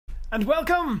And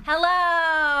welcome!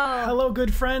 Hello! Hello,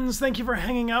 good friends. Thank you for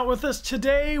hanging out with us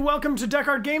today. Welcome to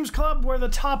Dechart Games Club, where the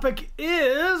topic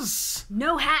is...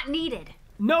 No hat needed.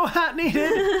 No hat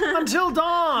needed until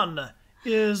dawn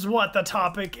is what the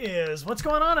topic is. What's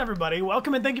going on, everybody?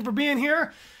 Welcome and thank you for being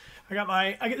here.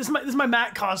 This is my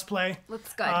Matt cosplay.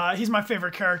 Looks good. He's my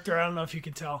favorite character. I don't know if you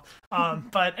could tell.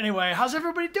 But anyway, how's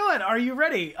everybody doing? Are you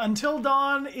ready? Until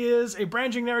Dawn is a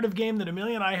branching narrative game that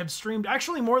Amelia and I have streamed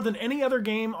actually more than any other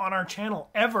game on our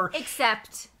channel ever.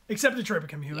 Except Detroit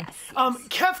Become Human. Yes.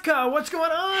 Kefka, what's going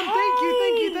on?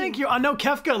 Hey. Thank you. I know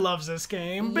Kefka loves this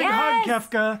game. Big Yes. hug,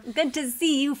 Kefka. Good to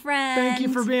see you, friend. Thank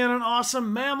you for being an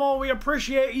awesome mammal. We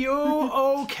appreciate you.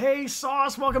 Okay,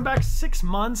 Sauce, welcome back. 6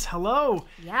 months. Hello.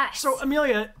 Yes. So,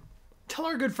 Amelia, tell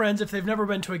our good friends, if they've never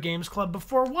been to a games club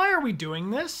before, why are we doing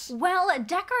this? Well,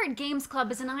 Dechart Games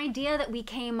Club is an idea that we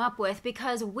came up with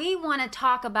because we want to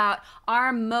talk about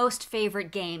our most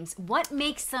favorite games. What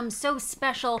makes them so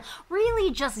special?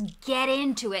 Really just get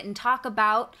into it and talk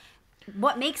about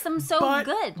what makes them so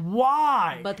good.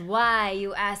 Why? But why,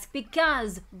 you ask?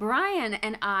 Because Brian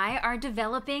and I are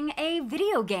developing a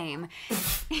video game.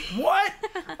 What?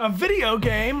 A video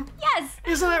game? Yes.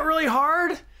 Isn't that really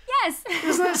hard? Yes.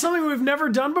 Isn't that something we've never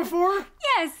done before?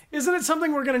 Yes. Isn't it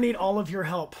something we're going to need all of your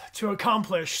help to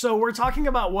accomplish? So we're talking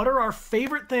about what are our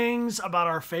favorite things about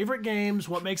our favorite games,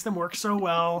 what makes them work so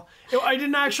well. I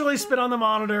didn't actually spit on the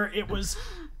monitor. It was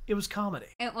comedy.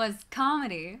 It was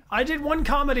comedy. I did one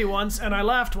comedy once and I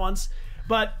laughed once,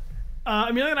 but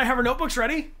Amelia and I have our notebooks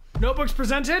ready. Notebooks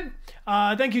presented.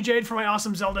 Thank you, Jade, for my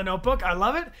awesome Zelda notebook. I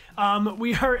love it.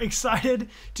 We are excited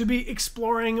to be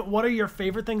exploring what are your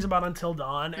favorite things about Until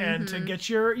Dawn and to get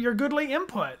your goodly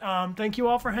input. Thank you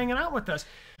all for hanging out with us.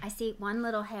 I see one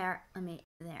little hair.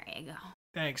 There you go.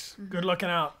 Thanks. Good looking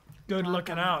out. Good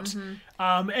looking out.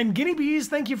 And Guinea Bees,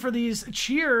 thank you for these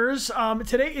cheers.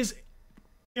 Today is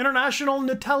International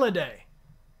Nutella Day.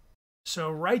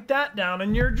 So write that down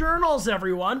in your journals,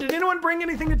 everyone. Did anyone bring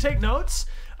anything to take notes?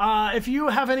 If you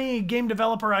have any game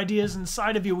developer ideas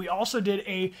inside of you, we also did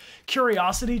a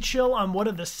curiosity chill on what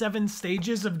are the 7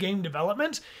 stages of game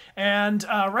development. And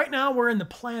right now we're in the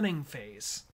planning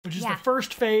phase, which is the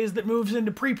first phase that moves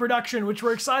into pre-production, which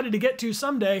we're excited to get to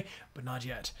someday, but not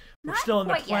yet. We're still in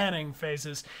the planning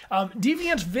phases.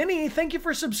 Deviant Vinny, thank you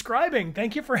for subscribing.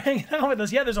 Thank you for hanging out with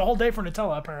us. Yeah, there's a whole day for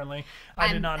Nutella, apparently.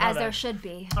 I did not know that. As there should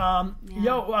be.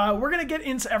 We're going to get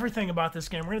into everything about this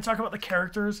game. We're going to talk about the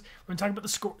characters. We're going to talk about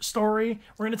the story.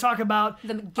 We're going to talk about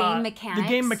the game mechanics. The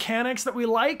game mechanics that we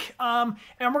like. And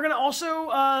we're going to also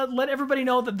let everybody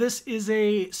know that this is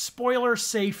a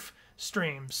spoiler-safe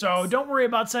stream. So don't worry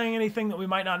about saying anything that we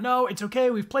might not know. It's okay.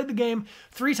 We've played the game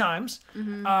 3 times.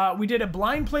 We did a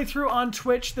blind playthrough on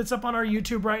Twitch that's up on our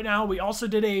YouTube right now. We also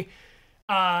did a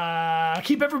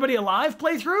Keep Everybody Alive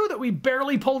playthrough that we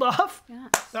barely pulled off.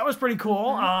 Yes. That was pretty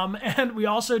cool. And we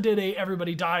also did a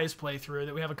Everybody Dies playthrough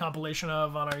that we have a compilation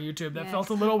of on our YouTube. That felt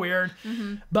a little weird,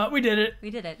 but we did it.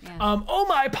 We did it, yeah. Oh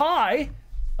My Pie.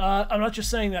 I'm not just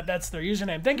saying that. That's their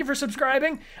username. Thank you for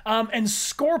subscribing. And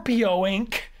Scorpio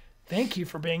Inc., thank you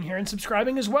for being here and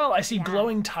subscribing as well. I see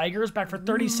Glowing Tigers back for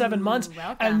 37 months.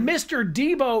 Welcome. And Mr.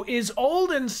 Debo is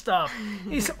old and stuff.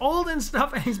 He's old and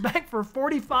stuff and he's back for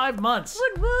 45 months.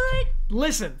 What?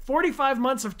 Listen, 45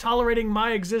 months of tolerating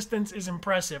my existence is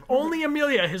impressive. Only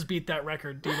Amelia has beat that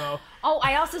record, Debo. Oh,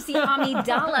 I also see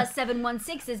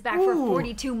Amidala716 is back for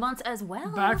 42 months as well.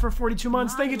 Back for 42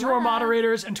 months. Thank you to our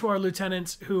moderators and to our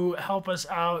lieutenants who help us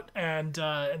out. And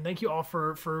thank you all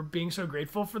for being so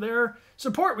grateful for their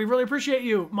support. We really appreciate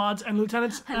you, mods and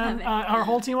lieutenants, and our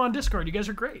whole team on Discord. You guys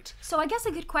are great. So I guess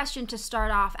a good question to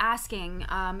start off asking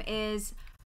is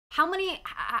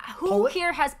who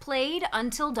here has played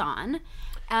Until Dawn?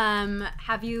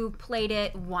 Have you played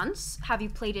it once? Have you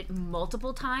played it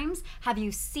multiple times? Have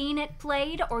you seen it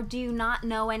played, or do you not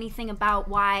know anything about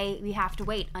why we have to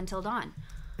wait until dawn?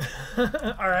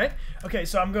 All right. Okay,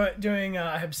 so I'm doing.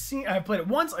 I have played it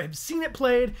once. I have seen it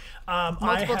played.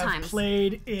 Multiple times. I have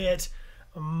played it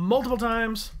multiple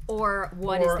times. Or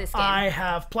what is this game? I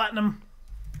have platinum.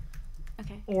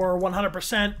 Okay. Or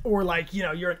 100%, or like,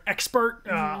 you're an expert.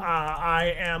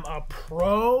 I am a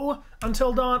pro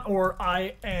Until Dawn, or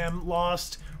I am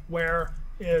lost. Where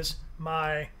is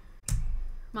my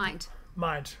mind?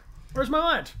 Where's my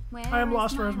mind? I am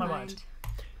lost. Where's my mind?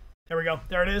 There we go.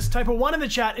 There it is. Type a 1 in the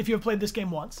chat if you have played this game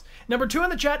once. Number 2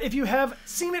 in the chat if you have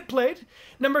seen it played.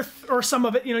 Or some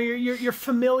of it. You're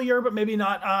familiar, but maybe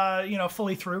not.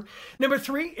 Fully through. Number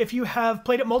 3 if you have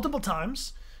played it multiple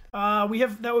times.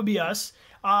 That would be us.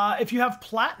 If you have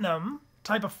platinum,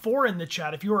 type a 4 in the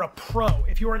chat. If you are a pro,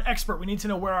 if you are an expert, we need to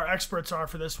know where our experts are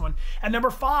for this one. And number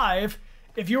 5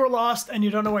 if you were lost and you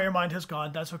don't know where your mind has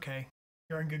gone, that's okay.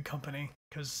 You're in good company,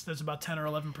 because there's about 10 or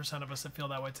 11% of us that feel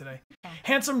that way today. Okay.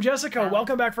 Handsome Jessica,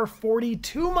 welcome back for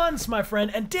 42 months, my friend.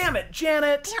 And damn it,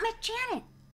 Janet. Damn it, Janet.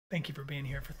 Thank you for being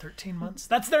here for 13 months.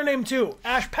 That's their name, too.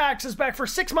 Ash Pax is back for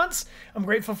 6 months. I'm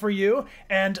grateful for you.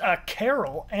 And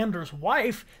Carol, Anders'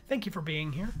 wife, thank you for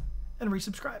being here and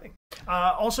resubscribing.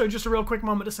 Also, just a real quick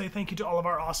moment to say thank you to all of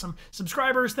our awesome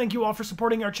subscribers. Thank you all for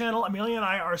supporting our channel. Amelia and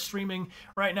I are streaming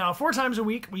right now 4 times a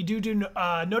week. We do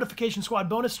Notification Squad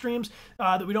bonus streams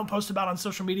that we don't post about on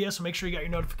social media, so make sure you got your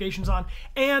notifications on.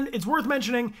 And it's worth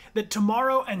mentioning that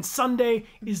tomorrow and Sunday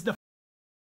is the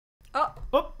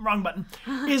wrong button.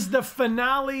 Is the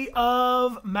finale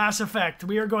of Mass Effect.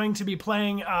 We are going to be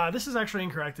playing, this is actually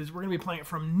incorrect, we're going to be playing it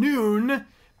from noon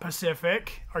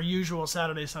Pacific, our usual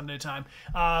Saturday, Sunday time.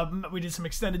 We did some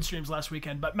extended streams last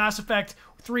weekend, but Mass Effect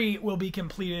 3 will be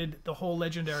completed, the whole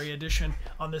Legendary Edition,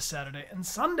 on this Saturday and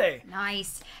Sunday.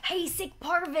 Nice. Hey, Sick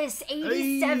Parvis,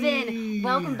 87. Hey.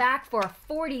 Welcome back for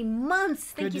 40 months.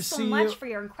 Thank you so much for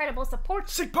your incredible support.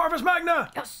 Sick Parvis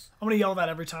Magna! Yes. I'm going to yell that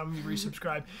every time you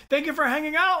resubscribe. Thank you for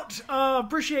hanging out.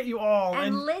 Appreciate you all.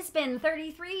 And Lisbon,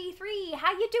 33.3.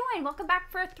 How you doing? Welcome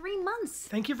back for 3 months.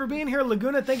 Thank you for being here.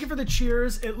 Laguna, thank you for the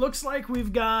cheers. It looks like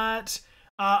we've got...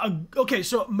 okay,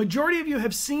 so majority of you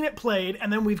have seen it played,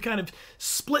 and then we've kind of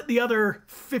split the other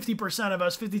 50% of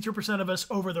us, 52% of us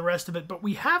over the rest of it, but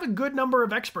we have a good number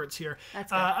of experts here.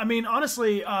 That's good. I mean,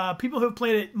 honestly, people who have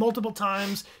played it multiple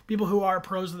times, people who are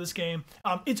pros of this game,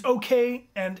 it's okay,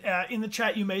 and in the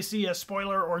chat you may see a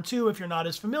spoiler or two if you're not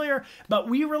as familiar, but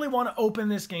we really want to open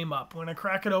this game up. We're going to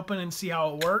crack it open and see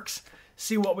how it works.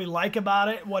 See what we like about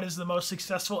it, what is the most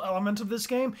successful element of this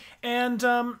game, and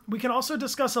we can also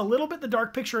discuss a little bit the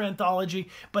Dark Picture Anthology,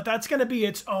 but that's going to be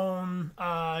its own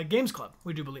games club,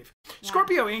 we do believe. Yeah.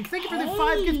 Scorpio Inc., thank you for the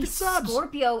 5 gifted subs.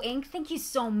 Scorpio Inc., thank you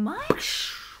so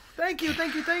much. Thank you,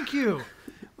 thank you, thank you.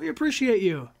 We appreciate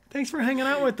you. Thanks for hanging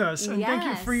out with us, and thank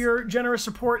you for your generous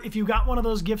support. If you got one of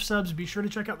those gift subs, be sure to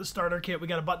check out the starter kit. We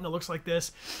got a button that looks like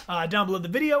this down below the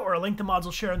video, or a link to Mods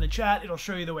will share in the chat. It'll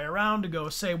show you the way around to go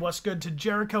say what's good to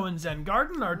Jericho and Zen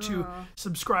Garden, our 2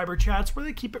 subscriber chats where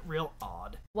they keep it real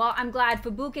odd. Well, I'm glad.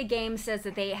 Fubuka Games says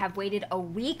that they have waited a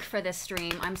week for this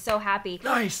stream. I'm so happy.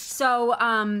 Nice. So,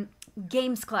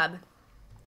 Games Club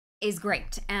is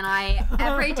great, and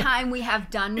every time we have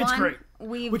done one, it's great.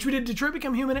 Which we did Detroit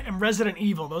Become Human and Resident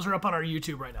Evil. Those are up on our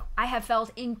YouTube right now. I have felt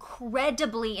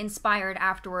incredibly inspired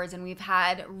afterwards, and we've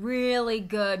had really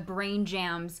good brain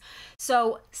jams.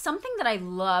 So something that I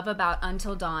love about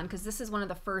Until Dawn, because this is one of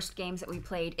the first games that we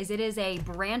played, is it is a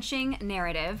branching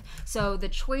narrative. So the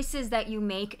choices that you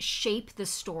make shape the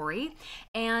story.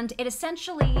 And it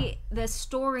essentially, the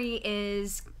story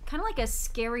is kind of like a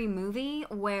scary movie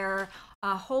where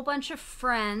a whole bunch of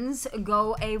friends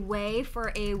go away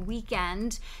for a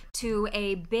weekend to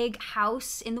a big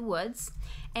house in the woods,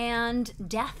 and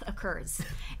death occurs,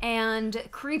 and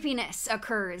creepiness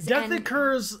occurs. Death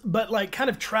occurs, but like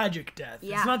kind of tragic death.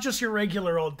 Yeah. It's not just your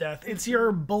regular old death. It's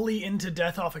your bully into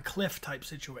death off a cliff type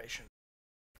situation.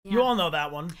 Yeah. You all know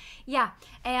that one. Yeah,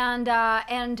 and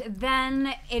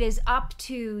then it is up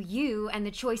to you and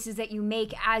the choices that you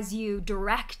make as you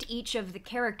direct each of the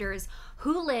characters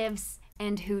who lives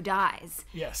and who dies.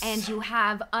 Yes. And you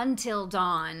have until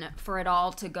dawn for it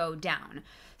all to go down.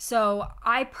 So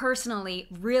I personally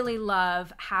really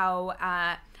love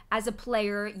how as a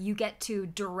player, you get to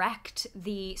direct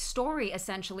the story,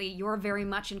 essentially. You're very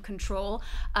much in control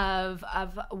of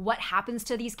what happens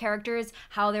to these characters,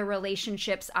 how their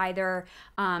relationships either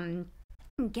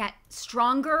get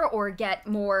stronger or get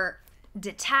more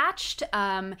detached.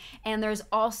 And there's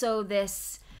also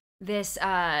this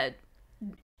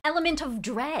element of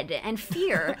dread and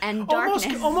fear and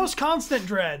darkness. Almost constant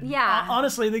dread. Yeah.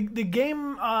 Honestly, the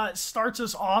game starts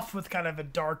us off with kind of a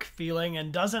dark feeling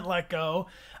and doesn't let go.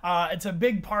 It's a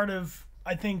big part of,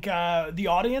 I think, the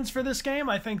audience for this game.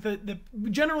 I think that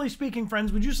generally speaking,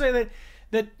 friends, would you say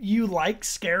that you like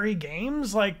scary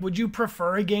games? Like, would you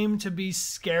prefer a game to be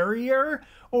scarier,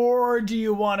 or do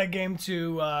you want a game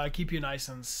to keep you nice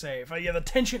and safe? Yeah, the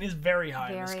tension is very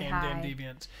high in this game, Dan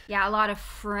Deviant. Yeah, a lot of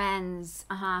friends.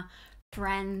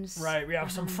 Friends. Right, we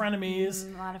have some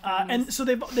frenemies. A lot of frenemies. And so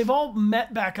they've all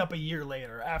met back up a year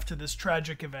later after this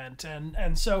tragic event.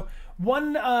 And so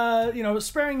one,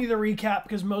 sparing you the recap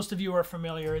because most of you are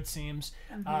familiar, it seems.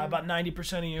 About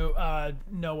 90% of you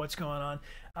know what's going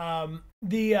on.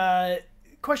 The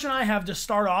question I have to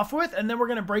start off with, and then we're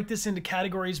going to break this into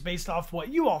categories based off what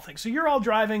you all think. So you're all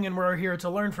driving and we're here to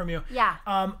learn from you. Yeah.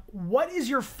 What is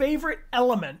your favorite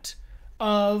element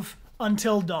of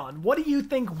Until Dawn. What do you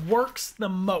think works the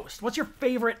most? What's your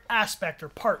favorite aspect or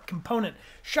part, component?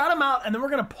 Shout them out, and then we're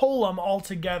going to pull them all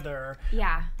together.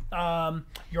 Yeah.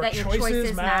 Your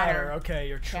choices matter. Okay,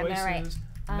 your Okay, choices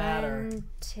matter.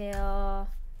 Until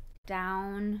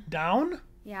Down. Down?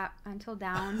 Yeah, Until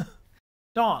Down.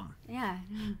 Dawn. Yeah.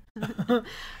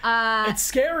 It's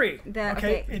scary.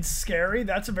 Okay. It's scary.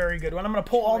 That's a very good one. I'm going to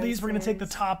pull all these. We're going to take the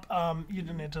top. You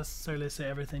don't need to necessarily say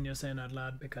everything you're saying out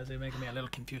loud because they're making me a little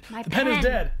confused. The pen is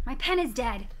dead. My pen is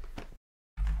dead.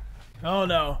 Oh,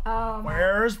 no. Oh,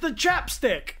 Where's the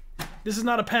chapstick? This is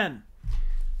not a pen.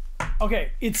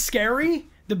 Okay, it's scary.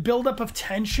 The buildup of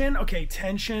tension. Okay,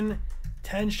 tension.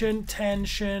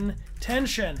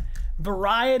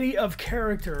 Variety of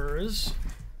characters.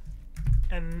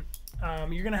 And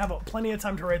you're going to have plenty of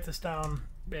time to write this down,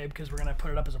 babe, because we're going to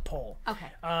put it up as a poll. Okay.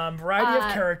 Variety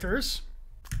of characters.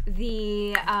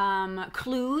 The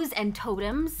clues and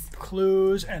totems.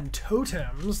 Clues and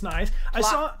totems. Nice. I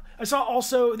saw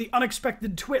also the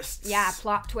unexpected twists. Yeah,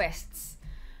 plot twists.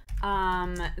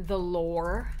 The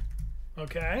lore.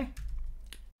 Okay.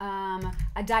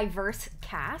 A diverse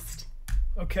cast.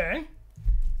 Okay.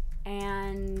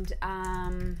 And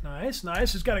nice.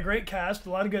 It's got a great cast,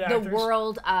 a lot of good actors. The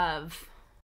world of.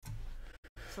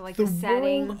 So like the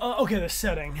setting. Okay, the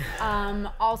setting.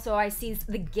 Also, I see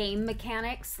the game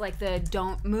mechanics, like the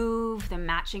don't move, the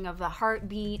matching of the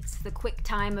heartbeats, the quick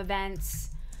time events.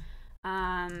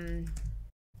 Yeah,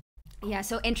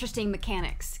 so interesting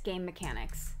mechanics, game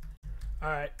mechanics. All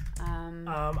right. I'm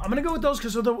gonna go with those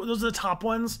because those are the top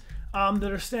ones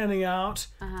that are standing out.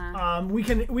 We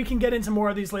can get into more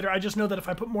of these later. I just know that if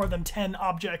I put more than 10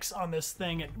 objects on this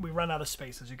thing, we run out of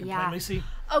space, as you can plainly see.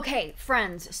 Okay,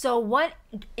 friends. So what,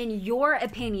 in your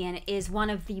opinion, is one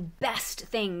of the best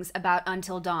things about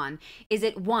Until Dawn? Is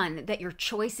it 1, that your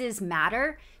choices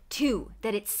matter? 2,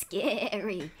 that it's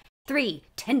scary? 3,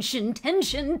 tension.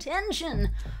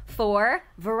 4,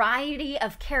 variety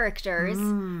of characters.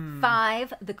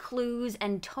 5, the clues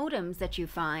and totems that you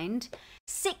find.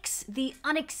 6, the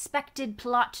unexpected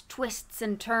plot twists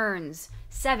and turns.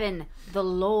 7, the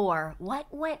lore.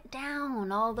 What went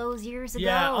down all those years ago?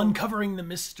 Yeah, uncovering the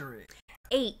mystery.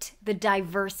 8, the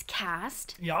diverse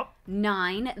cast. Yup.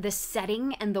 9, the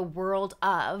setting and the world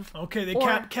of. Okay, the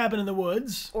cabin in the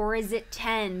woods. Or is it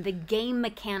 10, the game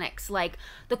mechanics, like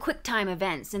the quick time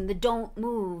events and the don't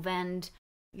move and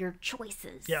your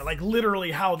choices? Yeah, like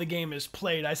literally how the game is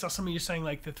played. I saw some of you saying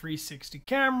like the 360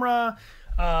 camera.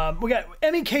 We got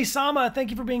MEK Sama.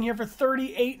 Thank you for being here for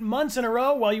 38 months in a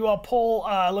row. While you all pull,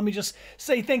 let me just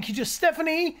say thank you to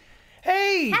Stephanie.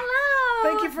 Hey!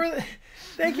 Hello!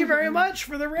 Thank you very much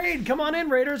for the raid. Come on in,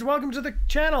 raiders. Welcome to the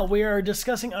channel. We are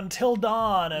discussing Until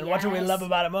Dawn and what do we love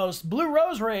about it most. Blue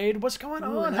Rose raid. What's going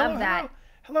on? Love that.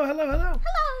 Hello.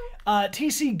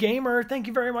 TC Gamer, thank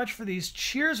you very much for these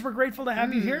cheers. We're grateful to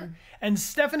have you here. And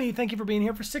Stephanie, thank you for being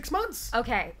here for 6 months.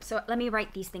 Okay, so let me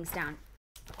write these things down.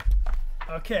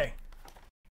 Okay.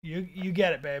 You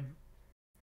get it, babe.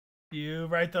 You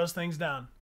write those things down.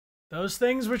 Those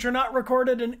things which are not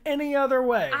recorded in any other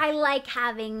way. I like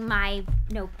having my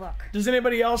notebook. Does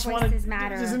anybody else want to?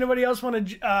 Matter. Does anybody else want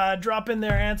to drop in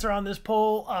their answer on this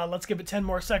poll? Let's give it 10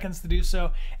 more seconds to do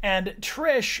so. And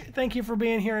Trish, thank you for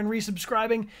being here and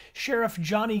resubscribing. Sheriff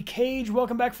Johnny Cage,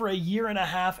 welcome back for a year and a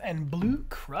half. And Blue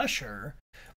Crusher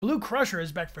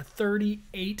is back for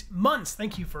 38 months.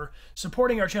 Thank you for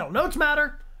supporting our channel. Notes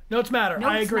matter. I agree.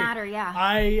 Notes matter, yeah.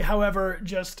 I, however,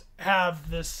 just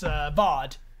have this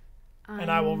VOD. And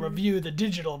I will review the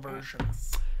digital version.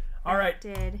 All right.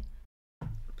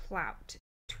 Plot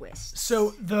twist.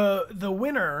 So the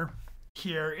winner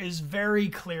here is very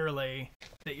clearly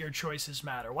that your choices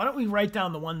matter. Why don't we write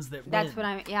down the ones that win? That's what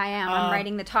I am. I'm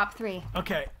writing the top 3.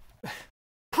 Okay.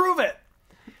 Prove it.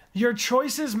 Your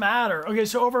choices matter. Okay,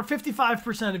 so over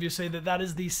 55% of you say that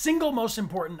is the single most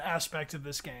important aspect of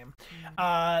this game.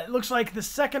 It looks like the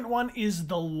second one is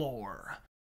the lore.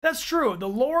 That's true. The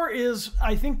lore is,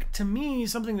 I think, to me,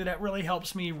 something that really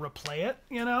helps me replay it,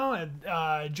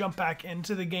 and jump back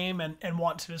into the game and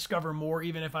want to discover more,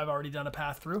 even if I've already done a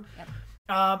path through. Yep.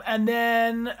 And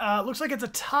then looks like it's a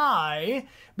tie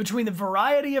between the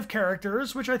variety of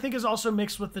characters, which I think is also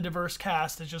mixed with the diverse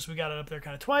cast. It's just we got it up there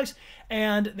kind of twice,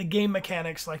 and the game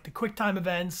mechanics, like the quick time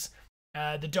events,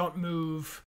 the don't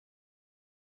move.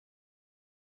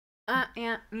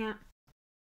 Yeah.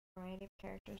 Variety of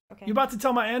characters. Okay. You about to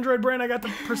tell my Android brain I got the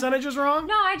percentages wrong?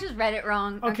 No, I just read it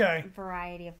wrong. Okay.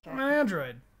 Variety of characters. My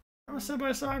Android. I'm a Sub by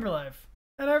Cyberlife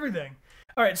and everything.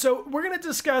 All right, so we're going to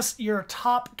discuss your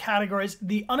top categories.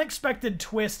 The unexpected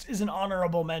twist is an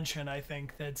honorable mention, I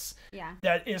think,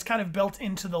 that is kind of built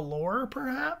into the lore,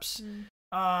 perhaps.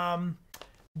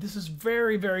 This is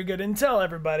very, very good intel,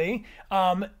 everybody.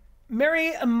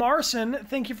 Mary Marson,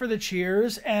 thank you for the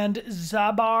cheers. And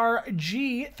Zabar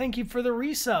G, thank you for the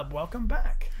resub. Welcome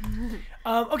back.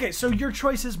 Okay, so your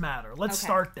choices matter. Let's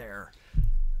start there.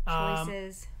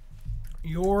 Choices.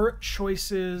 Your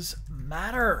choices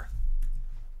matter.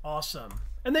 Awesome.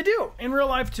 And they do in real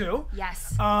life too.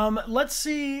 Yes. Let's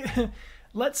see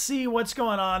what's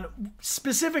going on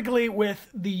specifically with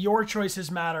the your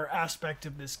choices matter aspect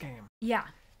of this game. Yeah.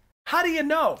 How do you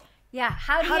know? Yeah,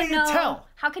 how do you know? Tell?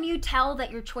 How can you tell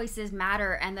that your choices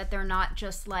matter and that they're not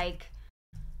just like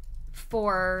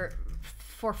for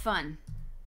fun?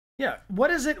 Yeah,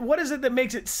 what is it that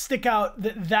makes it stick out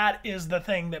that is the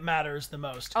thing that matters the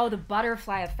most? Oh, the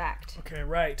butterfly effect. Okay,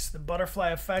 right. The butterfly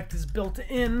effect is built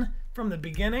in from the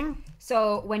beginning.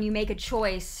 So when you make a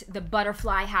choice, the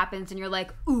butterfly happens and you're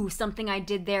like, ooh, something I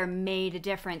did there made a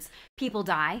difference. People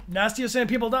die. Nasty is saying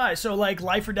people die. So like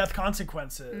life or death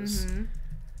consequences. Mm-hmm.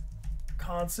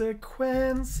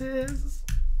 Consequences.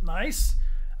 Nice.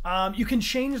 You can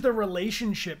change the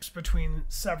relationships between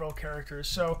several characters.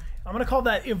 So I'm going to call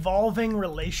that evolving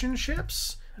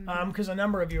relationships, because a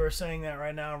number of you are saying that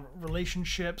right now.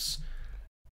 Relationships.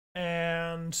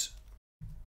 And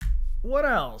what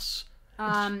else?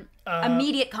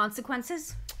 Immediate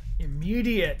consequences.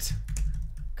 Immediate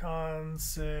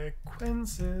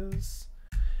consequences.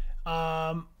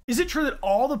 Is it true that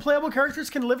all the playable characters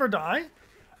can live or die?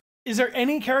 Is there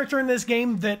any character in this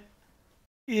game that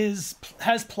has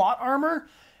plot armor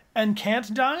and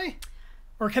can't die?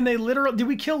 Or can they did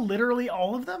we kill literally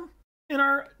all of them in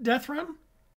our death run?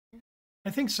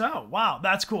 I think so. Wow,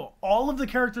 that's cool. All of the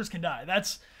characters can die.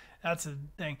 That's a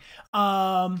thing.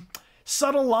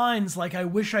 Subtle lines like I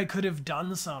wish I could have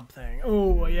done something.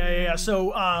 Oh, yeah.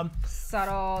 So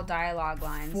subtle dialogue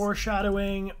lines.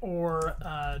 Foreshadowing or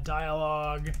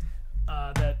dialogue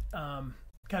that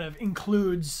kind of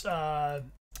includes the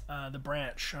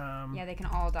branch. Yeah, they can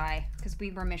all die because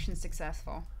we were mission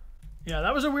successful. Yeah,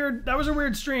 that was a weird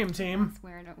stream, team. That's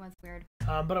weird. It was weird.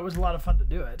 But it was a lot of fun to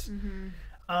do it.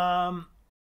 Mm-hmm.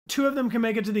 Two of them can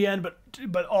make it to the end,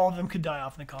 but all of them could die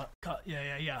off in the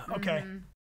Yeah. Okay. Mm-hmm.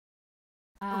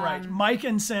 Right. Mike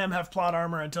and Sam have plot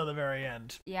armor until the very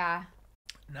end. Yeah.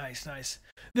 Nice.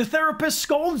 The therapist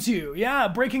scolds you. Yeah,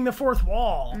 breaking the fourth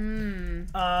wall.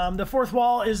 The fourth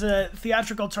wall is a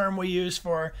theatrical term we use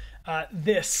for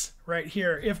this right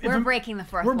here. We're breaking the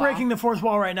fourth wall. We're breaking the fourth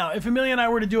wall right now. If Amelia and I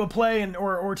were to do a play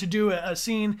or to do a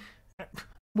scene,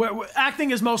 acting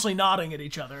is mostly nodding at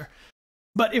each other.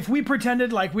 But if we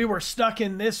pretended like we were stuck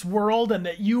in this world and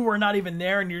that you were not even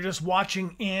there and you're just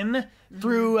watching in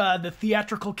through the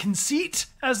theatrical conceit,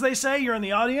 as they say, you're in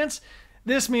the audience,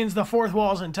 this means the fourth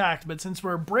wall is intact. But since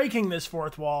we're breaking this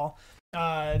fourth wall,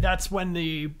 that's when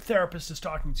the therapist is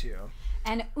talking to you.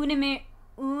 And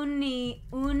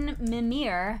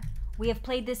Unmimir, we have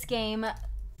played this game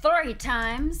 3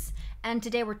 times, and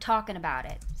today we're talking about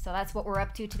it. So that's what we're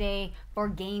up to today for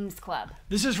Games Club.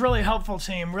 This is really helpful,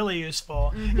 team. Really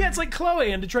useful. Mm-hmm. Yeah, it's like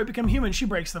Chloe in Detroit Become Human. She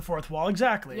breaks the fourth wall.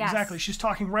 Exactly. Yes. Exactly. She's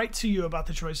talking right to you about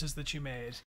the choices that you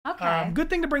made. Okay. Good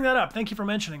thing to bring that up. Thank you for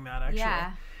mentioning that, actually.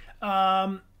 Yeah.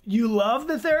 You love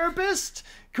the therapist?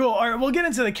 Cool. All right, we'll get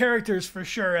into the characters for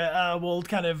sure. We'll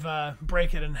kind of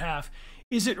break it in half.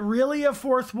 Is it really a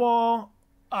fourth wall,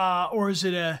 or is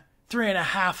it a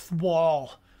 3.5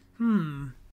 wall?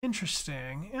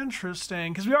 Interesting.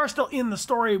 Because we are still in the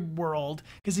story world,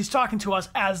 because he's talking to us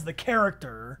as the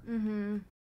character. Mm-hmm.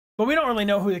 But we don't really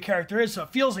know who the character is, so it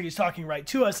feels like he's talking right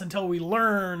to us until we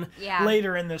learn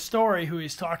later in the story who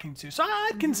he's talking to. So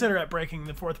I'd consider it breaking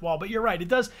the fourth wall, but you're right.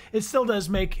 It still does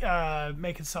make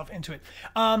itself into it.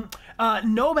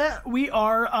 Nobat, we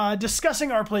are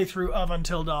discussing our playthrough of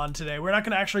Until Dawn today. We're not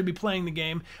going to actually be playing the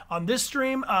game on this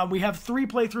stream. We have 3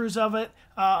 playthroughs of it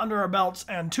under our belts,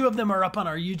 and 2 of them are up on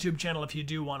our YouTube channel if you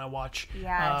do want to watch.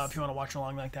 Yes. If you want to watch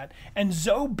along like that. And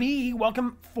Zoe B,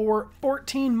 welcome for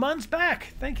 14 months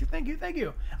back. Thank you.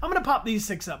 I'm going to pop these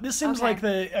 6 up. This seems like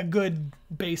a good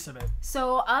base of it.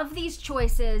 So of these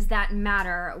choices that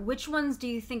matter, which ones do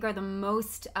you think are the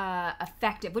most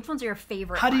effective? Which ones are your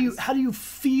favorite ones? How do you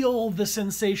feel the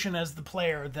sensation as the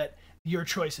player that your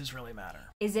choices really matter?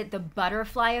 Is it the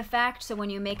butterfly effect? So when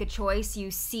you make a choice, you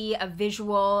see a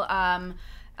visual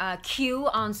cue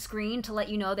on screen to let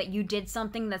you know that you did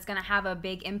something that's going to have a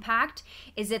big impact?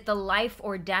 Is it the life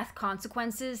or death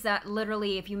consequences that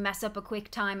literally if you mess up a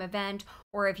quick time event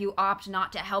or if you opt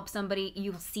not to help somebody,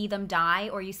 you'll see them die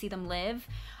or you see them live?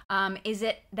 Is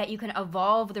it that you can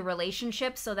evolve the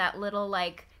relationship so that little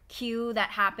like cue that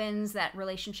happens that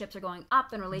relationships are going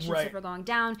up and relationships are going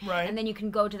down. Right. And then you can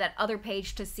go to that other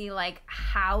page to see like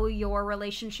how your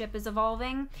relationship is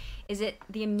evolving. Is it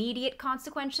the immediate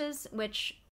consequences,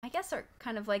 which I guess are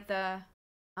kind of like the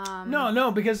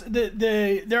No, because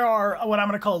there are what I'm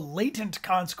going to call latent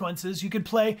consequences. You could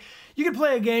play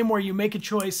a game where you make a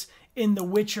choice in The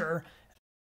Witcher,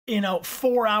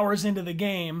 4 hours into the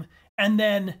game, and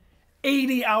then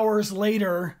 80 hours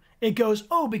later it goes,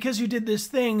 oh, because you did this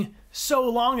thing so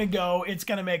long ago, it's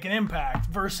going to make an impact.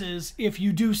 Versus if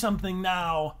you do something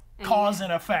now, cause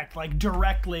and effect, like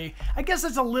directly. I guess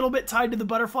it's a little bit tied to the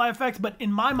butterfly effect, but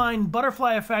in my mind,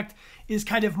 butterfly effect is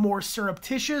kind of more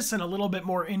surreptitious and a little bit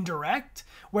more indirect,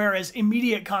 whereas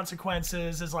immediate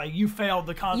consequences is like you failed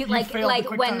the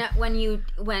when you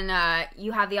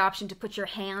have the option to put your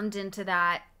hand into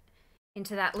that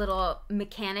little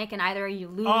mechanic, and either you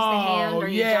lose the hand or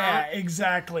you don't.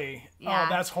 Exactly. Yeah. Oh,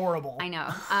 that's horrible. I know.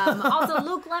 Also,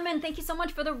 Luke Lemon, thank you so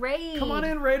much for the raid. Come on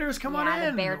in, Raiders. Come on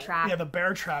in. The bear trap. Yeah, the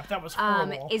bear trap. That was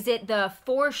horrible. Is it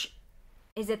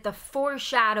the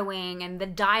foreshadowing and the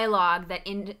dialogue that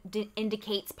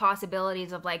indicates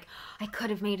possibilities of like, I could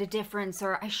have made a difference,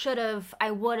 or I should have,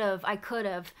 I would have, I could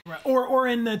have. Right. Or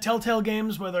in the Telltale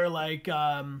games where they're like,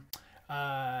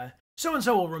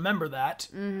 so-and-so will remember that,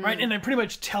 right? And it pretty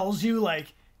much tells you,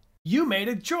 like, you made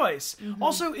a choice.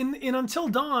 Also, in Until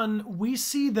Dawn, we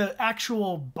see the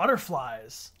actual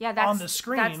butterflies on the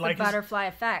screen. That's the butterfly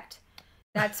effect.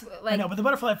 That's like... I know, but the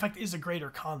butterfly effect is a greater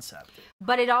concept.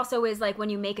 But it also is like when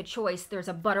you make a choice, there's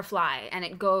a butterfly, and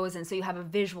it goes, and so you have a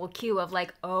visual cue of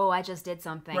like, oh, I just did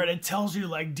something. Right, it tells you,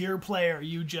 like, dear player,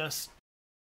 you just...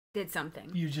 did something.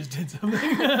 You just did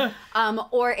something.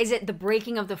 Or is it the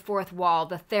breaking of the fourth wall,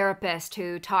 the therapist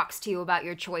who talks to you about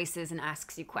your choices and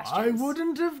asks you questions? I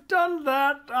wouldn't have done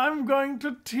that. I'm going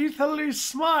to teethily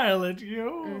smile at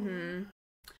you.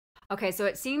 Okay, so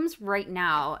it seems right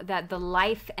now that the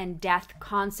life and death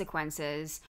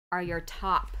consequences are your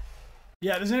top.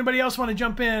 Yeah, does anybody else want to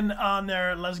jump in on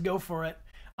there? Let's go for it.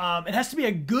 It has to be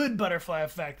a good butterfly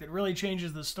effect. It really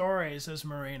changes the story, says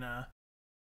Marina.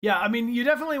 Yeah, I mean, you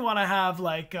definitely want to have,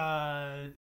 like,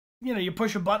 you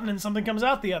push a button and something comes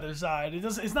out the other side.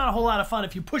 It's not a whole lot of fun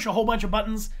if you push a whole bunch of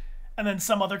buttons and then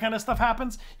some other kind of stuff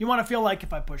happens. You want to feel like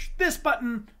if I push this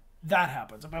button, that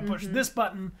happens. If I push this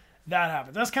button, that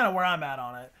happens. That's kind of where I'm at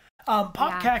on it.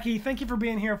 Pop Khaki, thank you for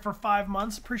being here for 5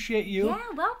 months. Appreciate you. Yeah,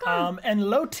 welcome. And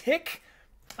Low Tick,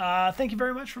 thank you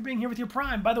very much for being here with your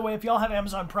Prime. By the way, if y'all have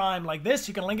Amazon Prime like this,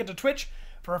 you can link it to Twitch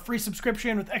for a free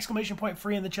subscription with !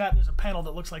 free in the chat. There's a panel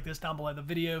that looks like this down below the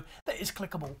video that is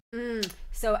clickable.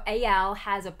 So AL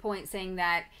has a point saying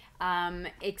that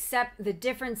except the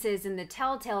differences in the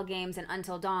Telltale games and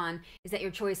Until Dawn is that your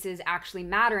choices actually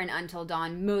matter in Until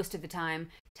Dawn most of the time.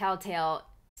 Telltale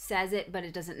says it, but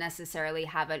it doesn't necessarily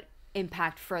have an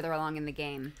impact further along in the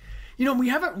game. We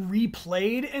haven't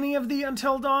replayed any of the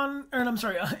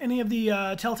any of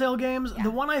the Telltale games. Yeah. The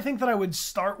one I think that I would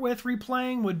start with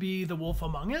replaying would be The Wolf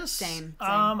Among Us. Same.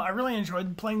 I really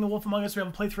enjoyed playing The Wolf Among Us. We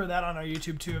have a playthrough of that on our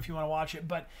YouTube too, if you want to watch it.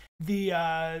 But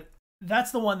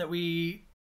that's the one that we,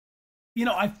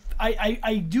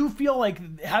 I do feel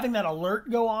like having that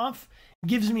alert go off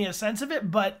gives me a sense of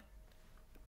it, but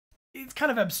it's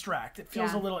kind of abstract. It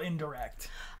feels a little indirect.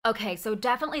 Okay, so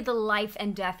definitely the life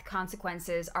and death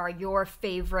consequences are your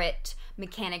favorite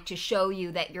mechanic to show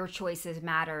you that your choices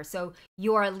matter. So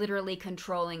you are literally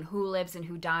controlling who lives and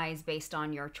who dies based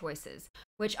on your choices,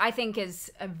 which I think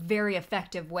is a very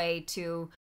effective way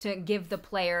to give the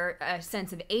player a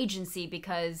sense of agency,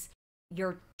 because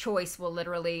your choice will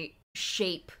literally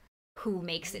shape who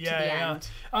makes it to the end.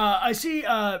 I see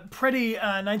Pretty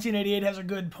 1988 has a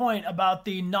good point about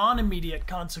the non-immediate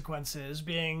consequences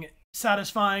being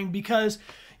satisfying, because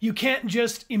you can't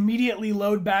just immediately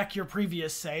load back your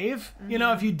previous save.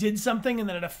 If you did something and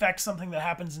then it affects something that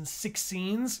happens in 6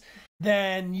 scenes,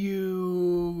 then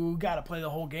you gotta play the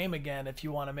whole game again if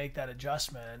you want to make that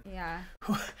adjustment. Yeah.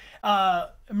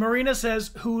 Marina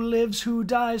says, who lives, who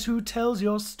dies, who tells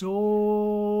your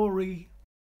story?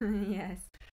 Yes.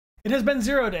 It has been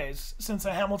 0 days since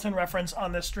a Hamilton reference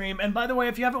on this stream. And by the way,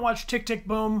 if you haven't watched Tick, Tick,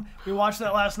 Boom, we watched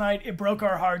that last night. It broke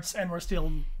our hearts, and we're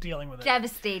still dealing with it.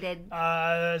 Devastated.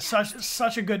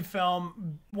 Such a good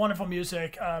film. Wonderful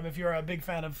music. If you're a big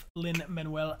fan of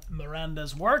Lin-Manuel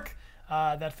Miranda's work,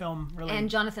 that film really... And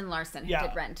Jonathan Larson, who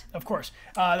did Rent. Of course.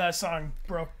 That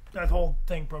whole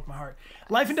thing broke my heart.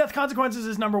 Life and Death Consequences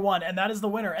is number 1, and that is the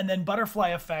winner. And then Butterfly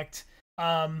Effect...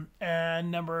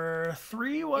 and number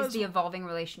 3 was... Is the evolving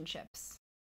relationships.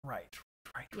 Right.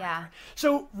 Yeah.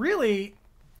 So really,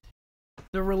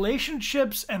 the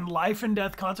relationships and life and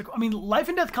death consequences. I mean, life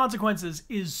and death consequences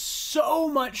is so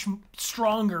much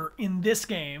stronger in this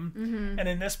game and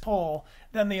in this poll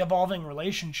than the evolving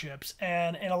relationships.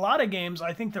 And in a lot of games,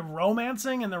 I think the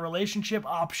romancing and the relationship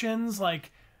options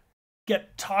like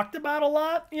get talked about a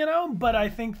lot, you know. But I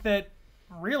think that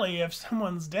really, if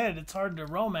someone's dead, it's hard to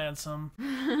romance them.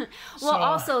 Well,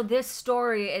 also, this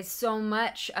story is so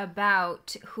much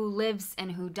about who lives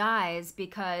and who dies,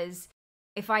 because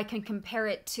if I can compare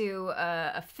it to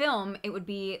a film, it would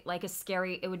be like a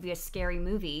scary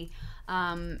movie.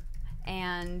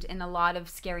 And in a lot of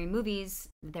scary movies,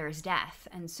 there's death.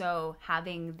 And so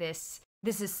having this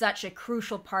is such a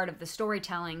crucial part of the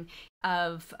storytelling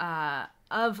of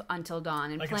Until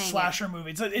Dawn, and like playing a slasher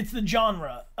movie. It's the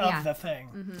genre of the thing.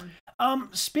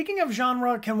 Speaking of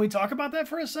genre, can we talk about that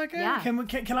for a second? Yeah.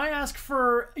 Can I ask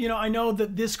for, I know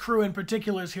that this crew in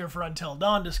particular is here for Until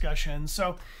Dawn discussion.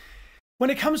 So when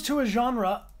it comes to a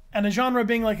genre, and a genre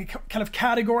being like a kind of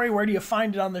category, where do you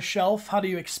find it on the shelf? How do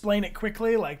you explain it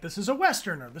quickly? Like, this is a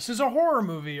Western, or this is a horror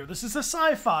movie, or this is a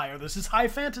sci-fi, or this is high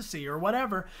fantasy, or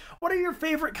whatever. What are your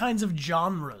favorite kinds of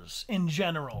genres in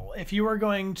general? If you were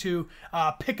going to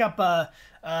pick up a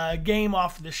game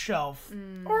off the shelf,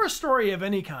 or a story of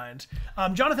any kind.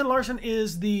 Jonathan Larson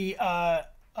is the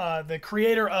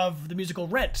creator of the musical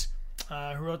Rent,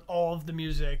 who wrote all of the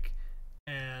music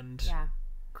and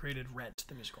created Rent,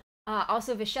 the musical.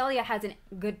 Also, Vishelia has a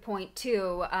good point,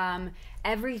 too.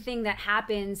 Everything that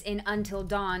happens in Until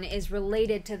Dawn is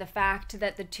related to the fact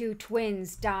that the two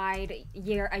twins died a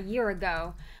year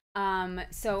ago.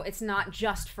 So it's not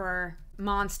just for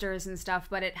monsters and stuff,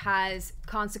 but it has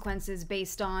consequences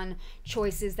based on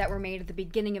choices that were made at the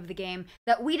beginning of the game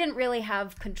that we didn't really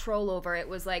have control over. It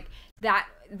was like that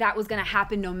was going to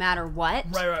happen no matter what.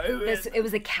 Right. It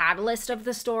was a catalyst of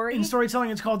the story. In storytelling,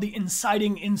 it's called the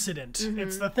inciting incident.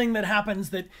 It's the thing that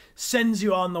happens that sends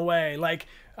you on the way. Like,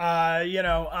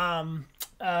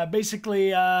 basically,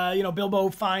 Bilbo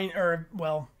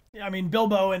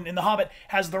Bilbo in The Hobbit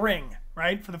has the ring,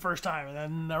 right, for the first time, and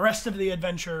then the rest of the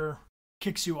adventure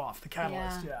kicks you off, the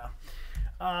catalyst.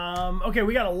 Okay,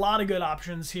 we got a lot of good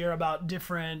options here about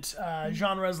different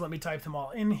genres. Let me type them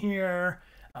all in here.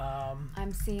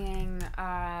 I'm seeing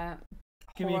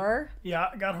horror.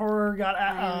 Got horror, got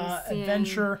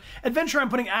adventure. Adventure, I'm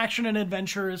putting action and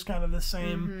adventure is kind of the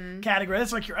same category.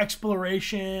 That's like your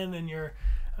exploration and your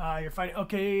fighting.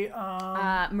 Okay.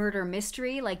 Murder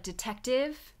mystery, like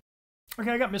detective.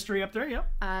 Okay, I got mystery up there, yep.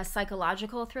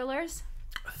 Psychological thrillers.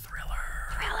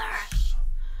 Thrillers.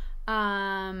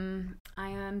 I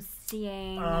am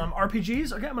seeing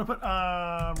RPGs. Okay, I'm gonna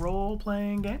put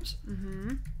role-playing games.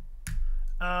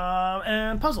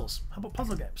 And puzzles. How about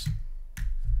puzzle games?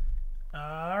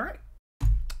 All right.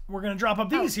 We're gonna drop up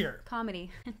these here. Comedy.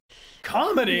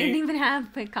 Comedy? We didn't even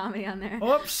put comedy on there.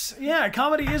 Oops. Yeah,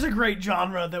 comedy is a great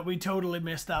genre that we totally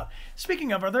missed out.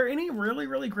 Speaking of, are there any really,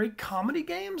 really great comedy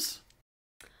games?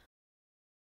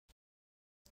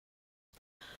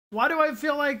 Why do I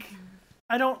feel like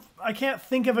I can't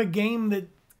think of a game that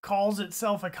calls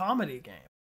itself a comedy game?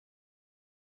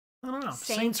 I don't know.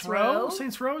 Saints Row?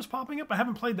 Saints Row is popping up. I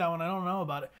haven't played that one. I don't know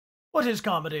about it. What is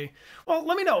comedy? Well,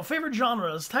 let me know. Favorite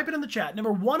genres. Type it in the chat.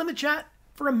 Number 1 in the chat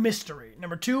for a mystery.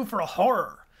 Number 2 for a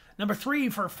horror. Number 3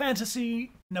 for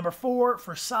fantasy. Number 4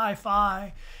 for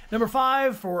sci-fi. Number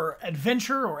 5 for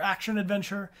adventure or action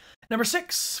adventure. Number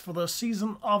 6 for the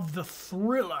season of the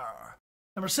thriller.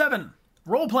 Number 7,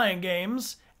 role-playing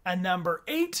games. And number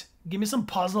 8, give me some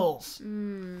puzzles.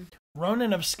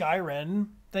 Ronan of Skyrim,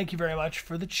 thank you very much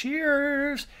for the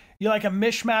cheers. You like a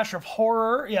mishmash of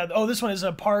horror? Yeah. Oh, this one is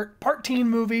a part teen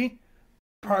movie,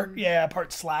 part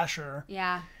slasher.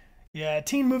 Yeah. Yeah,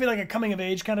 teen movie, like a coming of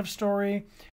age kind of story.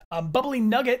 Bubbly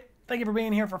Nugget, thank you for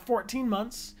being here for 14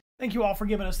 months. Thank you all for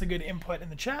giving us the good input in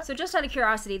the chat. So just out of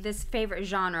curiosity, this favorite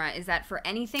genre, is that for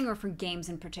anything or for games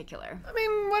in particular? I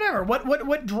mean, whatever.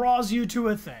 What draws you to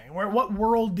a thing? What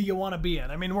world do you want to be in?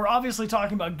 I mean, we're obviously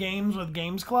talking about games with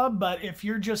Games Club, but if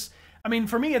you're just... I mean,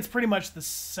 for me, it's pretty much the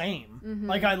same.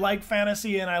 Like, I like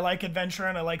fantasy and I like adventure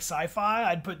and I like sci-fi.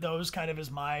 I'd put those kind of as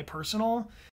my personal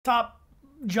top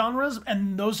genres,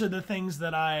 and those are the things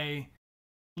that I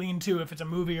lean to if it's a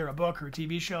movie or a book or a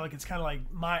TV show. Like, it's kind of like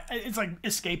it's like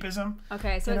escapism.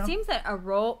 Okay, so it seems that a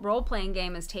role-playing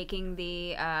game is taking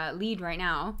the lead right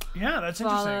now. Yeah, that's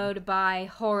interesting. Followed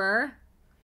by horror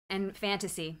and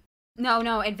fantasy.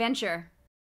 No, adventure.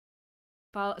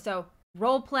 So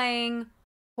role-playing,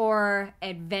 horror,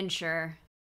 adventure,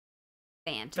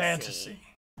 fantasy.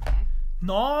 Okay.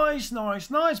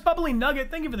 Nice. Bubbly Nugget,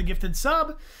 thank you for the gifted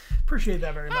sub. Appreciate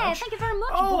that very much. Hey, thank you very much.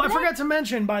 Oh, Bubbly. I forgot to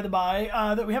mention, by the by,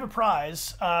 that we have a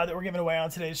prize that we're giving away on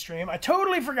today's stream. I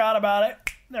totally forgot about it.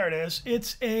 There it is.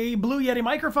 It's a Blue Yeti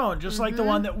microphone, just like the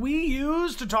one that we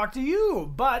use to talk to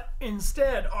you. But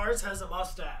instead, ours has a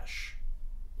mustache.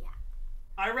 Yeah.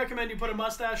 I recommend you put a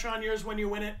mustache on yours when you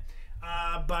win it.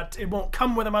 But it won't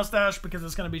come with a mustache because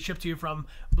it's going to be shipped to you from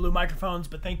Blue Microphones.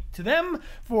 But thank to them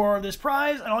for this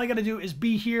prize. And all you got to do is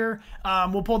be here.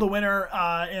 We'll pull the winner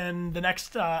in the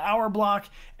next hour block.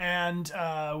 And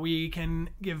we can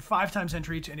give 5 times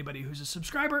entry to anybody who's a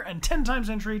subscriber and 10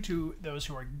 times entry to those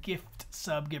who are gift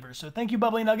sub givers. So thank you,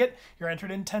 Bubbly Nugget. You're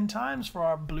entered in 10 times for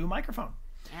our Blue Microphone.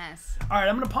 Yes. All right,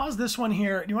 I'm going to pause this one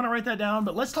here. Do you want to write that down?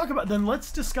 But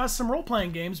let's discuss some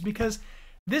role-playing games, because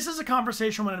this is a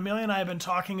conversation when Amelia and I have been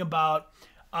talking about.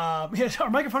 Yes, our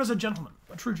microphone is a gentleman,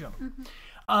 a true gentleman.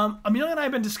 Amelia and I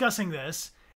have been discussing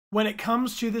this when it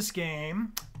comes to this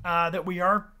game that we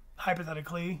are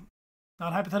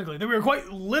that we are quite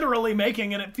literally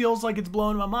making, and it feels like it's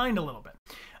blowing my mind a little bit.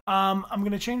 I'm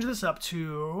going to change this up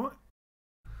to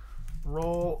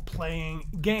role-playing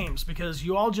games, because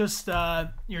you all just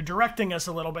you're directing us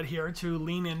a little bit here to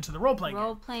lean into the role-playing game.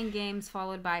 Role-playing games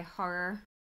followed by horror.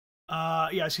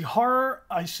 Yeah, I see horror,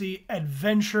 I see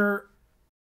adventure,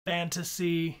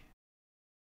 fantasy.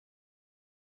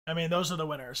 I mean, those are the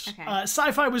winners. Okay.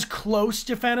 Sci-fi was close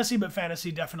to fantasy, but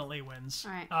fantasy definitely wins.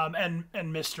 All right.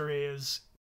 And mystery is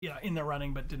in the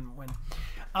running, but didn't win.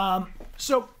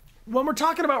 So when we're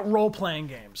talking about role-playing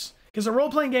games, because a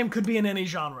role-playing game could be in any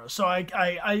genre. So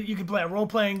you could play a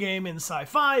role-playing game in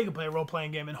sci-fi, you could play a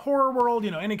role-playing game in horror world,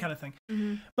 any kind of thing.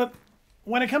 Mm-hmm. But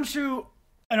when it comes to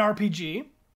an RPG,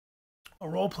 a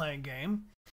role-playing game,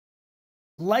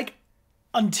 like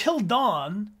Until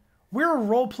Dawn, we're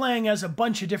role-playing as a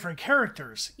bunch of different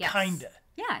characters, yes. kinda.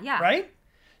 Yeah. Right?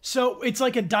 So it's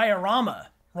like a diorama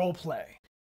role-play.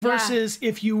 Versus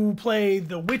if you play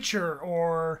The Witcher,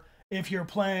 or if you're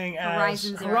playing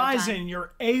as Horizon,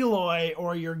 you're Aloy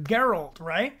or you're Geralt,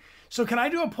 right? So can I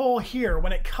do a poll here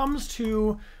when it comes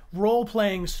to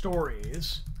role-playing story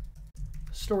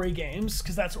games,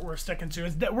 because that's what we're sticking to,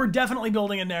 is that we're definitely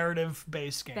building a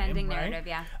narrative-based game. Bending right? narrative,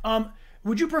 yeah.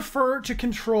 Would you prefer to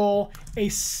control a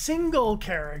single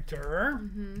character?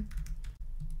 Mm-hmm.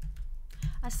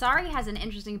 Asari has an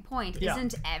interesting point. Yeah.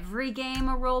 Isn't every game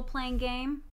a role-playing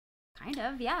game? Kind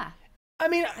of, yeah. I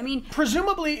mean,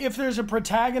 presumably, if there's a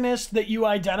protagonist that you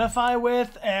identify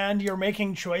with and you're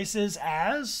making choices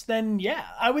as, then yeah.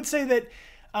 I would say that,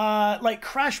 like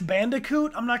Crash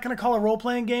Bandicoot, I'm not going to call a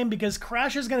role-playing game, because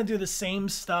Crash is going to do the same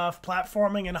stuff,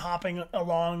 platforming and hopping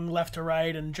along left to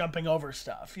right and jumping over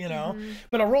stuff, Mm-hmm.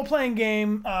 But a role-playing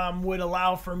game would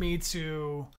allow for me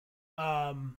to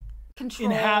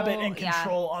inhabit and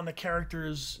control on the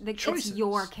character's choices. It's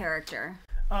your character.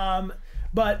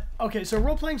 But, okay, so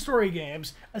role-playing story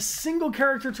games, a single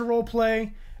character to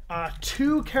role-play,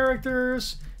 2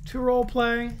 characters to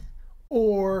role-play,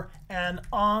 or an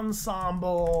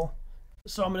ensemble.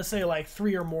 So I'm going to say like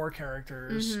 3 or more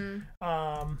characters,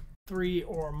 3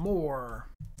 or more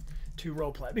to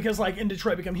roleplay. Because like in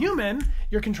Detroit Become Human,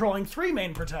 you're controlling 3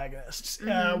 main protagonists.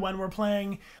 When we're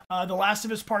playing The Last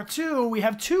of Us Part 2, we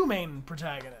have 2 main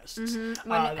protagonists.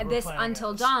 When this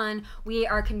Until Dawn, we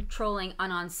are controlling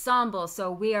an ensemble.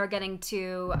 So we are getting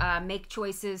to make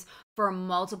choices for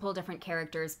multiple different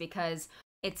characters, because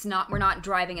we're not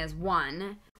driving as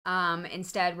one.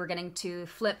 Instead, we're getting to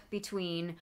flip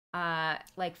between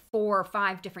like 4 or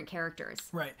 5 different characters.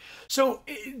 Right. So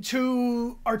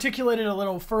to articulate it a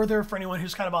little further for anyone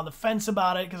who's kind of on the fence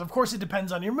about it, because of course it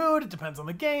depends on your mood, it depends on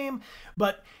the game,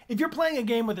 but if you're playing a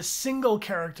game with a single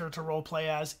character to roleplay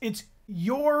as, it's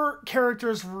your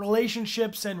character's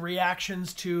relationships and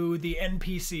reactions to the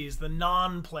NPCs, the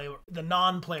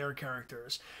non-player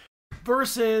characters,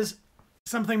 versus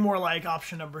something more like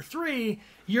option number 3,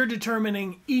 you're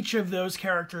determining each of those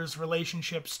characters'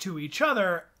 relationships to each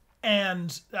other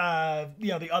and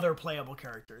the other playable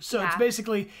characters. So It's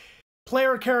basically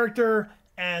player character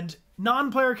and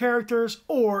non-player characters,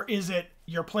 or is it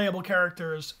your playable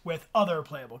characters with other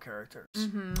playable characters?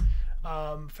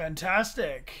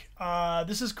 Fantastic.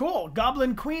 This is cool.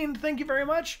 Goblin Queen, thank you very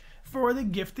much for the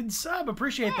gifted sub.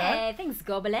 Appreciate that. Hey, thanks,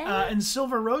 Goblin. And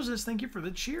Silver Roses, thank you for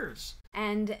the cheers.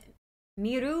 And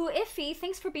Miru Iffy,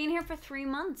 thanks for being here for 3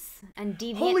 months. And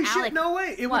Deviant Holy Alec. shit, no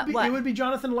way. It would be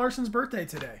Jonathan Larson's birthday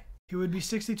today. He would be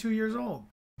 62 years old.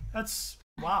 That's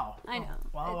wow. I know.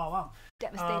 Wow.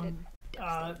 Devastated.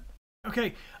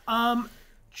 Okay.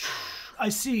 I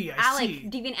see.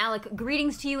 Deviant Alec,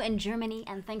 greetings to you in Germany,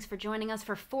 and thanks for joining us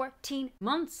for 14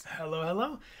 months.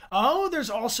 Hello. Oh, there's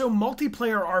also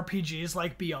multiplayer RPGs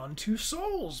like Beyond Two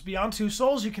Souls. Beyond Two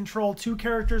Souls, you control 2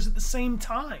 characters at the same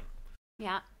time.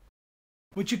 Yeah.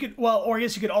 Which you could, well, or I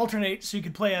guess you could alternate, so you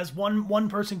could play as one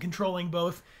person controlling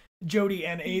both Jodie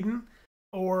and Aiden,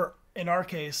 or in our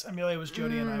case, Amelia was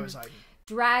Jodie and I was Aiden.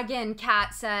 Dragon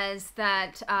Cat says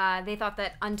that they thought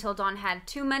that Until Dawn had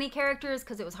too many characters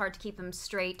because it was hard to keep them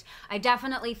straight. I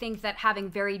definitely think that having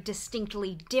very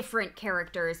distinctly different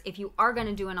characters, if you are going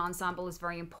to do an ensemble, is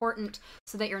very important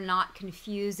so that you're not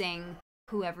confusing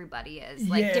who everybody is.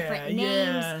 Like different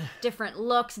names, different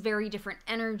looks, very different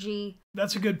energy.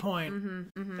 That's a good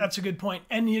point. That's a good point.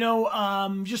 And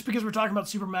just because we're talking about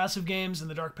supermassive games and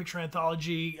the Dark Picture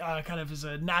Anthology kind of is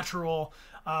a natural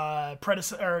a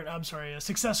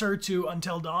successor to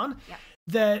Until Dawn,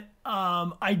 that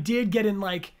I did get in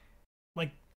like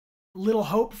Little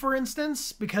Hope, for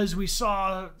instance, because we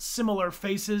saw similar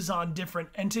faces on different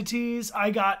entities.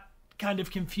 I got kind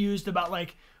of confused about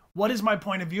what is my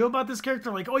point of view about this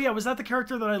character? Like, oh yeah, was that the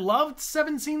character that I loved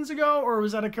 7 scenes ago, or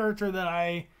was that a character that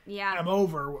I am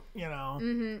over? You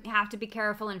have to be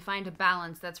careful and find a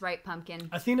balance. That's right, Pumpkin.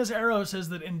 Athena's Arrow says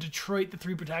that in Detroit, the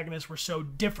 3 protagonists were so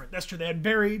different. That's true. They had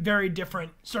very, very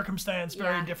different circumstance,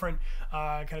 very different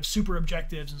kind of super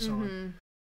objectives and so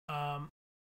on.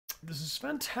 This is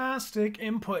fantastic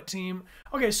input, team.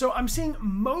 Okay, so I'm seeing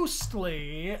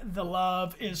mostly the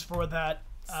love is for that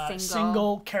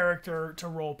single character to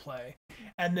role play,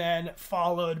 and then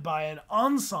followed by an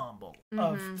ensemble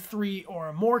of 3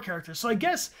 or more characters. So I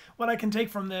guess what I can take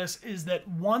from this is that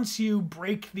once you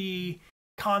break the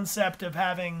concept of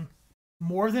having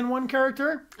more than one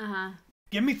character,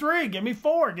 give me 3, give me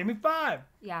 4, give me 5.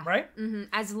 Yeah. Right?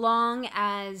 As long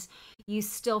as you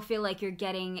still feel like you're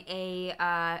getting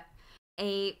a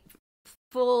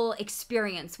full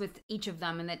experience with each of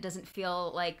them, and that doesn't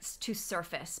feel like too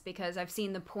surface, because I've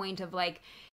seen the point of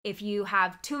if you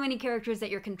have too many characters that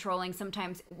you're controlling,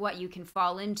 sometimes what you can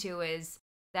fall into is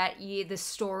that the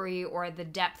story or the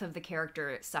depth of the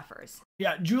character suffers.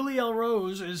 Yeah, Julie L.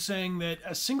 Rose is saying that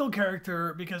a single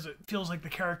character, because it feels like the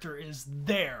character is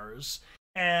theirs,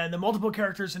 and the multiple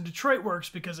characters in Detroit works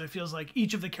because it feels like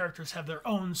each of the characters have their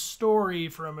own story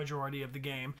for a majority of the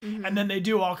game, and then they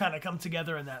do all kind of come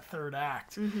together in that third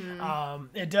act.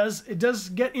 It does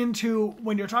get into,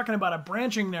 when you're talking about a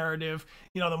branching narrative,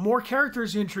 the more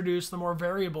characters you introduce, the more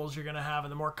variables you're going to have,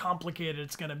 and the more complicated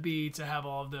it's going to be to have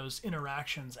all of those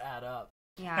interactions add up.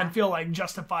 And feel like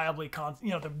justifiably,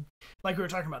 like we were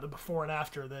talking about, the before and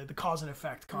after, the cause and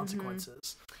effect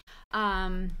consequences.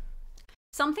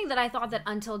 Something that I thought that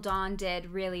Until Dawn did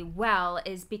really well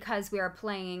is, because we are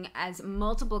playing as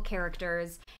multiple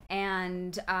characters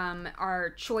and our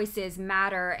choices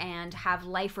matter and have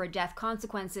life or death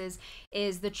consequences,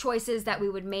 is the choices that we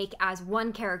would make as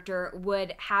one character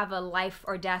would have a life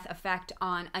or death effect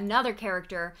on another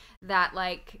character that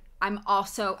I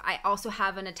also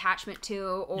have an attachment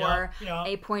to, or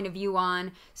a point of view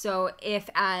on. So if,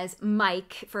 as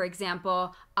Mike, for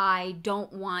example, I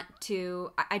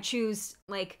choose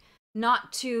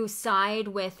not to side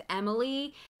with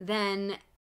Emily, then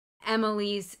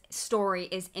Emily's story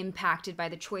is impacted by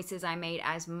the choices I made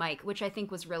as Mike, which I think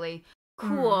was really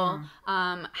cool.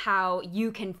 How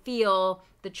you can feel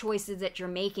the choices that you're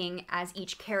making as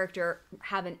each character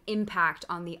have an impact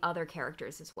on the other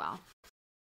characters as well.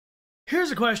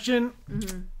 Here's a question.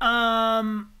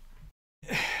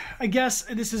 I guess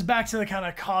this is back to the kind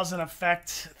of cause and effect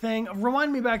thing.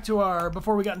 Rewind me back to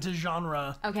before we got into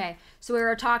genre. Okay, so we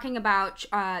were talking about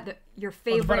your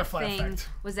favorite thing effect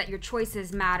was that your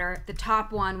choices matter. The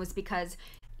top one was because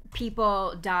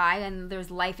people die and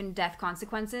there's life and death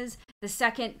consequences. The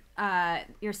second,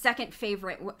 your second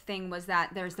favorite thing was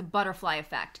that there's the butterfly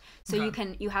effect. So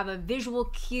you have a visual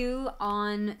cue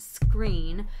on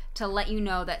screen to let you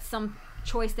know that some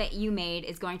choice that you made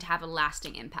is going to have a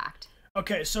lasting impact.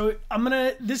 Okay, so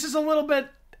this is a little bit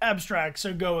abstract,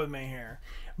 so go with me here.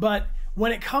 But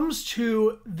when it comes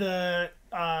to the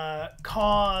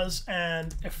cause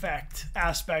and effect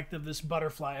aspect of this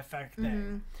butterfly effect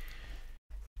thing,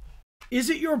 is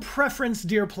it your preference,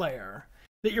 dear player,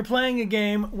 that you're playing a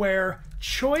game where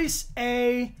choice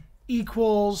A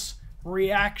equals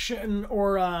reaction,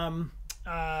 or I'm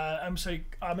gonna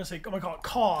call it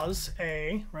cause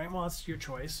A, right? Well, that's your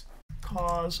choice.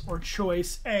 Cause or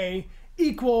choice A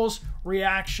equals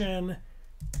reaction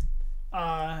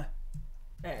A.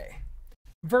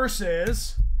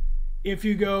 Versus if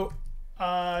you go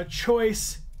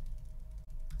choice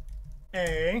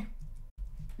A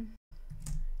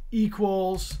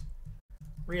equals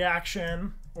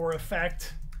reaction or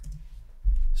effect.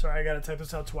 Sorry, I gotta type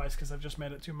this out twice because I've just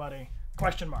made it too muddy.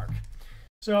 Question mark.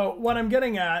 So what I'm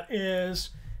getting at is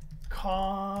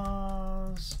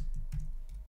cause.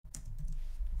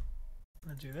 I'm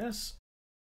gonna do this.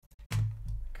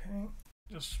 Okay,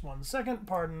 just 1 second.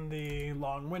 Pardon the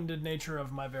long-winded nature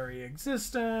of my very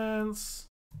existence.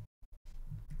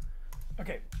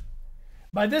 Okay,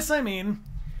 by this I mean,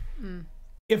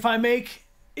 if I make,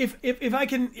 if I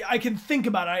can think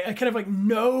about it, I kind of like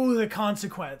know the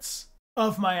consequence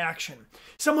of my action.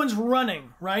 Someone's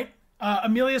running, right?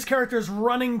 Amelia's character is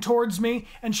running towards me,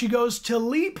 and she goes to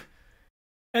leap,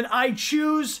 and I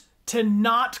choose to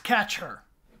not catch her.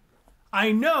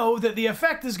 I know that the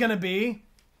effect is going to be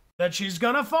that she's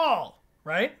going to fall,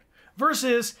 right?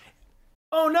 Versus,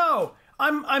 oh no,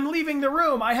 I'm leaving the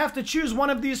room. I have to choose one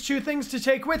of these two things to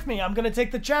take with me. I'm going to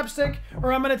take the chapstick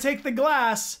or I'm going to take the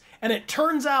glass. And it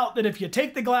turns out that if you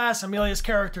take the glass, Amelia's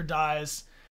character dies.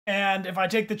 And if I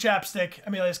take the chapstick,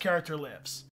 Amelia's character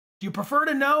lives. Do you prefer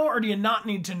to know or do you not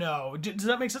need to know? Does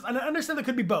that make sense? I understand that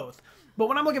could be both. But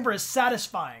what I'm looking for is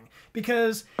satisfying.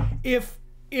 Because if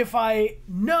I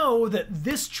know that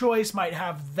this choice might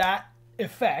have that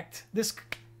effect, this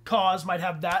cause might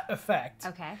have that effect,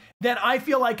 okay, then I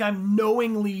feel like I'm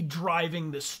knowingly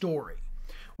driving the story,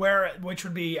 which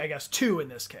would be, I guess, 2 in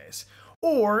this case.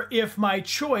 Or if my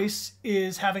choice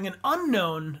is having an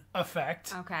unknown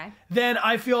effect, okay, then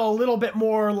I feel a little bit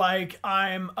more like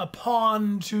I'm a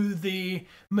pawn to the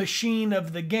machine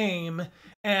of the game,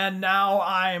 and now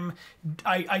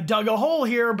I dug a hole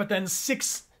here, but then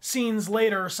 6 scenes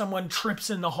later, someone trips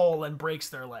in the hole and breaks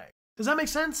their leg. Does that make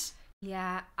sense?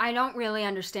 Yeah, I don't really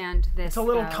understand this. It's a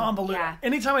little convoluted. Yeah.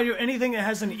 Anytime I do anything that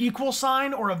has an equal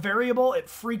sign or a variable, it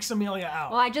freaks Amelia out.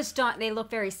 Well, I just don't. They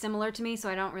look very similar to me, so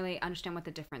I don't really understand what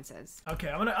the difference is. Okay,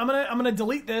 I'm gonna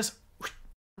delete this.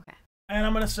 Okay. And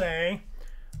I'm gonna say,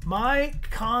 my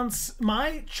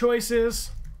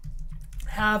choices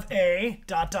have a ...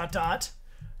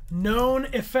 known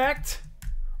effect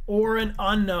or an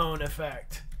unknown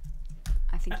effect.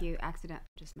 I think you accidentally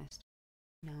just missed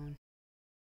known.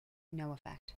 No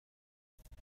effect.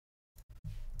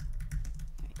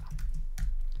 There you go.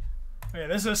 Okay,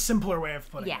 this is a simpler way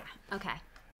of putting it. Yeah, okay.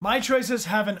 My choices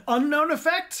have an unknown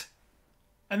effect,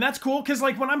 and that's cool because,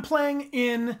 like, when I'm playing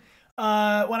in,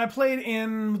 when I played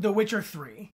in The Witcher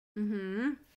 3,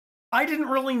 I didn't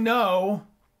really know,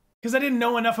 because I didn't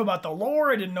know enough about the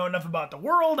lore, I didn't know enough about the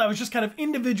world. I was just kind of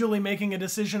individually making a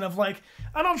decision of like,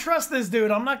 I don't trust this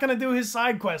dude. I'm not gonna do his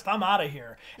side quest. I'm out of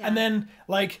here. Yeah. And then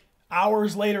like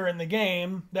hours later in the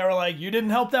game, they were like, you didn't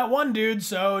help that one dude,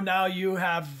 so now you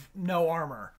have no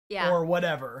armor. Yeah. Or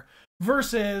whatever.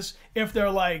 Versus if they're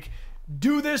like,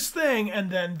 do this thing and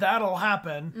then that'll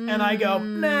happen. And I go,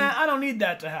 nah, I don't need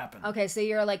that to happen. Okay, so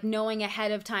you're like knowing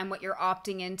ahead of time what you're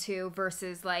opting into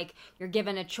versus like you're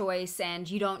given a choice and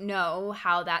you don't know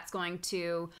how that's going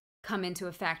to come into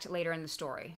effect later in the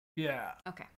story. Yeah.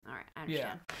 Okay. All right. I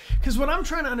understand. Yeah. Because what I'm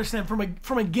trying to understand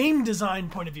from a game design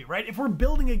point of view, right? If we're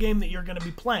building a game that you're going to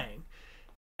be playing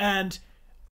and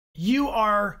you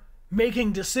are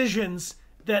making decisions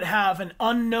that have an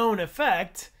unknown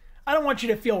effect, I don't want you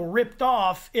to feel ripped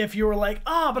off if you were like,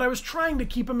 but I was trying to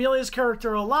keep Amelia's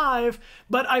character alive,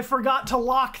 but I forgot to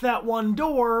lock that one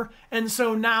door, and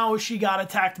so now she got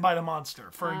attacked by the monster,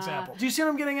 for example. Do you see what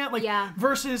I'm getting at? Like, yeah.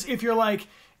 Versus if you're like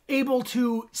able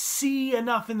to see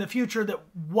enough in the future that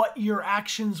what your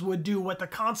actions would do, what the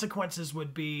consequences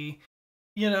would be,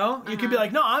 you know? You could be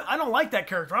like, no, I don't like that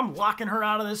character. I'm locking her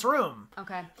out of this room.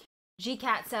 Okay.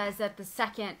 GCat says that the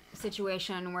second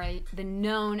situation where the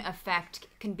known effect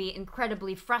can be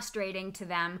incredibly frustrating to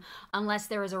them unless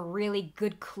there is a really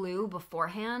good clue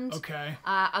beforehand. Okay.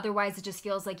 Otherwise, it just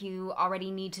feels like you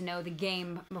already need to know the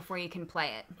game before you can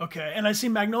play it. Okay, and I see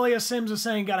Magnolia Sims is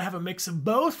saying gotta have a mix of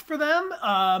both for them.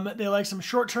 They like some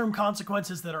short-term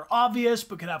consequences that are obvious,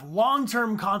 but could have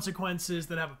long-term consequences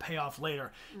that have a payoff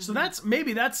later. So that's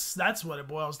what it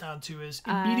boils down to, is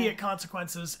immediate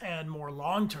consequences and more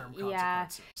long-term consequences. Yeah.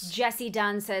 Jesse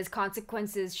Dunn says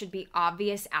consequences should be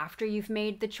obvious after you've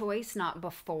made the choice, not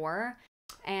before.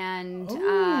 And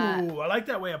ooh, I like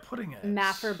that way of putting it.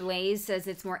 Maffer Blaze says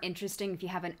it's more interesting if you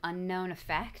have an unknown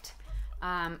effect.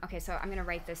 Okay, so I'm going to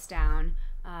write this down.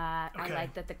 Okay. I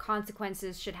like that the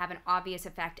consequences should have an obvious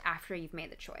effect after you've made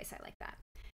the choice. I like that.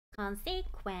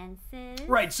 Consequences.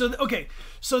 Right. So, okay.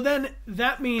 So then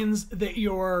that means that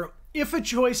if a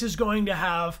choice is going to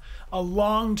have a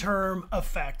long-term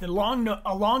effect, a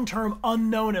long-term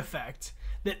unknown effect,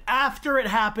 that after it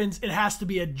happens, it has to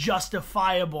be a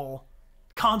justifiable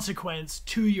consequence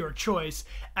to your choice,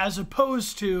 as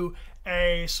opposed to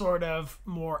a sort of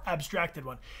more abstracted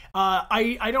one.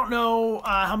 I don't know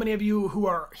how many of you who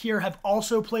are here have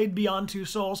also played Beyond Two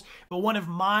Souls, but one of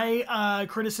my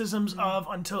criticisms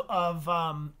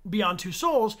of Beyond Two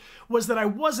Souls was that I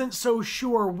wasn't so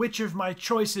sure which of my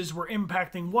choices were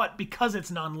impacting what, because it's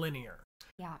non-linear.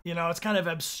 Yeah. You know, it's kind of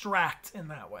abstract in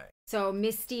that way. So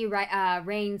Misty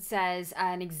Rain says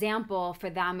an example for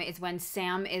them is when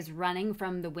Sam is running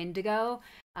from the Wendigo.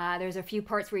 There's a few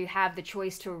parts where you have the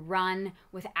choice to run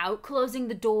without closing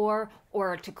the door,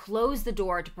 or to close the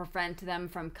door to prevent them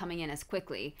from coming in as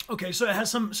quickly. Okay, so it has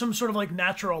some sort of like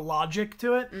natural logic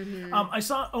to it. I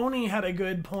saw Oni had a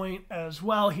good point as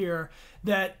well here,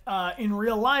 that in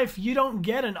real life you don't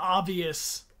get an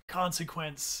obvious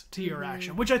consequence to your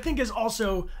action, which I think is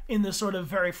also in the sort of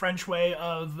very French way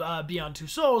of Beyond Two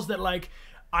Souls, that like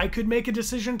I could make a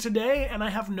decision today and I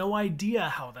have no idea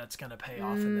how that's going to pay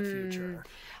off in the future.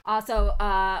 Also,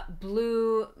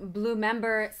 Blue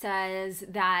Member says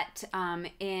that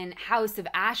in House of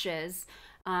Ashes,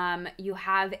 you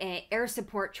have an air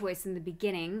support choice in the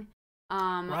beginning,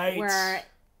 where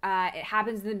it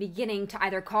happens in the beginning to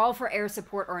either call for air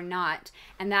support or not,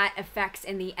 and that affects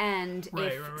in the end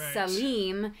if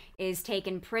Salim is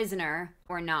taken prisoner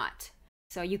or not.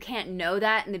 So you can't know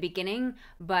that in the beginning,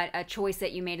 but a choice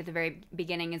that you made at the very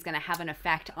beginning is going to have an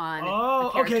effect on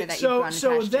a character that you've run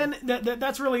so then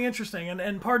that's really interesting,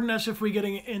 and pardon us if we're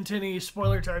getting into any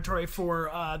spoiler territory for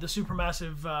the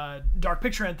supermassive Dark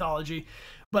Picture anthology,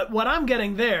 but what I'm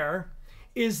getting there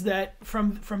is that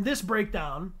from this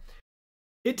breakdown,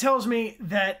 it tells me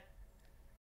that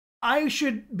I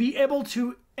should be able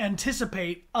to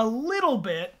anticipate a little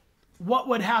bit what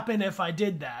would happen if I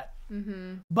did that.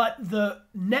 But the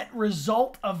net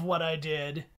result of what I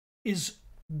did is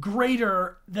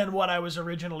greater than what I was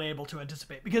originally able to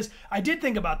anticipate. Because I did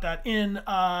think about that in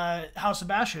House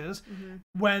of Ashes,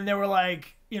 when they were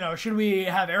like, you know, should we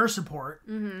have air support?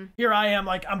 Here I am,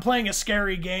 like, I'm playing a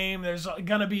scary game. There's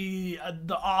gonna be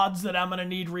the odds that I'm gonna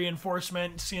need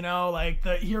reinforcements, you know, like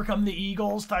the here come the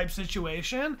Eagles type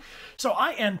situation. So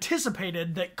I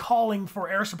anticipated that calling for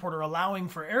air support or allowing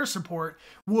for air support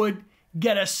would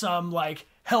get us some like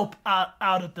help out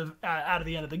at the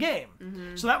end of the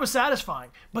game. So that was satisfying.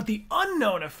 But the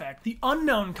unknown effect, the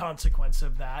unknown consequence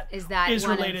of that is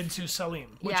related to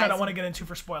Salim, which I don't want to get into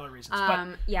for spoiler reasons.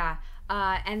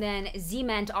 And then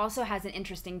Zment also has an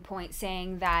interesting point,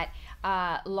 saying that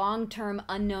long-term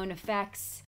unknown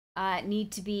effects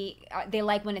need to be, they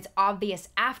like when it's obvious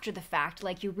after the fact,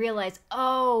 like you realize,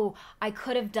 oh, I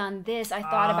could have done this, I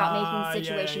thought about making the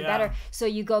situation better, so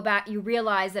you go back, you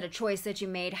realize that a choice that you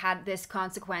made had this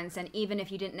consequence, and even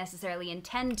if you didn't necessarily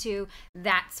intend to,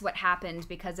 that's what happened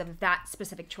because of that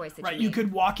specific choice that you made. You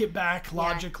could walk it back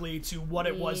logically to what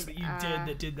it was that you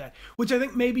did that, which I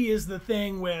think maybe is the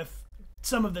thing with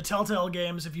some of the Telltale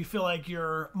games. If you feel like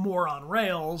you're more on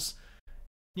rails,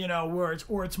 you know, where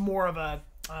it's more of a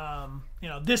you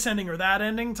know, this ending or that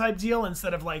ending type deal,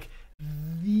 instead of like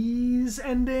these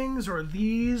endings or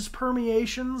these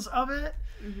permeations of it,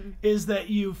 is that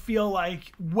you feel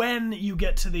like when you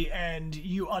get to the end,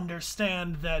 you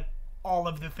understand that all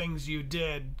of the things you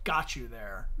did got you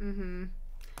there.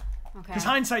 Because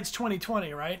hindsight's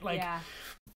 20/20, right? Like,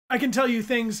 I can tell you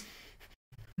things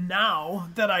now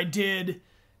that I did,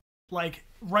 like,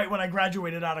 right when I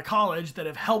graduated out of college that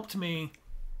have helped me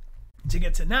to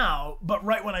get to now, but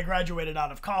right when I graduated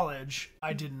out of college,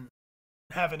 I didn't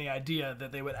have any idea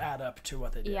that they would add up to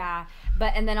what they did.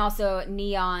 And then also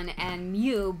Neon and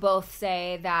Mew both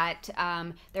say that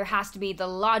there has to be the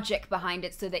logic behind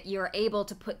it, so that you're able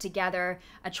to put together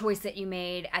a choice that you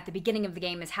made at the beginning of the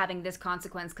game as having this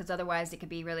consequence, because otherwise it could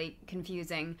be really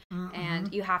confusing.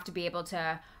 And you have to be able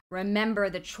to remember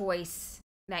the choice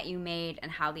that you made and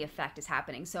how the effect is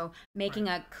happening. So making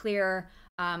a clear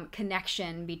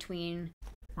connection between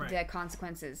the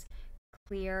consequences.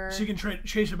 Clear. So you can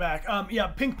chase it back.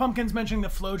 Pink Pumpkin's mentioning the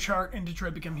flowchart in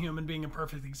Detroit Become Human being a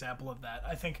perfect example of that.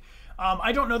 I think,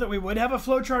 I don't know that we would have a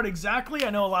flowchart exactly. I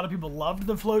know a lot of people loved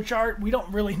the flowchart. We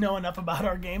don't really know enough about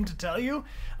our game to tell you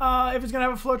if it's going to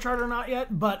have a flowchart or not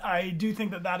yet, but I do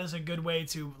think that that is a good way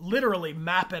to literally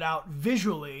map it out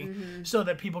visually so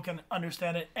that people can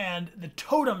understand it. And the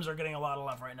totems are getting a lot of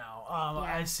love right now.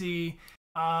 I see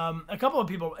a couple of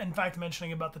people, in fact,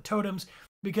 mentioning about the totems,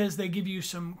 because they give you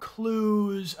some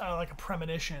clues, like a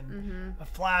premonition, a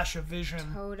flash of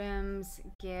vision. Totems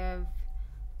give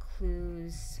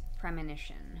clues,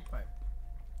 premonition. Right.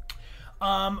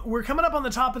 We're coming up on the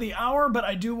top of the hour, but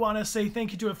I do want to say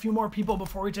thank you to a few more people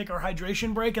before we take our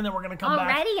hydration break, and then we're going to come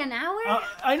back. Already an hour?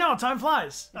 I know, time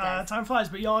flies. Time flies,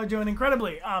 but y'all are doing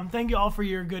incredibly. Thank you all for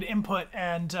your good input,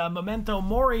 and Memento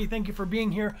Mori, thank you for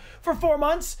being here for 4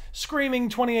 months, screaming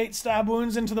 28 stab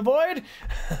wounds into the void.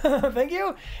 Thank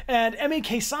you. And Emi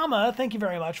Kesama, thank you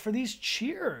very much for these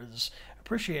cheers.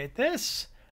 Appreciate this.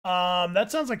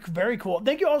 That sounds like very cool.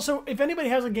 Thank you. Also, if anybody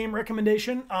has a game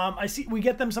recommendation, I see we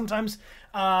get them sometimes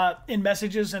in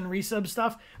messages and resub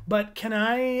stuff, but can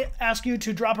I ask you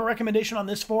to drop a recommendation on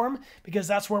this forum, because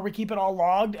that's where we keep it all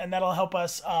logged, and that'll help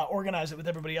us organize it with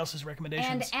everybody else's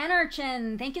recommendations. And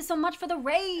Anarchin, thank you so much for the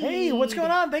raid. Hey, what's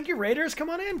going on? Thank you, Raiders. Come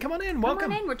on in. Welcome.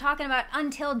 Come on in. We're talking about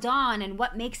Until Dawn and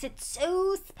what makes it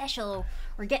so special.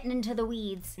 We're getting into the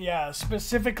weeds. Yeah,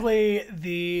 specifically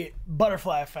the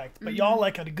butterfly effect, but y'all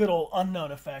like a good old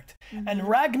unknown effect. And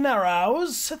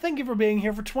Ragnaraus, thank you for being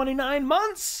here for 29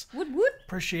 months. Woot woot.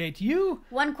 Appreciate you.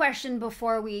 One question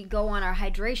before we go on our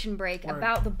hydration break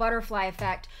about the butterfly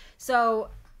effect. So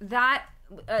that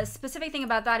a specific thing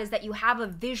about that is that you have a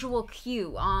visual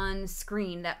cue on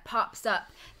screen that pops up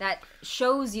that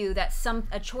shows you that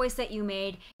a choice that you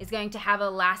made is going to have a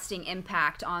lasting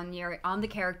impact on the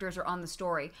characters or on the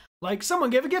story. Like someone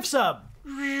gave a gift sub.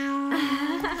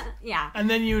 Yeah. And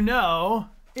then you know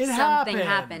something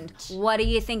happened. What do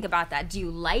you think about that? Do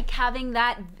you like having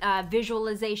that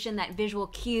visualization, that visual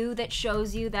cue that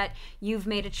shows you that you've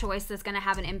made a choice that's going to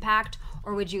have an impact,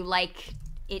 or would you like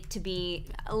it to be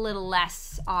a little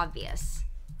less obvious?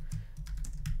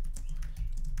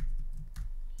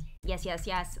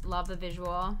 Yes. Love the visual.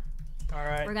 All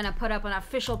right. We're gonna put up an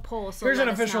official poll. So here's an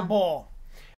official poll.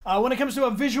 When it comes to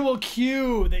a visual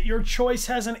cue that your choice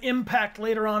has an impact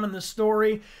later on in the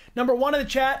story, number 1 in the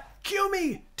chat, cue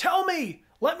me, tell me,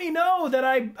 let me know that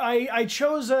I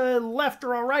chose a left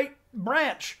or a right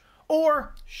branch,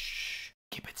 or shh,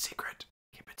 keep it secret,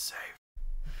 keep it safe.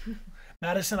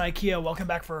 Madison IKEA, welcome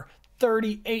back for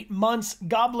 38 months.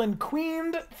 Goblin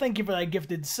Queen, thank you for that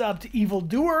gifted sub to Evil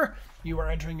Doer. You are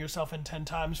entering yourself in 10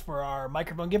 times for our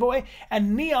microphone giveaway.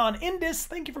 And Neon Indus,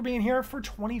 thank you for being here for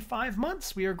 25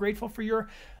 months. We are grateful for your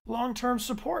long-term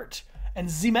support. And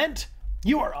Zement,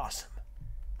 you are awesome.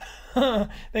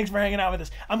 Thanks for hanging out with us.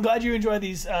 I'm glad you enjoy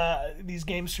these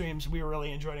game streams. We were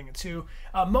really enjoying it too.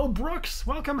 Mo Brooks,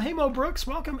 welcome. Hey Mo Brooks,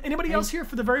 welcome. Anybody else here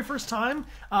for the very first time?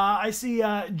 I see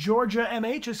Georgia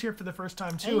MH is here for the first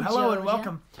time too. Hey, hello Georgia. and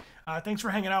welcome. Thanks for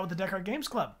hanging out with the Dechart Games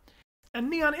Club. And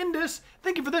Neon Indus,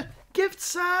 thank you for the gift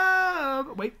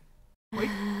sub. Wait.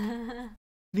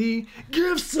 The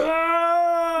gift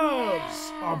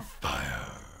subs on fire.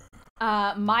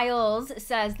 Miles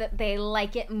says that they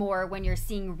like it more when you're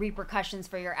seeing repercussions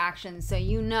for your actions, so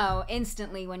you know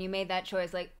instantly when you made that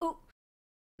choice, like, ooh,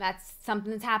 that's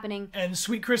something that's happening. And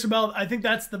Sweet Chrisabel, I think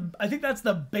that's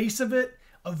the base of it.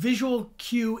 A visual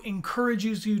cue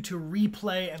encourages you to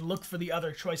replay and look for the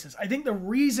other choices. I think the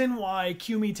reason why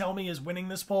Cue Me Tell Me is winning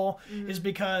this poll is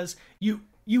because you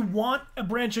want a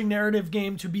branching narrative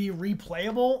game to be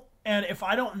replayable, and if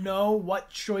I don't know what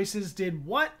choices did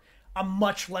what, I'm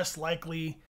much less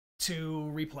likely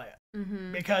to replay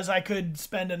it. Because I could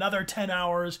spend another 10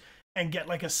 hours and get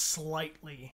like a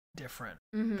slightly different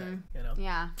thing, you know?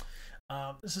 Yeah.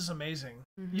 This is amazing.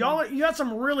 Y'all, you got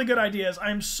some really good ideas.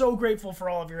 I'm so grateful for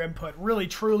all of your input. Really,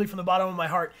 truly, from the bottom of my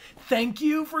heart. Thank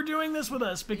you for doing this with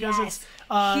us, because it's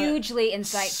hugely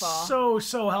insightful.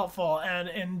 So helpful. And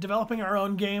in developing our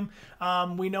own game,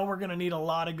 we know we're going to need a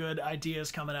lot of good ideas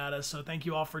coming at us. So thank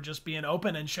you all for just being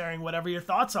open and sharing whatever your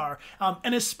thoughts are.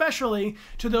 And especially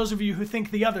to those of you who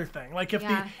think the other thing. Like if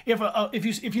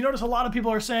you notice a lot of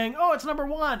people are saying, "Oh, it's number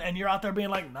 1," and you're out there being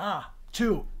like, "Nah,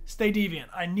 2. Stay deviant.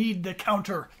 I need the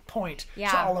counterpoint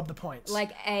to all of the points."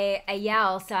 Like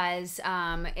Ayel says,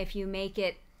 if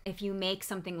you make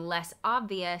something less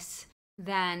obvious,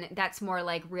 then that's more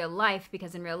like real life,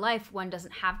 because in real life, one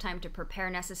doesn't have time to prepare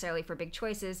necessarily for big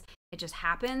choices. It just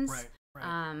happens.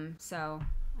 Right. So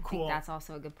I think that's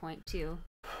also a good point too.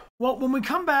 Well, when we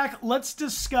come back, let's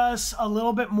discuss a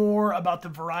little bit more about the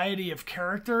variety of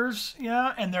characters,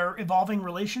 and their evolving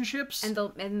relationships. And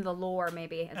the lore,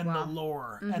 maybe, as well.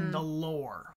 And the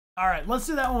lore. All right, let's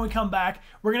do that when we come back.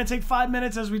 We're going to take 5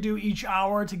 minutes, as we do each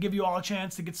hour, to give you all a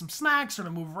chance to get some snacks or to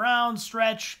move around,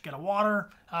 stretch, get a water,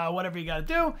 whatever you got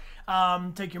to do.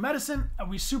 Take your medicine.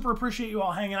 We super appreciate you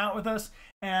all hanging out with us.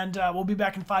 And we'll be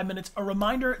back in 5 minutes. A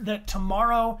reminder that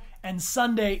tomorrow and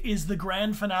Sunday is the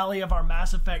grand finale of our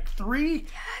Mass Effect 3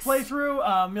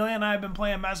 playthrough. Amelia and I have been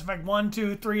playing Mass Effect 1,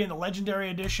 2, 3 in the Legendary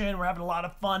Edition. We're having a lot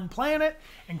of fun playing it.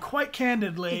 And quite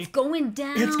candidly, it's going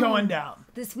down. It's going down.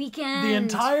 This weekend. The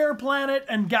entire planet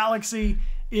and galaxy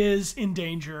is in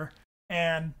danger,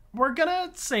 and we're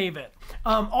gonna save it.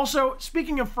 Also,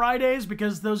 speaking of Fridays,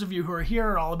 because those of you who are here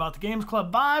are all about the Games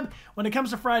Club vibe, when it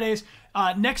comes to Fridays,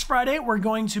 next Friday we're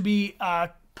going to be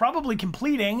probably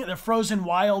completing the Frozen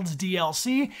Wilds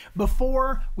DLC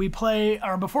before we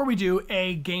do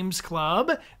a Games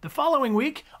Club the following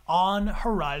week on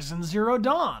Horizon Zero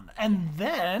Dawn. And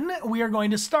then we are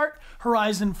going to start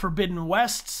Horizon Forbidden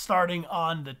West starting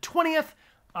on the 20th.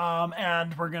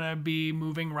 And we're going to be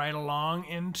moving right along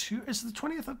into, is it the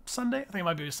 20th of Sunday? I think it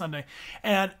might be a Sunday.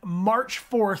 And March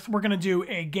 4th, we're going to do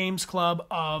a Games Club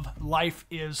of Life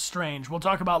is Strange. We'll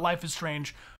talk about Life is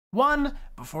Strange 1,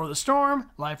 Before the Storm,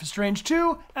 Life is Strange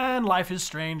 2, and Life is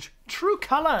Strange True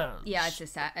Colors. Yeah, it's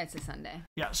a Sunday.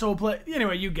 Yeah, so we'll play,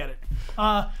 anyway, you get it.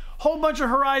 Whole bunch of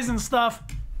Horizon stuff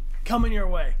coming your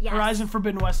way. Yes. Horizon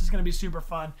Forbidden West is going to be super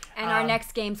fun. And our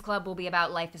next Games Club will be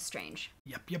about Life is Strange.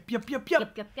 Yep.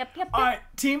 All right,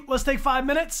 team, let's take 5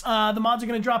 minutes. The mods are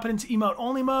going to drop it into emote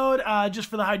only mode just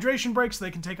for the hydration break so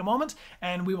they can take a moment.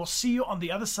 And we will see you on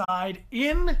the other side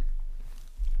in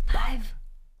 5.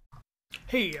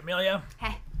 Hey, Amelia.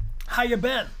 Hey. How you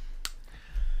been?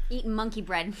 Eating monkey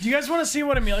bread. Do you guys want to see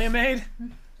what Amelia made?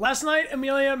 Last night,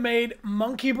 Amelia made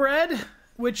monkey bread,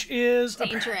 which is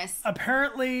dangerous.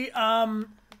 Apparently,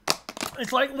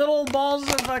 it's like little balls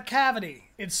of a cavity.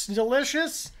 It's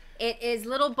delicious. It is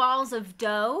little balls of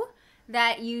dough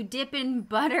that you dip in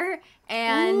butter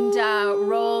and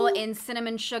roll in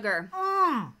cinnamon sugar.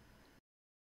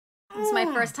 This is my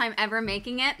first time ever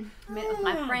making it. I made it with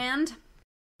my friend.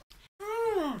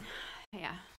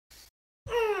 Yeah.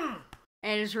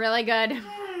 It is really good.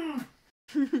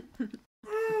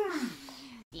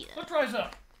 Yeah. Let's rise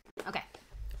up. Okay.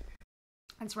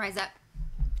 Let's rise up.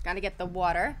 Gotta get the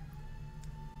water.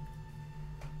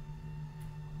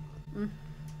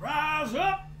 Rise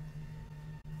up.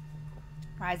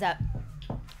 Rise up.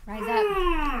 Rise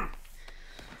up.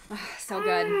 Oh, so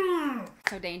good.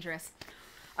 So dangerous.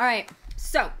 All right.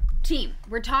 So, team,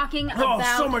 we're talking about...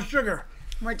 Oh, so much sugar.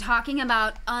 We're talking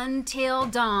about Until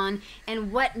Dawn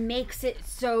and what makes it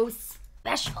so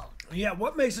special. Yeah,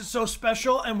 what makes it so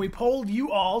special? And we polled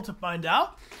you all to find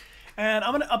out. And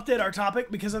I'm going to update our topic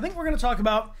because I think we're going to talk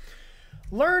about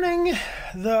learning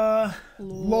the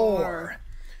lore.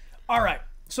 All right.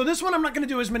 So this one I'm not going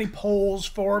to do as many polls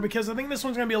for because I think this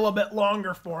one's going to be a little bit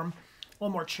longer form, a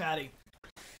little more chatty.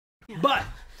 Yeah. But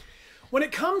when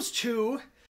it comes to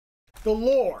the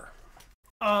lore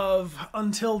of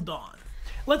Until Dawn,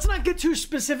 let's not get too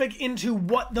specific into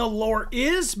what the lore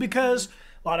is because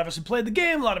a lot of us have played the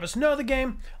game, a lot of us know the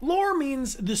game. Lore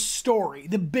means the story,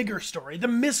 the bigger story, the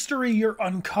mystery you're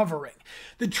uncovering,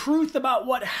 the truth about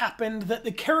what happened that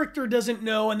the character doesn't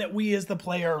know and that we as the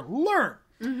player learn.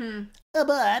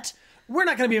 But we're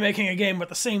not going to be making a game with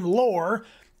the same lore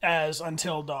as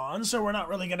Until Dawn, so we're not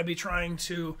really going to be trying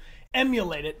to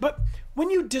emulate it. But when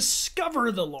you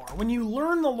discover the lore, when you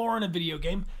learn the lore in a video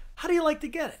game, how do you like to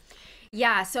get it?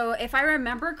 Yeah, so if I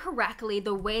remember correctly,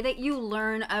 the way that you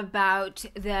learn about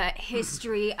the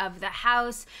history of the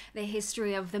house, the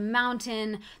history of the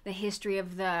mountain, the history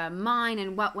of the mine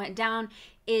and what went down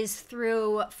is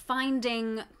through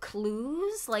finding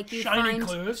clues. Like you find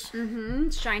clues.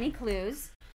 Shiny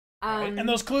clues. Right. And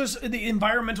those clues, the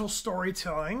environmental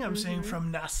storytelling I'm seeing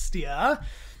from Nastia.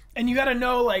 And you got to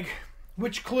know like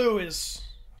which clue is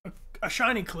a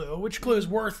shiny clue, which clue is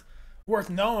worth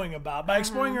knowing about by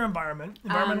exploring your environment.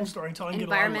 Environmental storytelling.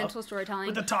 Environmental storytelling.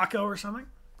 With a taco or something.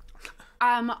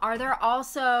 Are there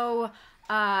also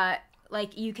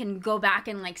like you can go back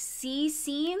and like see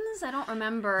scenes? I don't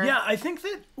remember. Yeah, I think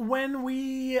that when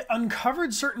we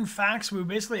uncovered certain facts, we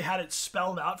basically had it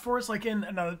spelled out for us. Like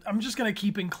I'm just going to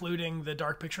keep including the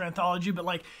Dark Picture Anthology, but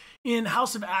like in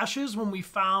House of Ashes, when we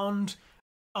found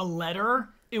a letter,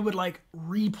 it would like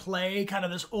replay kind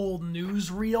of this old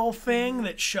newsreel thing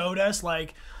that showed us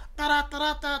like when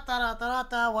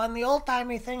the old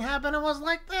timey thing happened, it was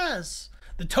like this.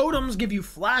 The totems give you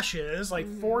flashes, like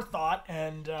forethought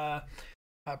and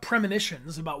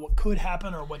premonitions about what could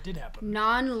happen or what did happen.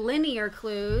 Non-linear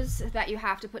clues that you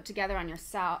have to put together on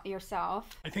yourself.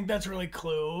 I think that's really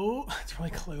clue. It's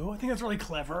really clue. I think that's really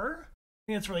clever.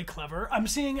 I'm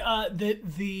seeing that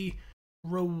the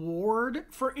reward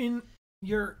for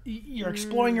you're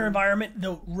exploring your environment.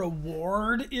 The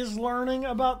reward is learning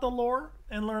about the lore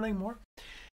and learning more.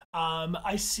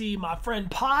 I see my friend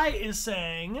Pi is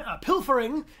saying,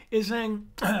 Pilfering is saying,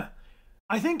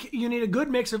 I think you need a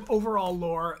good mix of overall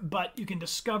lore, but you can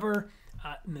discover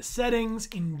in the settings,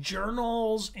 in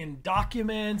journals, in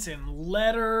documents, in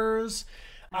letters.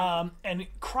 And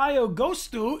Cryo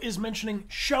Ghostu is mentioning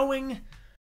showing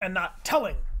and not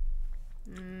telling.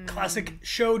 Classic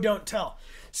show, don't tell.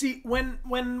 See, when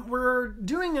we're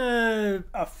doing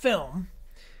a film,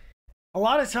 a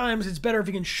lot of times it's better if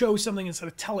you can show something instead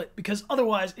of tell it, because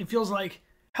otherwise it feels like,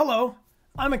 hello,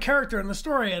 I'm a character in the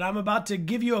story and I'm about to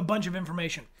give you a bunch of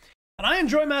information. And I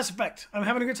enjoy Mass Effect. I'm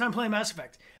having a good time playing Mass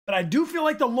Effect. But I do feel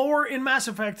like the lore in Mass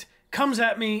Effect comes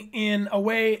at me in a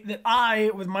way that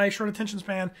I, with my short attention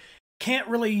span, can't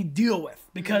really deal with.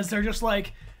 Because they're just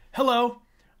like, hello,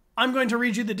 I'm going to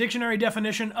read you the dictionary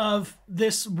definition of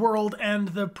this world and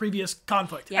the previous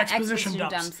conflict. Yeah, exposition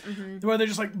dumps. Where they're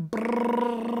just like,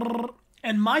 brrrr,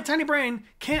 and my tiny brain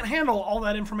can't handle all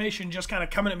that information just kind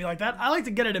of coming at me like that. I like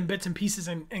to get it in bits and pieces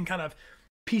and kind of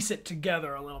piece it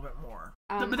together a little bit more.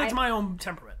 But that's my own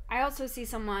temperament. I also see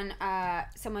someone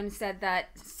said that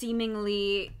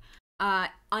seemingly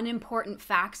unimportant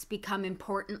facts become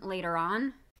important later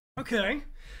on. Okay.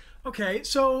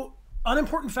 So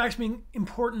unimportant facts being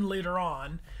important later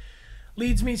on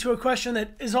leads me to a question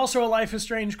that is also a Life is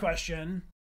Strange question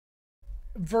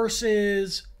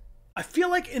versus, I feel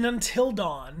like in Until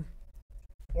Dawn,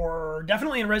 or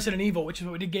definitely in Resident Evil, which is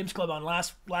what we did Games Club on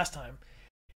last time.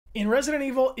 In Resident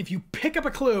Evil, if you pick up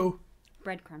a clue,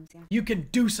 breadcrumbs, yeah, you can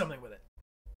do something with it,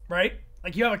 right?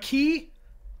 Like you have a key,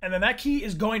 and then that key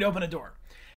is going to open a door.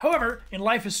 However, in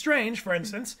Life is Strange, for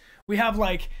instance, we have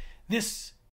like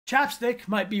this chapstick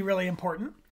might be really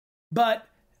important, but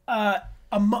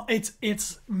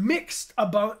it's mixed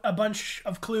about a bunch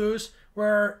of clues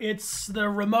where it's the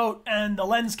remote and the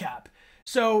lens cap.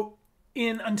 So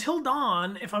in Until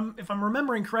Dawn, if I'm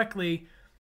remembering correctly,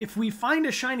 if we find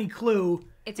a shiny clue,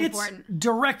 it's important.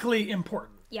 Directly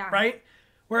important. Yeah. Right?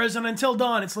 Whereas in Until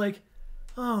Dawn, it's like,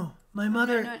 oh, my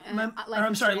mother.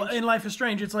 In Life is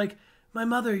Strange, it's like, my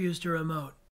mother used a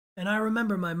remote, and I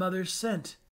remember my mother's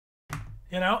scent.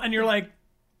 You know? And you're like,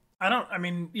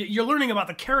 you're learning about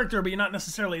the character, but it's not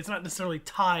necessarily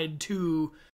tied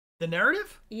to the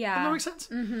narrative. Yeah. Does that make sense?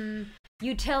 Mm-hmm.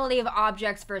 Utility of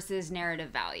objects versus narrative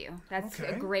value. That's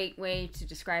a great way to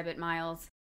describe it, Miles.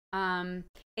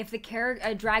 If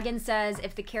the dragon says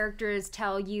if the characters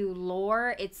tell you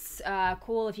lore, it's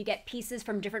cool if you get pieces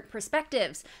from different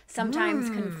perspectives, sometimes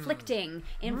conflicting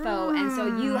info, and so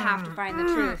you have to find the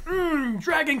truth.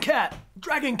 Dragon cat.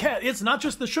 It's not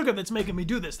just the sugar that's making me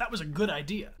do this. That was a good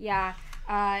idea. Yeah.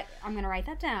 I'm gonna write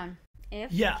that down.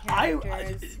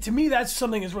 To me that's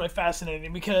something that's really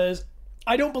fascinating, because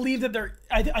I don't believe that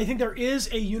I think there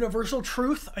is a universal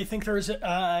truth. I think there's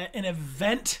an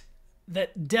event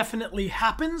that definitely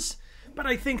happens, but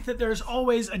I think that there's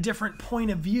always a different point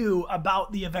of view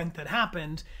about the event that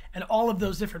happened, and all of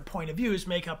those different point of views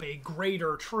make up a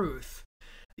greater truth.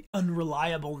 The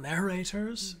unreliable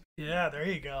narrators. Yeah, there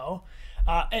you go.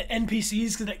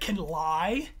 NPCs that can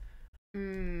lie.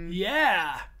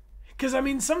 Yeah. Because,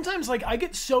 sometimes, I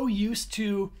get so used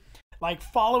to,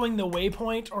 following the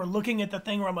waypoint or looking at the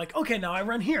thing where I'm like, okay, now I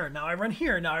run here, now I run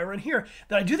here, now I run here,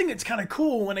 that I do think it's kind of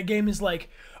cool when a game is like,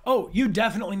 oh, you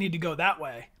definitely need to go that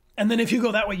way. And then if you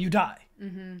go that way, you die.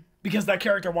 Mm-hmm. Because that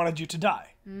character wanted you to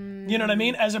die. Mm-hmm. You know what I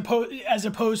mean? As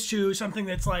opposed to something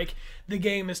that's like, the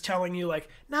game is telling you,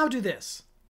 now do this.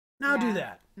 Now do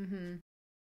that. Mm-hmm.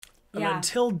 Yeah.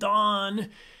 Until Dawn,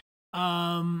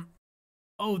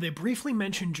 they briefly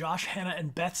mentioned Josh, Hannah,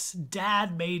 and Beth's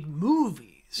dad made movies.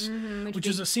 Mm-hmm, which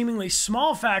is a seemingly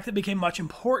small fact that became much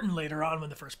important later on when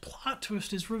the first plot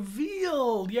twist is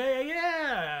revealed.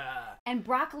 Yeah. And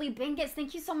Broccoli Bingus,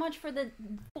 thank you so much for the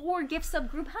 4 gift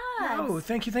subgroup hugs. Oh,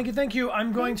 thank you.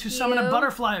 I'm going to summon a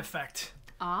butterfly effect.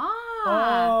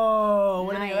 Oh,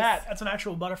 what do you think of that? That's an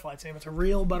actual butterfly, Sam. It's a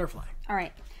real butterfly. All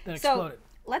right. That exploded.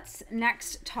 Let's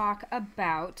next talk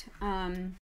about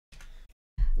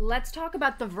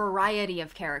the variety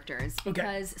of characters,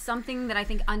 because something that I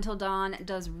think Until Dawn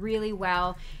does really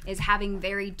well is having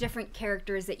very different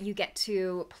characters that you get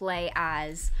to play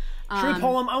as. Should we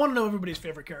poll them? I want to know everybody's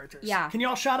favorite characters. Yeah. Can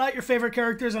y'all shout out your favorite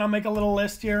characters, and I'll make a little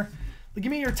list here. Give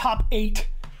me your top 8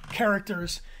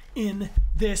 characters in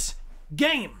this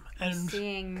game. And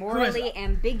seeing morally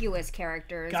ambiguous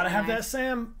characters. Gotta have that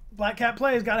Sam. Black Cat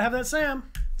plays. Gotta have that Sam.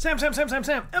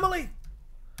 Sam. Emily.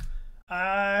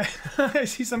 I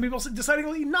see some people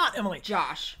decidingly not Emily.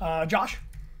 Josh. Josh.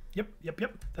 Yep.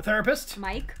 The therapist.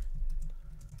 Mike.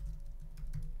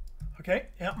 Okay,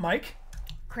 yeah, Mike.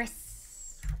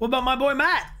 Chris. What about my boy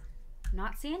Matt?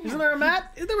 Not seeing him. Isn't there a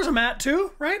Matt? There was a Matt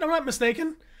too, right? I'm not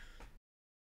mistaken.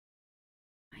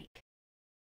 Mike.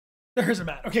 There is a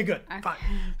Matt. Okay, good. Okay.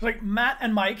 Fine. Matt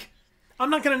and Mike. I'm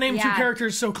not going to name 2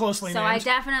 characters so closely named. So I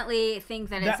definitely think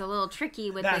that it's a little tricky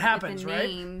with the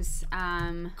names.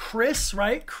 Chris,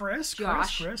 right? Chris.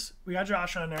 Josh. Chris. We got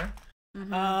Josh on there.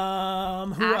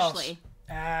 Mm-hmm. Who else?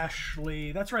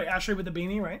 Ashley. That's right. Ashley with the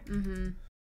beanie, right?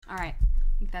 All right.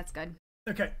 I think that's good.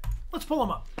 Okay. Let's pull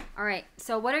them up. All right.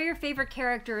 So what are your favorite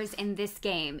characters in this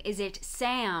game? Is it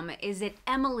Sam? Is it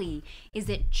Emily? Is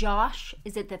it Josh?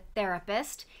 Is it the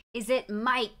therapist? Is it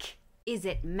Mike? Is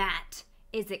it Matt?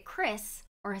 Is it Chris?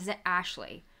 Or is it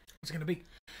Ashley? What's it going to be?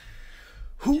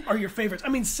 Who are your favorites? I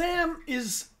mean, Sam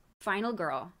is... Final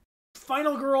girl.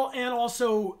 Final girl, and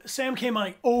also Sam came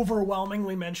like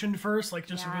overwhelmingly mentioned first. Like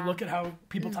just if we look at how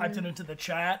people typed it into the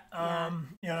chat,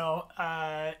 you know,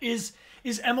 is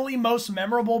Emily most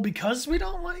memorable because we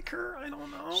don't like her? I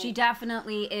don't know. She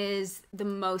definitely is the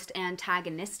most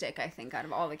antagonistic, I think, out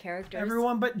of all the characters.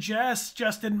 Everyone but Jess.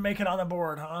 Jess didn't make it on the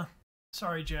board, huh?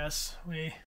 Sorry, Jess.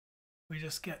 We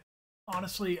just get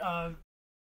honestly.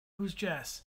 Who's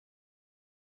Jess?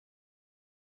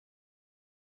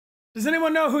 Does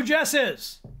anyone know who Jess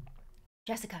is?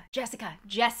 Jessica.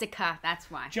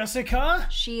 That's why. Jessica?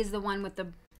 She is the one with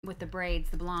the braids,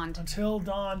 the blonde. Until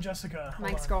Dawn, Jessica.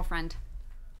 Mike's girlfriend.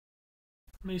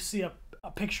 Let me see a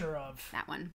picture of that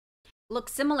one.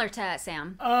 Looks similar to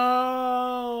Sam.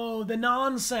 Oh, the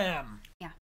non-Sam.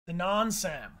 Yeah. The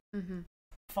non-Sam.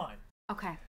 Fine.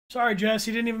 Okay. Sorry, Jess,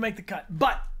 you didn't even make the cut.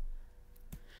 But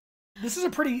this is a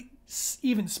pretty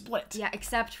even split. Yeah,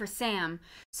 except for Sam.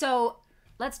 So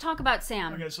let's talk about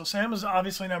Sam. Okay, so Sam is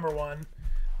obviously number one.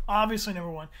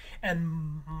 And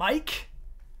Mike.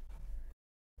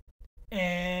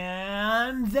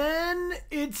 And then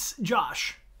it's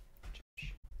Josh.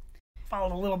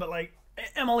 Followed a little bit like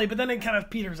Emily, but then it kind of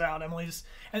peters out.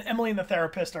 Emily and the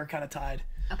therapist are kind of tied.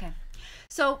 Okay.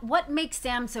 So what makes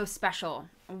Sam so special?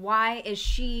 Why is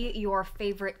she your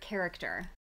favorite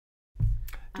character?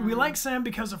 Do we like Sam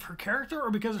because of her character or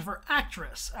because of her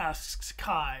actress? Asks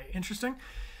Kai. Interesting.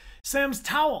 Sam's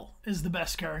towel is the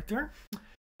best character.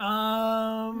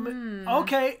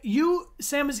 Okay.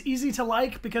 Sam is easy to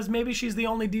like because maybe she's the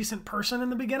only decent person in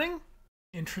the beginning.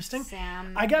 Interesting.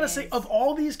 I gotta say, of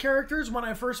all these characters, when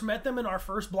I first met them in our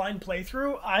first blind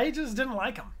playthrough, I just didn't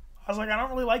like them. I was like, I don't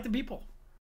really like the people.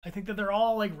 I think that they're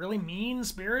all like really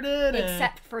mean-spirited.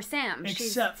 Except for Sam.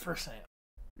 Except for Sam.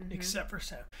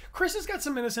 Chris has got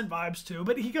some innocent vibes too,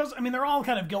 but he goes, I mean, they're all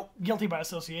kind of guilty by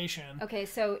association. Okay,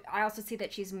 so I also see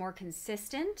that she's more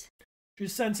consistent.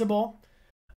 She's sensible.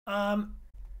 Hannah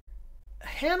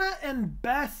and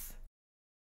Beth.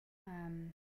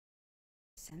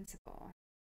 Sensible.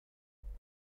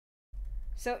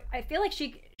 So I feel like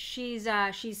she's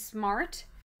smart.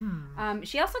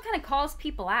 She also kind of calls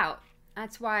people out.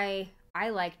 That's why I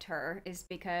liked her, is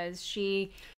because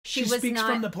she speaks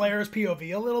from the player's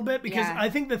POV a little bit, because I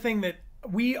think the thing that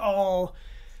we all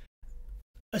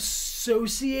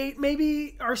associate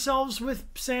maybe ourselves with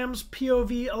Sam's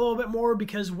POV a little bit more,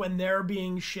 because when they're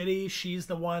being shitty, she's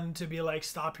the one to be like,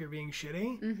 stop, you're being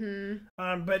shitty.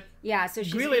 But yeah, so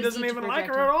she really doesn't even like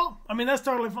her at all. I mean, that's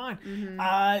totally fine.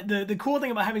 The cool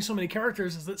thing about having so many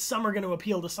characters is that some are going to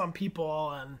appeal to some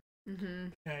people, and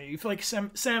you feel like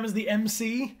Sam is the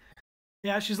MC.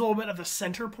 Yeah, she's a little bit of the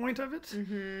center point of it.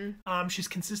 She's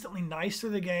consistently nice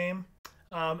through the game.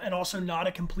 And also not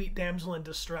a complete damsel in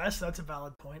distress. That's a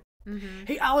valid point.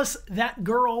 Hey, Alice, that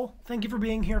girl, thank you for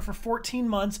being here for 14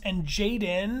 months. And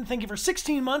Jaden, thank you for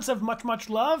 16 months of much, much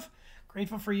love.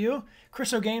 Grateful for you.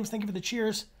 Chris O'Games, thank you for the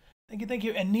cheers. Thank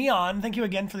you. And Neon, thank you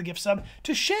again for the gift sub.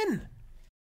 To Shin.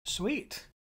 Sweet.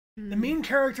 The main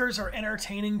characters are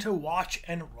entertaining to watch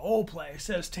and roleplay,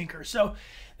 says Tinker. So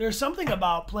there's something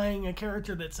about playing a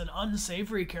character that's an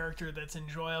unsavory character that's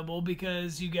enjoyable,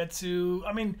 because you get to,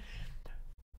 I mean,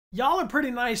 y'all are pretty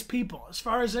nice people. As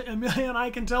far as Amelia and I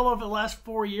can tell over the last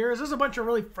 4 years, there's a bunch of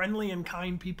really friendly and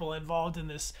kind people involved in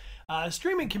this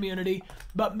streaming community.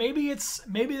 But maybe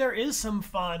there is some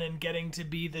fun in getting to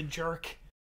be the jerk,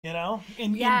 you know,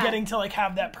 in getting to like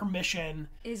have that permission.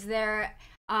 Is there?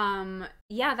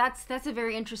 That's a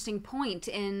very interesting point.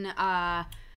 Do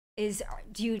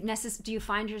you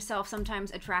find yourself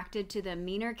sometimes attracted to the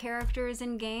meaner characters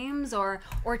in games, or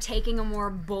taking a more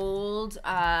bold,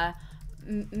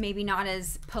 maybe not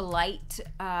as polite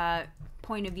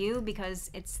point of view,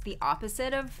 because it's the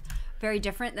opposite of, very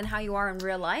different than how you are in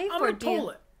real life? I'm gonna pull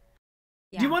it.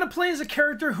 Yeah. Do you want to play as a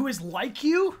character who is like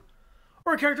you,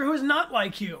 or a character who is not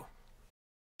like you?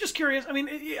 Just curious. I mean,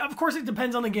 of course it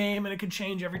depends on the game and it could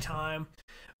change every time,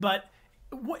 but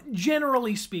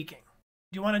generally speaking,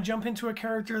 do you want to jump into a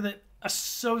character that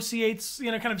associates,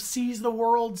 kind of sees the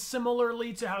world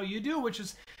similarly to how you do, which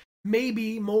is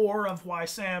maybe more of why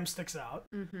Sam sticks out?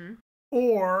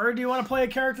 Or do you want to play a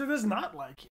character that's not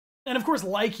like you? And of course,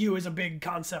 like you is a big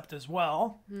concept as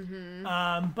well.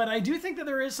 But I do think that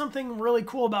there is something really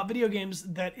cool about video games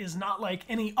that is not like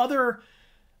any other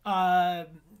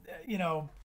you know,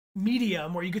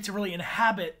 medium where you get to really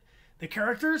inhabit the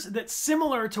characters that's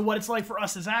similar to what it's like for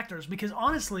us as actors. Because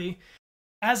honestly,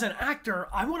 as an actor,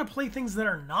 I want to play things that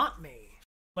are not me.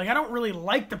 Like, I don't really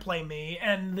like to play me.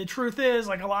 And the truth is,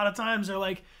 like, a lot of times they're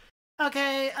like,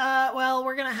 okay, well,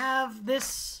 we're going to have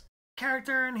this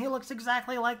character and he looks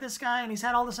exactly like this guy and he's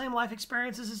had all the same life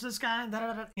experiences as this guy. Da,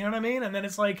 da, da. You know what I mean? And then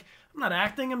it's like, I'm not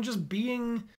acting, I'm just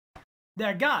being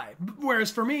that guy.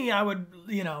 Whereas for me, I would,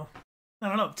 you know, I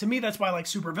don't know. To me, that's why like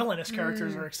super villainous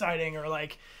characters are exciting, or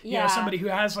like, you know, somebody who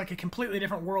has like a completely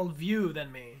different worldview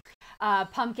than me.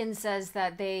 Pumpkin says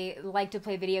that they like to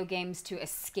play video games to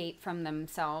escape from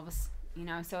themselves. You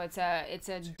know, so it's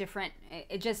a different.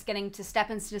 It's just getting to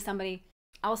step into somebody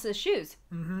else's shoes.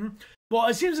 Mm-hmm. Well,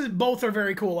 it seems that both are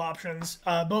very cool options.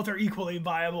 Both are equally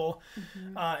viable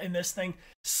in this thing.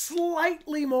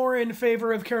 Slightly more in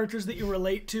favor of characters that you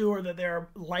relate to or that they're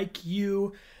like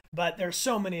you. But there's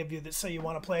so many of you that say you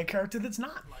want to play a character that's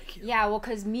not like you. Yeah, well,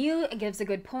 because Mew gives a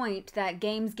good point that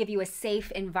games give you a safe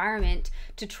environment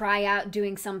to try out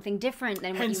doing something different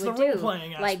than what you would do. Hence the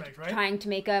role-playing aspect, like right? Trying to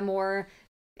make a more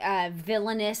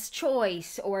villainous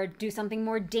choice or do something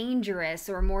more dangerous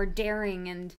or more daring,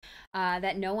 and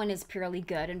that no one is purely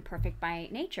good and perfect by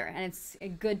nature. And it's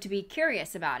good to be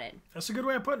curious about it. That's a good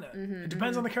way of putting it. It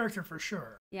depends on the character for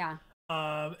sure. Yeah.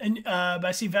 But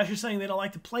I see Vesh is saying they don't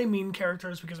like to play mean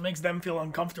characters because it makes them feel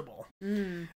uncomfortable,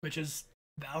 which is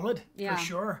valid for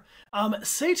sure.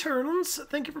 Saturns,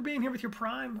 thank you for being here with your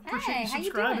Prime. Appreciate you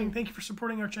subscribing. Thank you for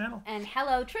supporting our channel. And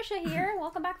hello, Trisha here.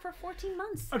 Welcome back for 14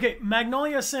 months. Okay,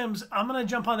 Magnolia Sims, I'm going to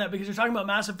jump on that because you're talking about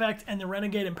Mass Effect and the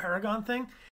Renegade and Paragon thing.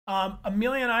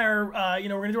 Amelia and I are, we're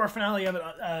going to do our finale of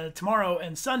it tomorrow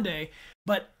and Sunday,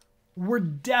 but we're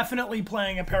definitely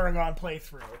playing a Paragon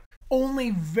playthrough. Only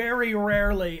very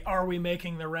rarely are we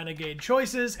making the Renegade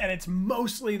choices, and it's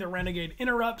mostly the Renegade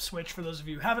interrupts, which for those of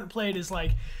you who haven't played is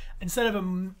like, instead of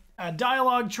a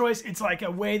dialogue choice, it's like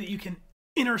a way that you can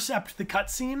intercept the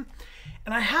cutscene.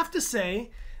 And I have to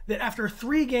say that after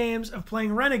 3 games of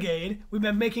playing Renegade, we've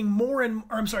been making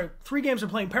 3 games of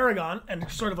playing Paragon,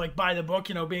 and sort of like by the book,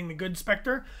 being the good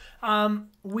Spectre,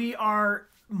 we are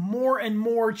more and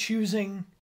more choosing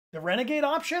the Renegade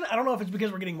option. I don't know if it's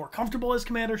because we're getting more comfortable as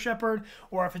Commander Shepard,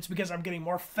 or if it's because I'm getting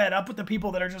more fed up with the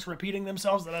people that are just repeating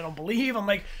themselves that I don't believe. I'm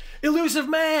like, elusive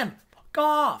man, fuck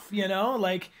off,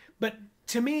 but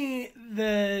to me,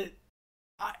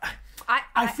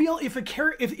 I feel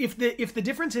if the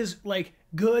difference is like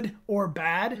good or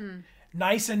bad,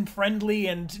 nice and friendly,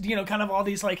 and kind of all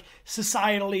these like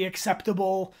societally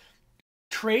acceptable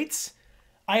traits,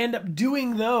 I end up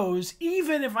doing those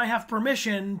even if I have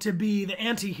permission to be the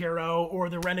anti-hero or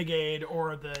the renegade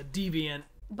or the deviant.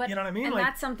 But, you know what I mean? And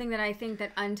that's something that I think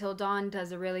that Until Dawn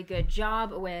does a really good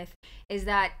job with, is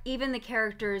that even the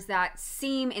characters that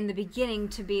seem in the beginning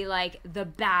to be like the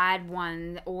bad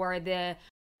one or the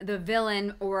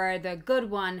villain or the good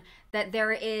one, that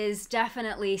there is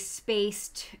definitely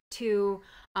space to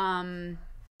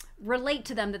relate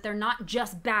to them, that they're not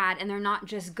just bad and they're not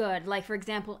just good. Like, for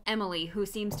example, Emily, who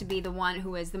seems to be the one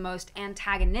who is the most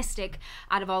antagonistic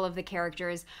out of all of the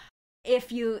characters.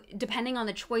 If you, depending on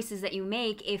the choices that you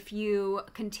make, if you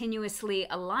continuously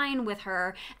align with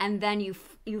her and then you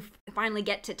finally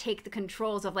get to take the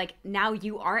controls of like, now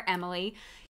you are Emily,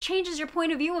 changes your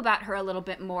point of view about her a little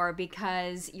bit more,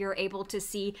 because you're able to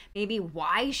see maybe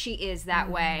why she is that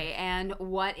way and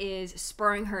what is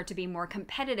spurring her to be more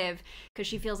competitive, because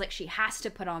she feels like she has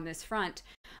to put on this front.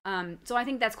 So I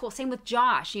think that's cool. Same with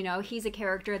Josh, he's a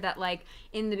character that like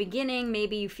in the beginning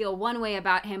maybe you feel one way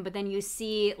about him, but then you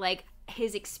see like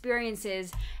his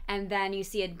experiences and then you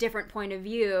see a different point of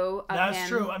view of That's him.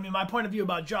 true. I mean, my point of view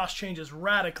about Josh changes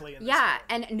radically in this game.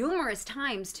 And numerous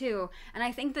times too. And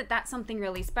I think that that's something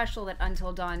really special that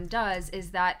Until Dawn does,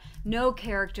 is that no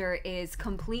character is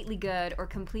completely good or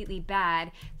completely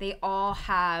bad. They all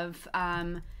have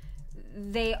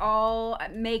they all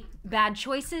make bad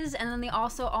choices, and then they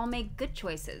also all make good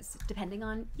choices depending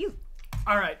on you.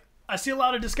 All right. I see a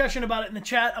lot of discussion about it in the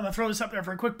chat. I'm going to throw this up there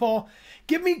for a quick poll.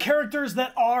 Give me characters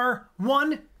that are,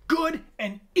 1, good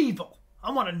and evil.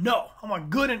 I want to know. I want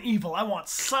good and evil. I want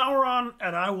Sauron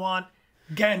and I want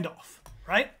Gandalf,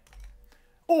 right?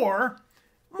 Or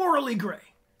morally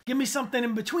gray. Give me something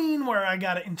in between where I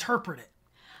got to interpret it.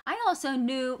 I also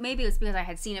knew, maybe it was because I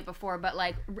had seen it before, but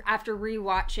like after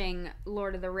rewatching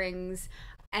Lord of the Rings,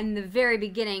 and the very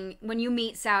beginning, when you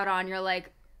meet Sauron, you're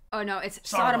like, oh no, it's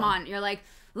Saruman. You're like,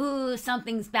 ooh,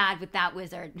 something's bad with that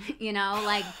wizard.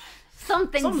 Like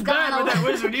something's bad gone with that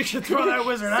wizard. You should throw that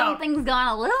wizard out. Something's gone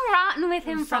a little rotten with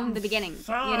him from the beginning.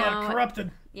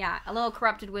 Corrupted. Yeah, a little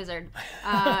corrupted wizard.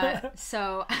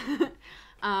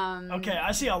 Okay,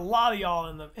 I see a lot of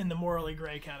y'all in the morally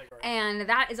gray category. And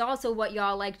that is also what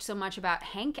y'all liked so much about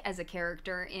Hank as a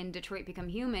character in Detroit Become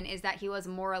Human, is that he was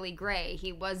morally gray.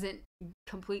 He wasn't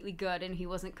completely good and he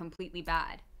wasn't completely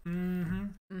bad. Yeah.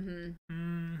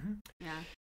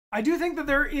 I do think that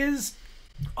there is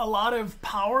a lot of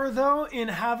power, though, in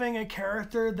having a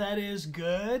character that is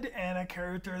good and a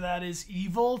character that is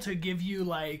evil, to give you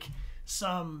like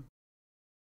some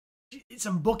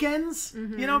bookends,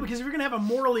 because if you're gonna have a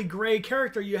morally gray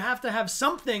character, you have to have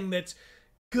something that's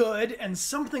good and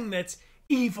something that's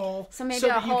evil, so that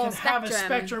you can have a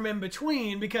spectrum in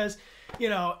between. Because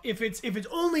if it's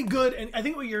only good, and I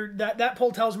think what that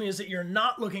poll tells me is that you're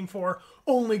not looking for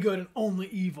only good and only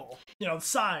evil,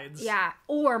 sides. Yeah,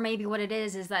 or maybe what it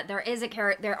is that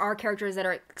there are characters that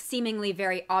are seemingly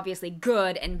very obviously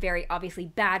good and very obviously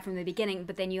bad from the beginning,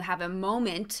 but then you have a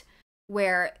moment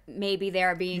where maybe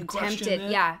they're being tempted.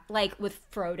 Yeah, like with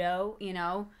Frodo,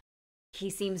 he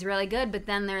seems really good, but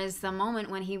then there's the moment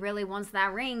when he really wants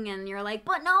that ring and you're like,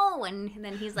 but no, and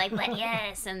then he's like, but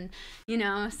yes, and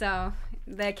so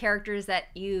the characters that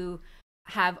you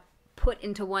have put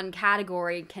into one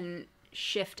category can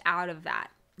shift out of that.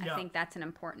 I think that's an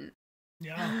important.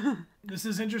 Yeah, this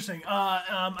is interesting.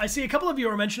 I see a couple of you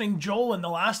are mentioning Joel in The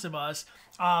Last of Us,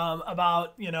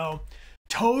 about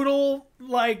total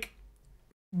like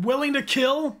willing to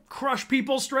kill, crush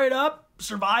people straight up,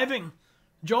 surviving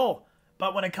Joel.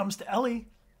 But when it comes to Ellie,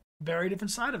 very different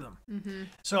side of them.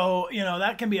 So,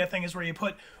 that can be a thing, is where you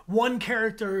put one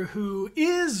character who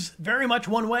is very much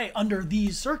one way under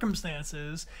these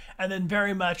circumstances, and then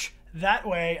very much that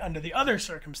way under the other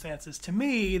circumstances. To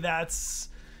me, that's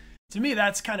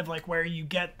kind of like where you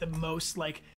get the most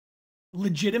like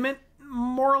legitimate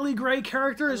morally gray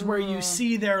characters, where you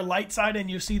see their light side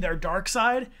and you see their dark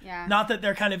side. Yeah. Not that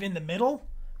they're kind of in the middle.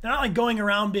 They're not like going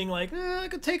around being like, I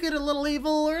could take it a little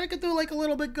evil, or I could do like a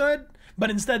little bit good.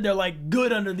 But instead they're like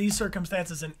good under these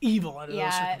circumstances and evil under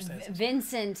those circumstances.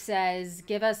 Vincent says,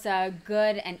 give us a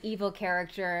good and evil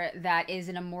character that is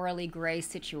in a morally gray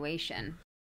situation.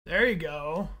 There you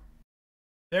go.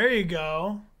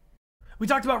 We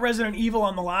talked about Resident Evil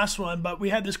on the last one, but we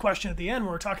had this question at the end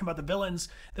where we're talking about the villains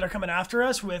that are coming after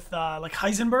us with like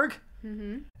Heisenberg.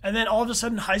 And then all of a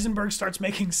sudden Heisenberg starts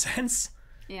making sense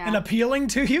and appealing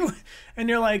to you. And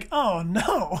you're like, oh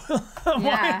no.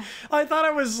 I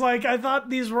thought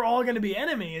these were all going to be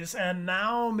enemies. And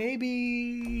now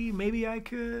maybe I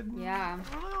could. Yeah.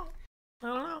 I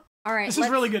don't know. All right, this is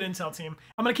really good intel, team.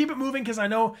 I'm going to keep it moving because I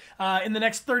know in the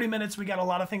next 30 minutes we got a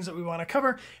lot of things that we want to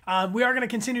cover. We are going to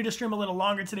continue to stream a little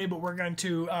longer today, but we're going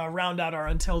to round out our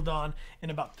Until Dawn in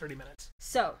about 30 minutes.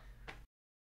 So,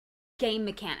 game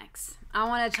mechanics. I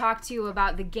want to talk to you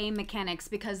about the game mechanics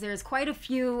because there's quite a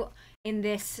few in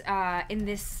this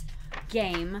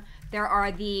game. There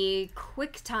are the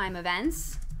quick time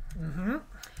events.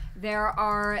 There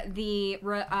are the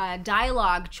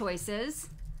dialogue choices.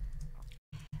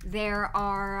 There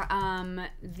are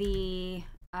the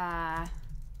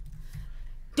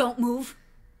don't move,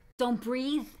 don't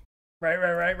breathe.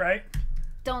 Right.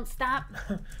 Don't stop.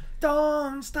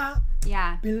 Don't stop.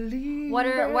 Yeah. Believe. What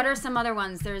are some other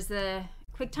ones? There's the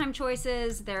quick time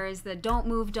choices. There is the don't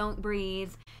move, don't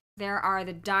breathe. There are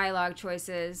the dialogue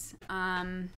choices.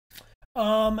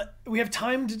 We have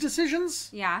timed decisions.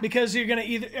 Yeah. Because you're gonna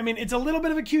it's a little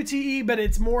bit of a QTE, but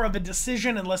it's more of a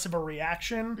decision and less of a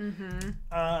reaction.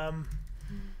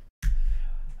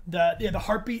 The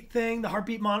heartbeat thing, the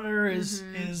heartbeat monitor is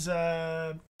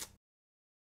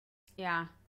yeah.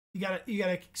 You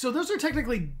gotta. So those are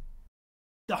technically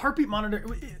the heartbeat monitor.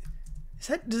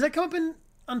 Does that come up in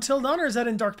Until Dawn, or is that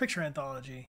in Dark Picture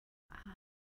Anthology?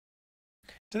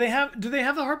 Do they have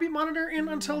the heartbeat monitor in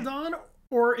Until Dawn?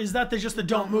 Or is that just the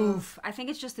don't move? I think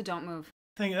it's just the don't move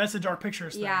thing. That's the Dark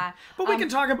Pictures thing. Yeah. But we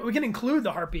can include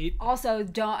the heartbeat. Also,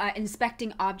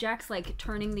 inspecting objects, like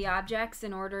turning the objects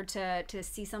in order to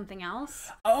see something else.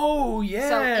 Oh, yeah.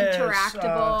 So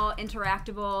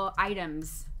interactable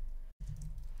items.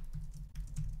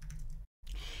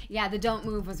 Yeah, the don't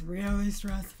move was really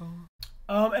stressful.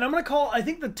 And I'm going to I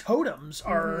think the totems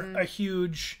are a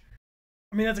huge,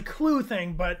 that's a clue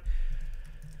thing, but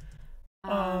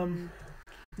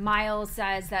Miles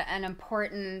says that an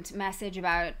important message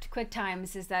about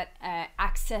QuickTimes is that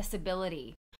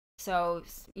accessibility. So,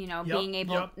 being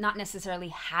able, not necessarily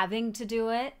having to do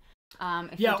it,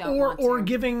 If you don't want to. Or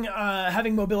giving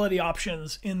having mobility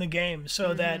options in the game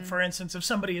so that, for instance, if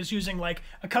somebody is using like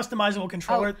a customizable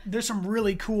controller, there's some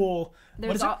really cool.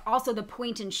 There's also the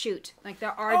point and shoot. Like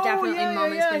there are definitely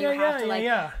moments when you have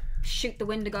to shoot the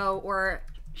Wendigo or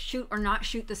shoot or not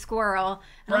shoot the squirrel.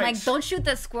 And I'm like, don't shoot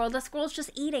the squirrel. The squirrel's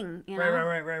just eating. You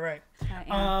know? Right.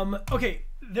 Okay,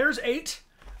 there's 8.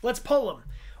 Let's pull them.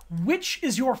 Which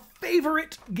is your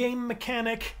favorite game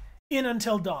mechanic in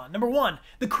Until Dawn? Number 1,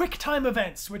 the quick time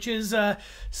events, which is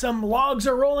some logs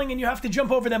are rolling and you have to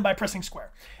jump over them by pressing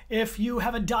square. If you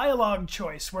have a dialogue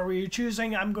choice where you're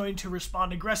choosing, I'm going to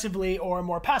respond aggressively or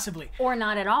more passively. Or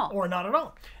not at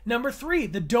all. Number 3,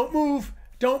 the don't move,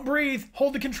 don't breathe,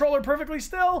 hold the controller perfectly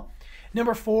still.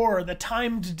 Number 4, the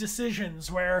timed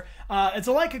decisions, where it's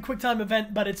like a quick time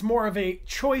event, but it's more of a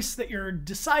choice that you're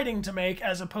deciding to make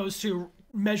as opposed to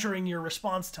measuring your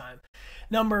response time.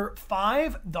 Number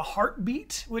 5, the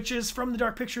heartbeat, which is from the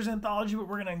Dark Pictures anthology, but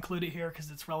we're going to include it here because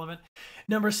it's relevant.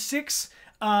 Number 6,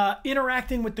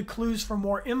 interacting with the clues for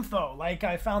more info. Like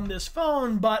I found this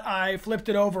phone, but I flipped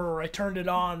it over, or I turned it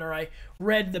on, or I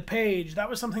read the page. That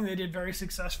was something they did very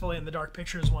successfully in the Dark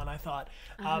Pictures one, I thought.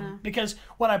 Because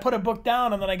when I put a book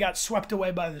down and then I got swept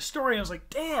away by the story, I was like,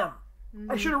 damn,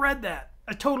 I should have read that.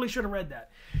 I totally should have read that.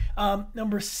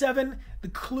 Number 7, the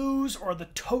clues or the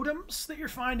totems that you're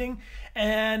finding.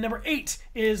 And number 8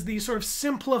 is the sort of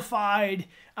simplified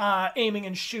aiming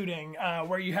and shooting,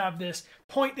 where you have this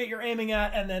point that you're aiming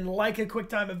at, and then like a quick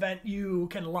time event, you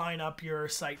can line up your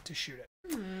sight to shoot it.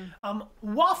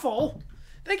 Waffle.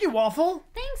 Thank you, Waffle.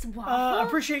 Thanks, Waffle.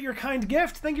 Appreciate your kind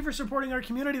gift. Thank you for supporting our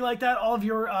community like that. All of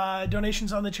your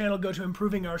donations on the channel go to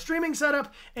improving our streaming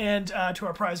setup and to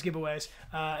our prize giveaways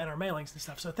and our mailings and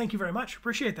stuff. So thank you very much.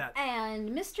 Appreciate that. And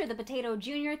Mr. the Potato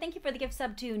Jr., thank you for the gift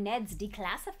sub to Ned's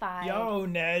Declassified. Yo,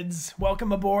 Neds.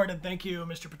 Welcome aboard, and thank you,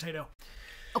 Mr. Potato.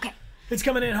 Okay. It's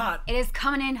coming in hot. It is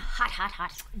coming in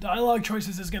hot. Dialogue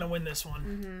choices is going to win this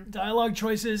one. Dialogue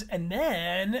choices, and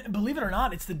then, believe it or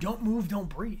not, it's the don't move, don't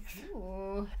breathe.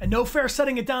 Ooh. And no fair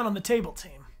setting it down on the table,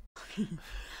 team.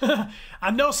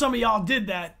 I know some of y'all did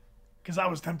that, because I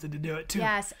was tempted to do it too.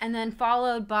 Yes, and then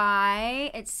followed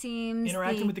by, it seems,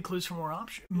 interacting with the clues for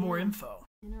more info.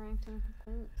 Interacting with the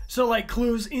clues. So like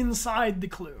clues inside the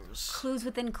clues. Clues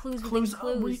within clues within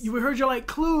clues. We heard you like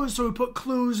clues, so we put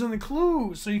clues in the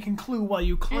clues, so you can clue while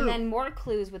you clue. And then more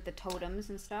clues with the totems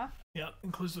and stuff. Yep,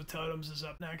 and clues with totems is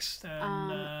up next.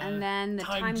 And then the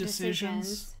time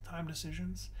decisions. Time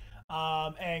decisions.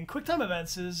 And quick time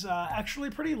events is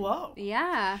actually pretty low.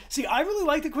 Yeah. See, I really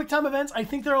like the quick time events. I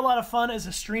think they're a lot of fun as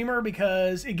a streamer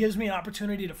because it gives me an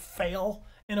opportunity to fail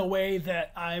in a way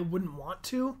that I wouldn't want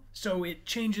to. So it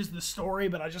changes the story,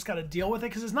 but I just got to deal with it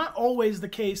because it's not always the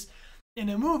case in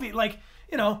a movie. Like,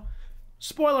 you know,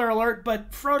 spoiler alert,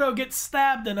 but Frodo gets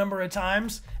stabbed a number of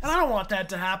times, and I don't want that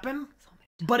to happen.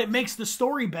 But it makes the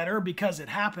story better because it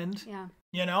happened. Yeah.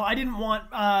 You know, I didn't want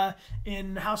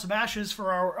in House of Ashes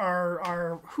for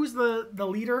our who's the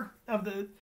leader of the,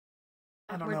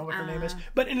 I don't know what her name is,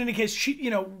 but in any case, she, you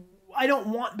know, I don't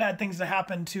want bad things to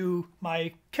happen to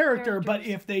my character, but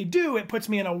if they do, it puts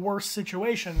me in a worse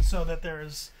situation so that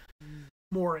there's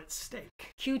more at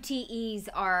stake. QTEs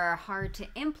are hard to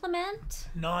implement.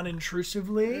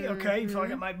 Non-intrusively, okay? You feel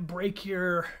like it might break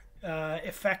your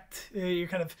effect, your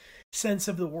kind of sense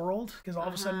of the world, because all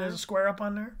of a sudden there's a square up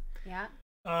on there. Yeah.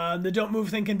 The don't move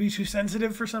thing can be too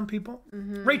sensitive for some people.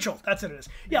 Rachel, that's what it is.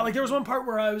 Yeah, like there was one part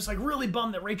where I was like really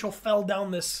bummed that Rachel fell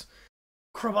down this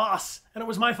crevasse, and it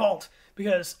was my fault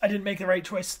because I didn't make the right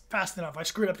choice fast enough. I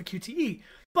screwed up the QTE,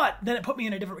 but then it put me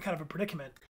in a different kind of a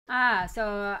predicament.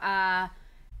 So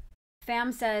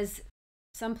Fam says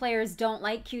some players don't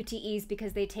like QTEs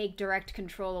because they take direct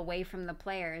control away from the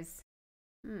players.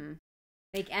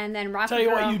 And then Rocker Tell you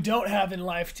Girl, what you don't have in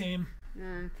life, team.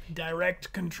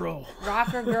 Direct control.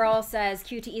 Rocker Girl says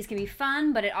QTEs can be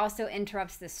fun, but it also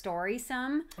interrupts the story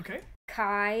some. Okay.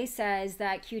 Kai says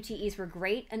that QTEs were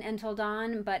great in Until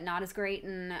Dawn, but not as great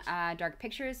in Dark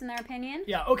Pictures, in their opinion.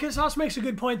 Yeah, OK Sauce makes a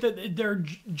good point that they're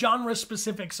genre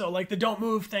specific. So, like, the don't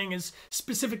move thing is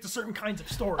specific to certain kinds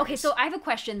of stories. Okay, so I have a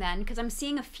question then, because I'm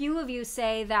seeing a few of you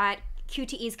say that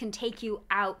QTEs can take you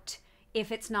out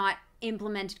if it's not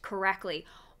implemented correctly.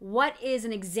 What is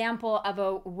an example of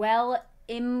a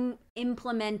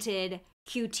well-implemented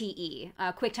QTE,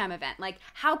 a QuickTime event? Like,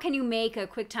 how can you make a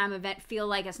QuickTime event feel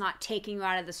like it's not taking you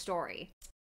out of the story?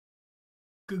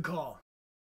 Good call.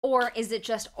 Or is it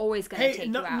just always going to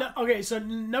take you out? Okay, so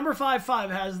number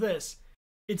 5.5 has this.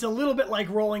 It's a little bit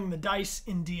like rolling the dice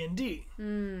in D&D.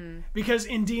 Because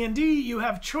in D&D, you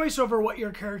have choice over what your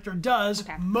character does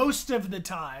most of the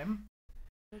time.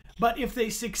 But if they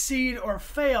succeed or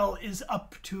fail is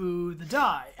up to the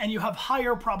die, and you have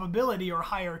higher probability or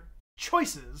higher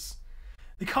choices.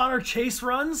 The Connor Chase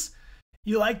runs,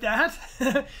 you like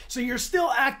that? So you're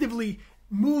still actively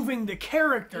moving the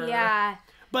character. Yeah.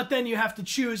 But then you have to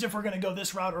choose if we're going to go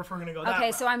this route or if we're going to go that route.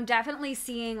 Okay, so I'm definitely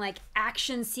seeing like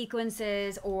action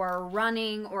sequences or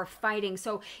running or fighting.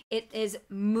 So it is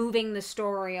moving the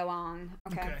story along.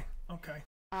 Okay.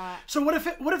 So what if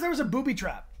there was a booby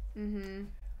trap? Mm-hmm.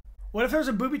 What if there's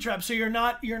a booby trap? So you're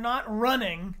not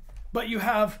running, but you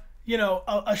have,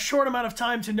 a short amount of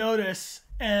time to notice,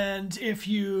 and if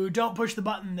you don't push the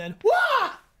button, then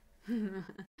wah!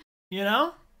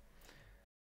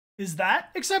 Is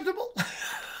that acceptable?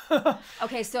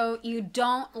 Okay, so you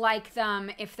don't like them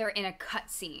if they're in a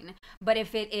cutscene, but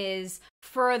if it is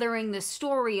furthering the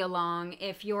story along,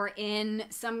 if you're in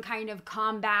some kind of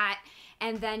combat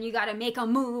and then you got to make a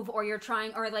move, or you're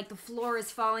trying, or like the floor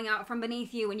is falling out from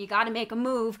beneath you and you got to make a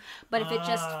move, but if it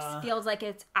just feels like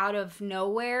it's out of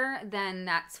nowhere, then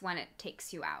that's when it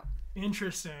takes you out.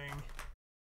 Interesting.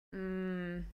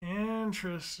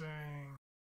 Interesting.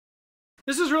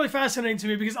 This is really fascinating to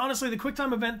me because honestly, the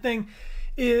QuickTime event thing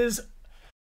is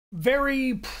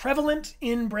very prevalent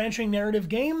in branching narrative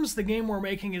games. The game we're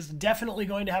making is definitely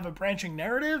going to have a branching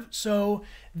narrative. So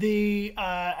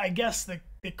I guess the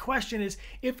question is,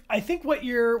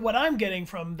 what I'm getting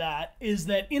from that is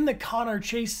that in the Connor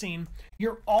Chase scene,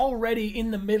 you're already in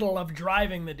the middle of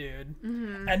driving the dude,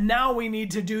 and now we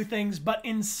need to do things, but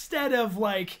instead of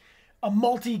like a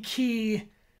multi-key,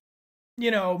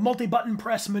 multi-button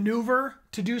press maneuver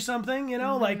to do something,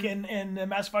 like in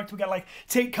Mass Effect, we got like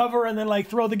take cover and then like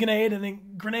throw the grenade and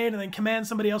then command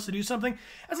somebody else to do something.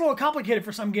 That's a little complicated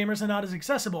for some gamers and not as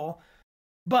accessible.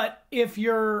 But if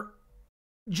you're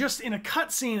just in a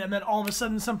cutscene and then all of a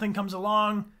sudden something comes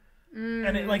along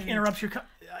and it like interrupts your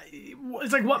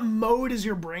it's like, what mode is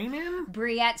your brain in?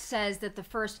 Briette says that the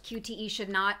first QTE should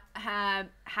not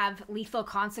have lethal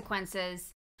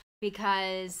consequences,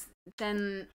 because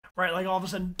then right, like all of a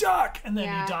sudden duck and then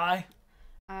you die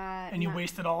and you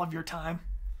wasted all of your time.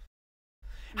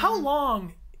 How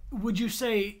long would you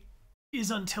say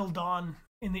is Until Dawn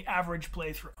in the average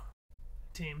playthrough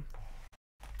team?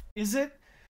 Is it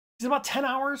about 10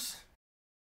 hours?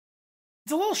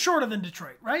 It's a little shorter than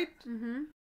Detroit, right?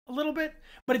 A little bit,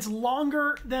 but it's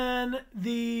longer than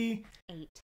the 8.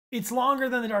 It's longer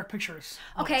than the Dark Pictures.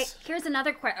 Okay, here's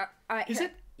another question. Is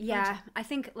it? Yeah, I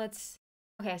think let's.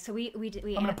 Okay, so we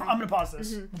I'm gonna pause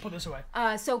this. We'll put this away.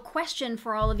 So question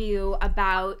for all of you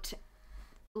about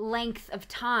length of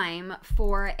time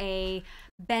for a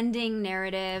branching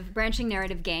narrative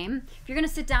game. If you're gonna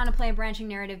sit down and play a branching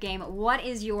narrative game, what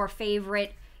is your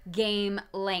favorite game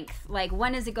length? Like,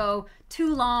 when does it go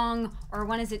too long, or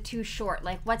when is it too short?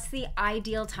 Like, what's the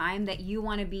ideal time that you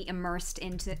want to be immersed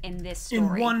in this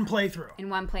story? In one playthrough.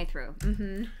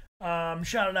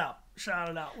 Shout it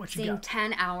out. What you got?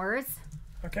 10 hours.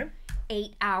 Okay.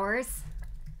 8 hours.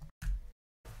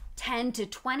 10 to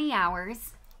 20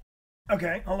 hours.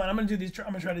 Okay, hold on. I'm gonna do these. I'm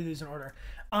gonna try to do these in order.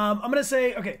 I'm gonna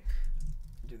say, okay,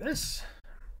 do this.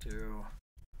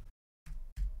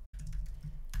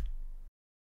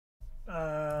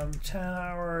 10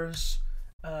 hours.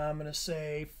 I'm gonna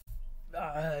say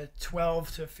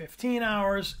 12 to 15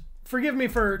 hours. Forgive me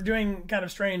for doing kind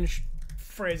of strange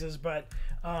phrases, but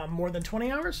more than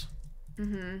 20 hours.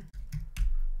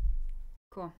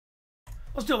 Cool.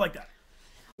 Let's do it like that.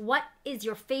 What is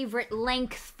your favorite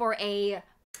length for a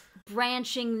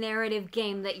branching narrative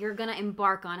game that you're gonna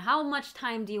embark on? How much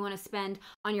time do you want to spend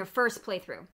on your first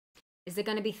playthrough? Is it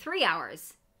gonna be 3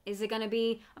 hours? Is it gonna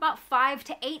be about 5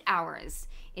 to 8 hours?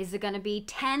 Is it gonna be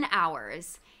 10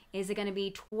 hours? Is it gonna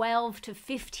be 12 to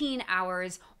 15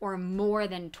 hours, or more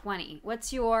than 20?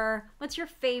 What's your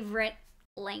favorite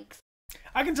length?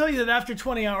 I can tell you that after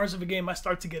 20 hours of a game, I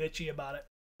start to get itchy about it.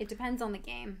 It depends on the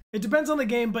game. It depends on the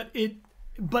game, but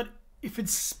if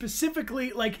it's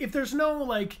specifically, like, if there's no,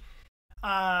 like,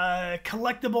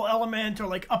 collectible element or,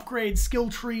 like, upgrade skill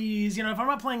trees, if I'm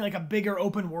not playing, like, a bigger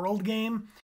open world game,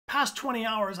 past 20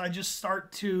 hours, I just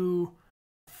start to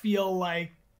feel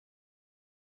like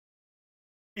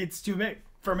it's too big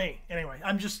for me. Anyway,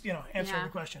 I'm just, answering the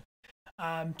question.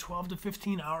 12 to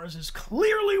 15 hours is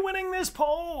clearly winning this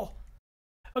poll.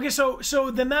 Okay, so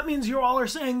then that means you all are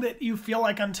saying that you feel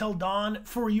like Until Dawn,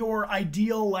 for your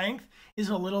ideal length, is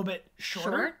a little bit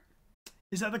shorter?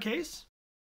 Is that the case?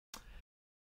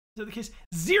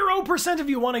 0% of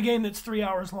you want a game that's 3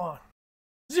 hours long.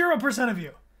 0% of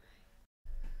you.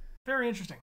 Very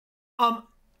interesting.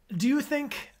 Do you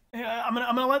think... I'm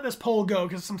gonna let this poll go,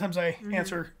 because sometimes I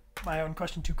answer my own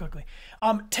question too quickly.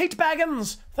 Tate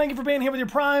Baggins, thank you for being here with your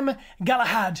Prime.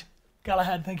 Galahad,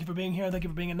 thank you for being here. Thank you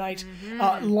for being a knight.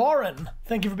 Lauren,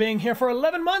 thank you for being here for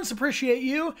 11 months. Appreciate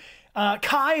you.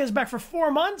 Kai is back for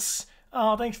 4 months.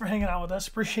 Thanks for hanging out with us.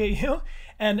 Appreciate you.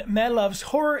 And Mad Loves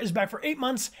Horror is back for 8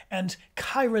 months. And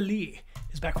Kyra Lee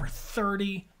is back for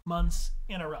 30 months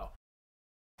in a row.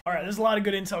 All right, there's a lot of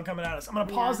good intel coming at us. I'm going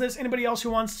to pause this. Anybody else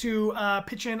who wants to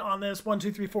pitch in on this, 1,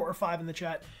 2, 3, 4, or 5 in the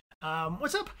chat.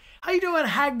 What's up? How you doing,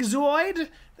 Hagzoid?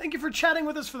 Thank you for chatting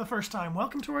with us for the first time.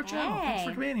 Welcome to our channel.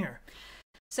 Thanks for being here.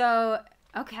 So,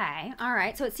 okay. All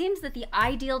right. So it seems that the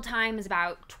ideal time is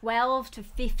about 12 to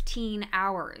 15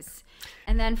 hours.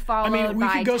 And then followed by 10 hours. we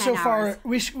could go so far.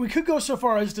 We could go so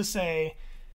far as to say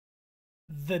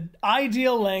the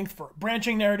ideal length for a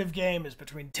branching narrative game is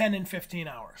between 10 and 15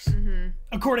 hours,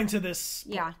 according to this.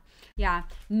 Yeah.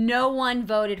 No one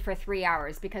voted for 3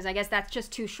 hours because I guess that's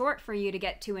just too short for you to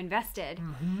get too invested.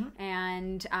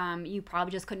 And you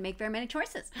probably just couldn't make very many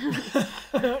choices.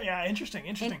 Yeah, interesting.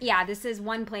 And, yeah, this is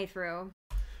one playthrough.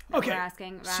 Okay. We're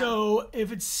asking about. So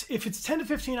if it's 10 to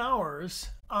 15 hours,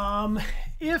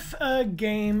 if a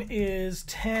game is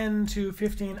 10 to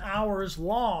 15 hours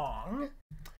long,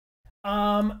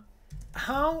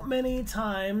 how many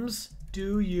times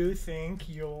do you think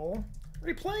you'll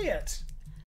replay it?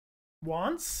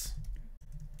 Once?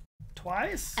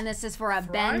 Twice? And this is for a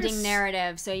bending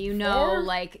narrative, so you know,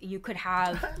 like, you could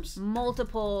have times?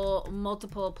 multiple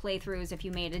playthroughs if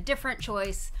you made a different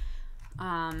choice.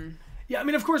 Yeah, I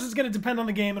mean, of course, it's going to depend on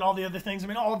the game and all the other things. I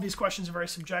mean, all of these questions are very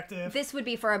subjective. This would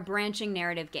be for a branching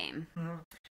narrative game.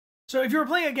 So if you were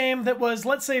playing a game that was,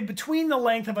 let's say, between the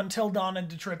length of Until Dawn and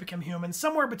Detroit Become Human,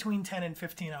 somewhere between 10 and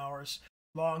 15 hours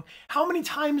long, how many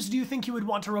times do you think you would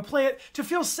want to replay it to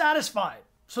feel satisfied?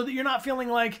 So that you're not feeling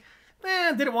like,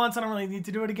 I did it once, I don't really need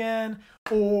to do it again.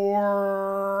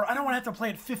 Or I don't want to have to play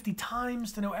it 50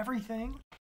 times to know everything.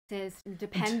 It is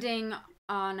depending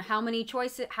on how many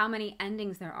choices, how many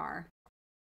endings there are.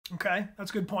 Okay,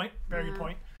 that's a good point. Very good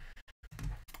point.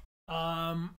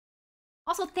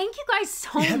 Also, thank you guys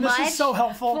so much. This is so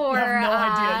helpful. You have no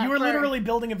idea. You are literally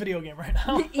building a video game right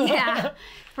now. Yeah,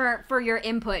 for your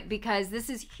input, because this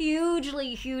is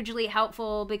hugely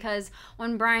helpful, because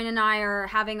when Brian and I are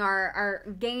having our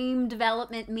game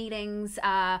development meetings,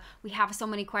 we have so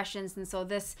many questions, and so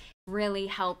this really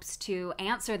helps to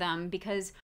answer them,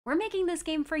 because we're making this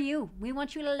game for you. We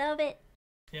want you to love it.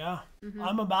 Yeah,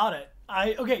 I'm about it.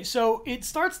 Okay, so it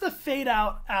starts to fade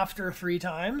out after 3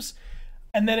 times,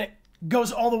 and then it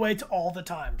goes all the way to all the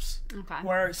times. Okay.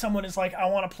 Where someone is like, I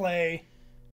want to play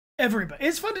everybody.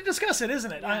 It's fun to discuss it,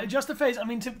 isn't it? Yeah. Just a phase. I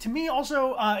mean, to me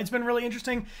also, it's been really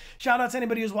interesting. Shout out to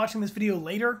anybody who's watching this video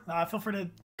later. Feel free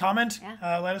to comment.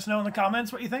 Yeah. Let us know in the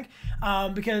comments what you think,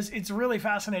 because it's really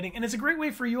fascinating. And it's a great way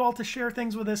for you all to share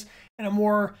things with us in a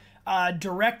more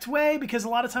direct way, because a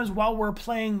lot of times while we're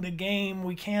playing the game,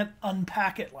 we can't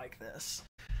unpack it like this.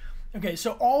 Okay,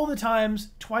 so all the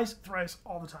times, twice, thrice,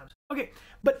 all the times. Okay,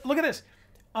 but look at this.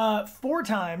 4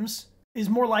 times is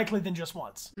more likely than just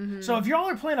once. So if y'all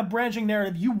are playing a branching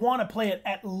narrative, you want to play it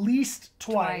at least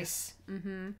twice.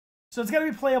 So it's got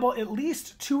to be playable at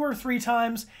least 2 or 3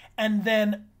 times, and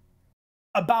then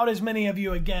about as many of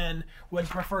you, again, would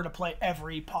prefer to play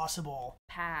every possible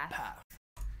path.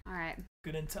 All right.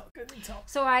 Good intel.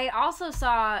 So I also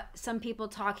saw some people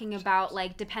talking about,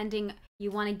 like, depending, you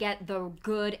want to get the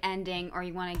good ending or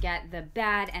you want to get the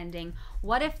bad ending.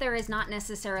 What if there is not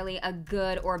necessarily a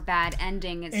good or bad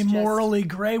ending? It's a morally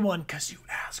gray one, because you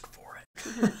ask for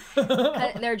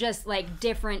it. They're just, like,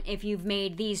 different. If you've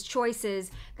made these choices,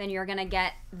 then you're going to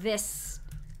get this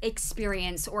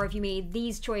experience, or if you made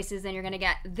these choices, then you're going to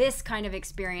get this kind of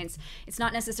experience. It's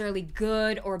not necessarily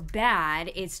good or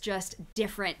bad, it's just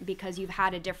different because you've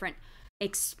had a different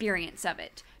experience of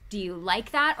it. Do you like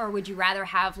that, or would you rather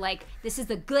have, like, this is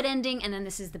the good ending and then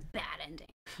this is the bad ending?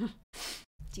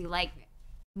 Do you like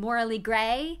morally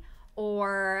gray,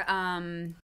 or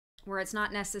where it's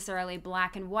not necessarily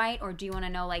black and white, or do you want to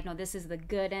know, like, no, this is the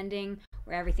good ending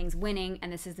where everything's winning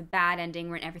and this is the bad ending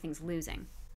where everything's losing?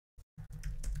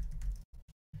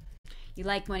 You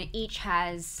like when each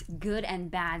has good and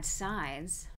bad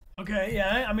sides. Okay,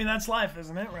 yeah, I mean, that's life,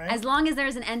 isn't it, right? As long as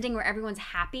there's an ending where everyone's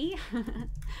happy.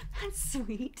 That's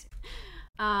sweet.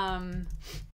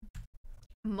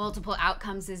 Multiple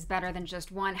outcomes is better than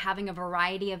just one. Having a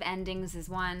variety of endings is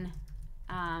one.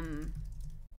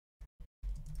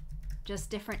 Just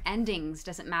different endings.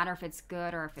 Doesn't matter if it's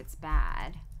good or if it's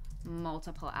bad.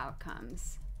 Multiple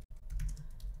outcomes.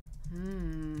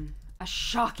 A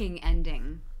shocking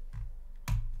ending.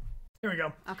 Here we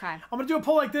go. Okay. I'm going to do a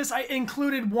poll like this. I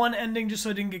included one ending just so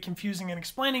it didn't get confusing in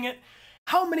explaining it.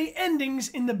 how many endings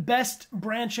in the best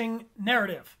branching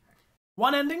narrative?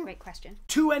 1 ending? Great question.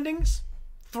 2 endings?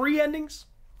 3 endings?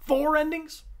 4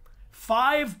 endings?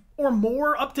 5 or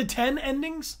more, up to 10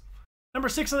 endings? Number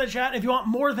 6 in the chat if you want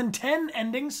more than 10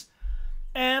 endings.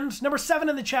 And number 7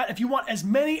 in the chat if you want as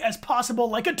many as possible,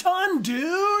 like a ton,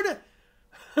 dude.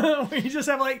 We just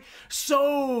have like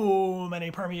so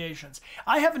many permeations.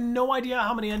 I have no idea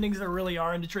how many endings there really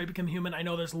are in Detroit Become Human. I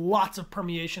know there's lots of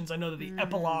permeations. I know that the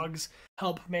epilogues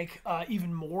help make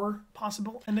even more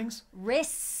possible endings.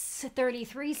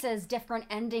 Riss33 says different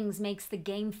endings makes the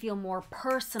game feel more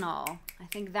personal. I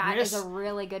think that is a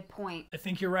really good point. I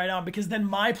think you're right on, because then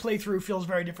my playthrough feels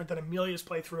very different than Amelia's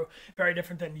playthrough, very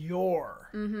different than your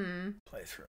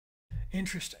playthrough.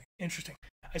 Interesting.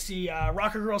 I see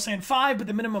Rocker Girl saying 5, but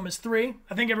the minimum is 3.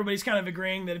 I think everybody's kind of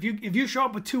agreeing that if you show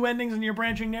up with 2 endings in your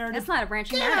branching narrative, that's not a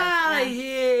branching narrative.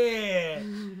 Yeah.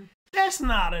 That's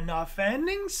not enough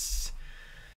endings.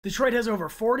 Detroit has over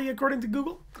 40 according to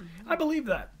Google. I believe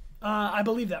that.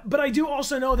 But I do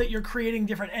also know that you're creating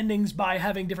different endings by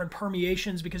having different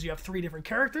permeations because you have 3 different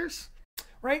characters,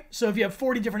 right? So if you have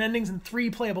 40 different endings and 3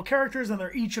 playable characters, then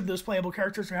each of those playable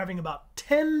characters are having about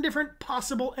 10 different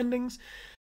possible endings.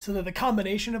 So that the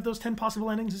combination of those 10 possible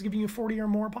endings is giving you 40 or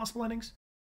more possible endings.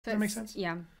 Does that make sense?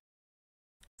 Yeah.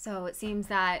 So it seems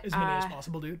that as many as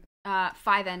possible, dude.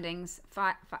 5 endings.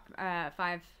 Five.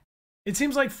 It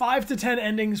seems like 5 to 10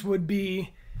 endings would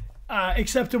be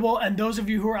acceptable, and those of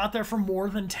you who are out there for more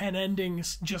than 10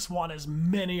 endings just want as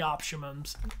many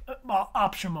optimums.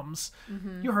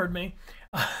 You heard me.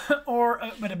 Or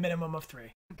at a minimum of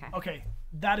 3. Okay,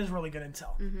 that is really good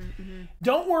intel.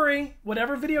 Don't worry,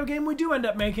 whatever video game we do end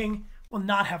up making will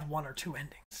not have 1 or 2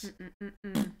 endings.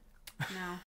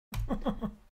 No.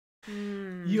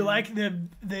 You like the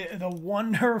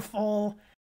wonderful,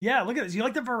 yeah, look at this. You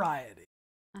like the variety.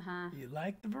 You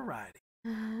like the variety.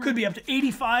 Could be up to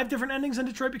 85 different endings in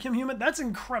Detroit Become Human. That's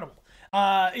incredible.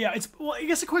 Yeah, well, I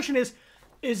guess the question is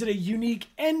it a unique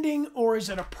ending or is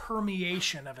it a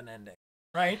permeation of an ending?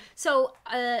 Right? So,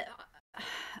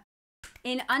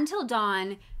 in Until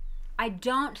Dawn, I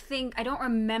don't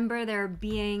remember there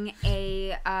being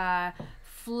a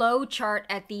flow chart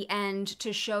at the end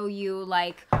to show you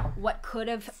like what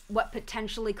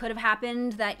potentially could have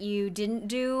happened that you didn't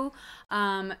do,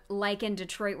 like in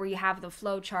Detroit where you have the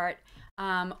flow chart,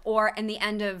 or in the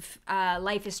end of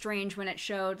Life is Strange when it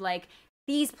showed like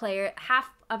half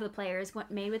of the players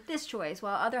made with this choice,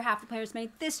 while other half of the players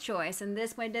made this choice, and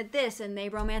this one did this, and they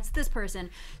romanced this person.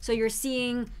 So you're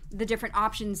seeing the different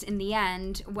options in the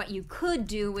end, what you could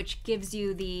do, which gives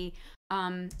you the,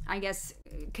 I guess,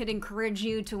 could encourage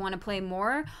you to want to play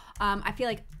more. I feel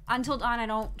like Until Dawn, I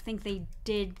don't think they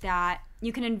did that.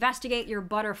 You can investigate your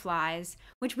butterflies,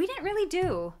 which we didn't really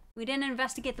do. We didn't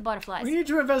investigate the butterflies. We need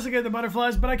to investigate the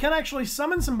butterflies, but I can actually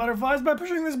summon some butterflies by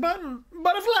pushing this button.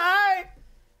 Butterfly!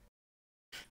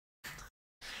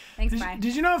 Thanks, bye.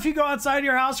 Did you know if you go outside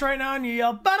your house right now and you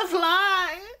yell,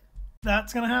 butterfly,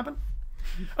 that's going to happen?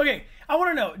 Okay, I want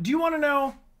to know, do you want to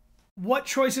know what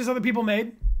choices other people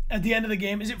made at the end of the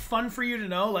game? Is it fun for you to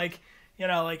know, like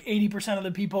 80% of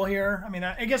the people here? I mean,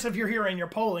 I guess if you're here and you're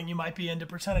polling, you might be into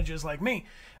percentages like me.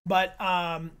 But,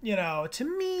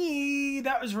 to me,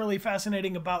 that was really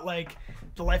fascinating about, like,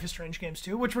 the Life is Strange games,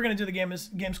 too, which we're going to do the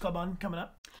Games Club on coming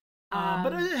up.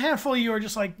 But a handful of you are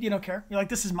just like, you don't care. You're like,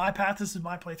 this is my path. This is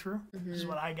my playthrough. This is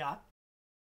what I got.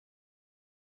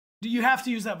 Do you have to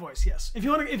use that voice? Yes. If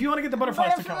you want to get the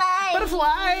butterflies to come.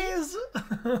 Butterflies!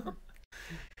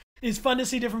 It's fun to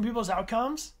see different people's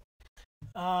outcomes.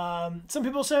 Some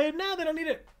people say, no, they don't need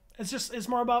it. It's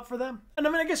more about for them. And I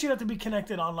mean, I guess you'd have to be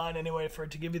connected online anyway for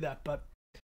it to give you that. But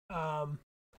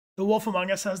The Wolf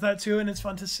Among Us has that too, and it's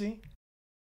fun to see.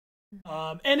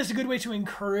 And it's a good way to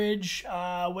encourage,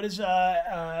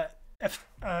 FTLC?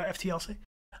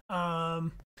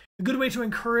 A good way to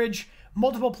encourage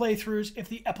multiple playthroughs if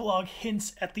the epilogue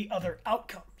hints at the other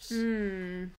outcomes.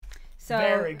 So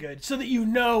very good. So that you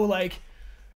know, like,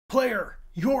 player,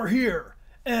 you're here,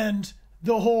 and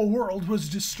the whole world was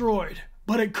destroyed,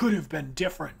 but it could have been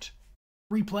different.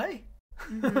 Replay?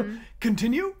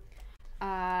 Continue?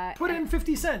 Put in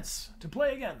 50 cents to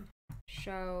play again.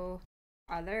 Show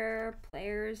other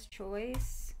players'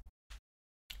 choice.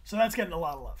 So that's getting a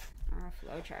lot of love. Or a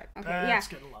flowchart. Okay, that's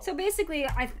getting a lot of so love. basically,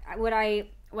 what I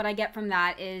get from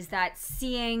that is that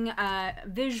seeing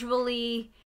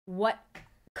visually what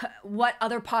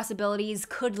other possibilities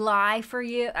could lie for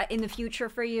you in the future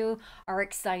for you are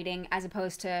exciting, as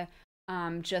opposed to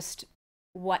just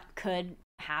what could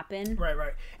happen. Right.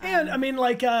 And I mean,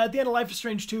 like at the end of Life is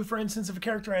Strange 2, for instance, if a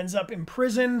character ends up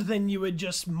imprisoned, then you would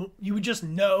just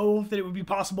know that it would be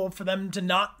possible for them to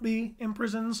not be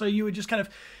imprisoned. So you would just kind of,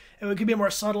 it could be more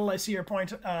subtle. I see your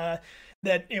point.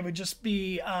 That it would just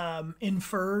be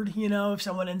inferred, if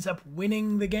someone ends up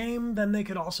winning the game, then they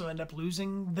could also end up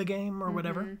losing the game or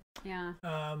whatever. Yeah.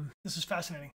 This is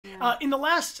fascinating. Yeah. In the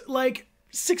last,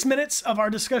 6 minutes of our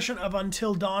discussion of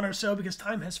Until Dawn or so, because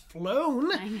time has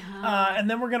flown, I know. and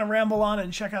then we're going to ramble on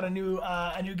and check out a new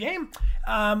game.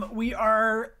 We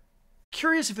are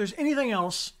curious if there's anything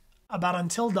else about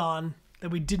Until Dawn that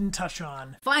we didn't touch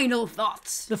on. Final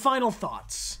thoughts. The final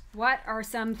thoughts. What are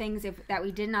some things that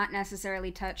we did not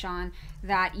necessarily touch on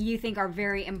that you think are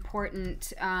very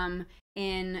important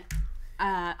in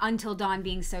Until Dawn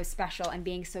being so special and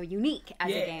being so unique as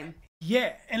a game?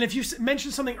 Yeah, and if you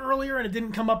mentioned something earlier and it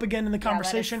didn't come up again in the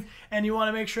conversation and you want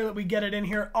to make sure that we get it in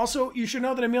here. Also, you should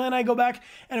know that Amelia and I go back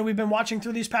and we've been watching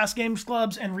through these past games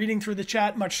clubs and reading through the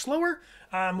chat much slower,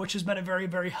 which has been a very,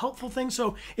 very helpful thing.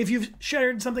 So if you've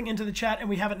shared something into the chat and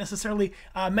we haven't necessarily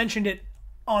mentioned it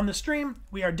on the stream,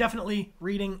 we are definitely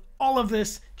reading all of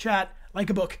this chat like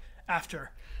a book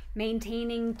after.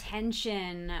 Maintaining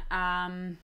tension.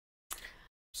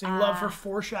 Seeing love for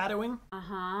foreshadowing.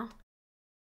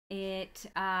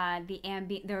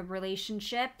 The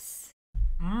relationships.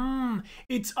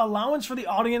 It's allowance for the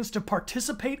audience to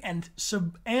participate and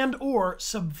or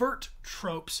subvert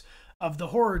tropes of the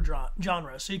horror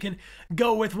genre. So you can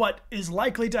go with what is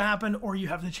likely to happen, or you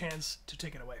have the chance to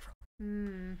take it away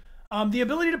from. The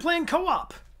ability to play in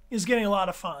co-op is getting a lot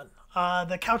of fun.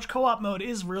 The couch co-op mode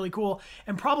is really cool,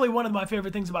 and probably one of my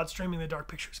favorite things about streaming the Dark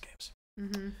Pictures games.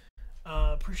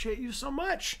 Appreciate you so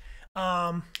much.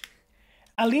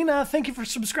 Alina, thank you for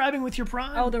subscribing with your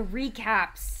Prime. Oh, the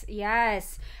recaps.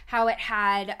 Yes. How it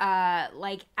had,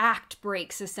 act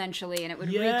breaks, essentially, and it would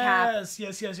recap.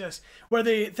 Yes. Where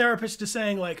the therapist is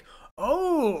saying,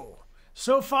 oh,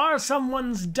 so far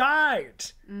someone's died,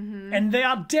 and they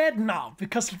are dead now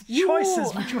because of the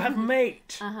choices which you have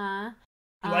made. You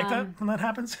like that when that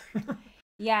happens?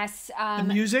 Yes. The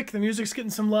music's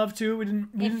getting some love too. We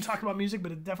didn't talk about music,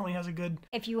 but it definitely has a good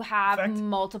If you have effect.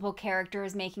 multiple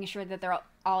characters, making sure that they're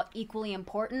all equally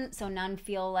important, so none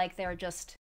feel like they're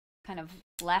just kind of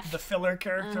left. The filler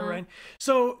character, right?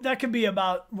 So that could be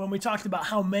about when we talked about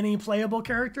how many playable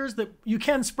characters, that you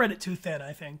can spread it too thin,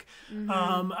 I think.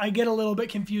 I get a little bit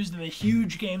confused in the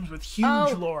huge games with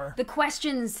huge lore. The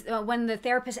questions, when the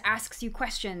therapist asks you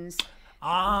questions.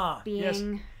 Yes.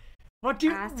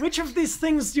 Which of these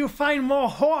things do you find more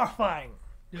horrifying?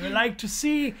 Do you like to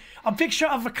see a picture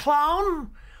of a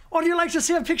clown? Or do you like to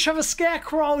see a picture of a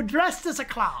scarecrow dressed as a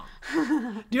clown?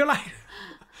 Do you like...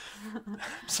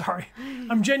 Sorry.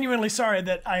 I'm genuinely sorry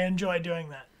that I enjoy doing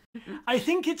that. I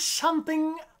think it's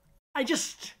something I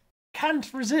just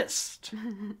can't resist.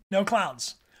 No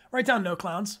clowns. Write down no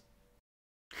clowns.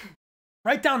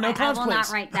 Write down no clowns, please. I will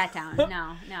not write that down.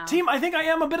 No. Team, I think I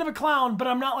am a bit of a clown, but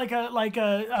I'm not like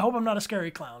a. I hope I'm not a scary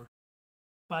clown.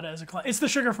 But as a clown, it's the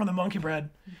sugar from the monkey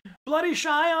bread. Bloody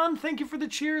Cheyenne, thank you for the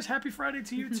cheers. Happy Friday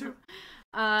to you too.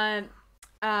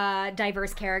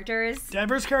 Diverse characters.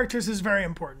 Diverse characters is very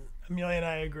important. Amelia and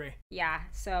I agree. Yeah.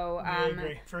 So. I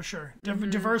agree for sure.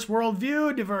 Diverse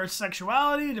worldview, diverse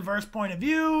sexuality, diverse point of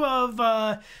view of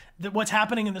what's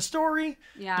happening in the story.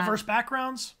 Yeah. Diverse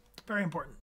backgrounds. Very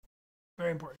important.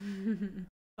 Very important.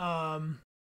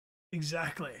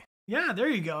 Exactly. Yeah, there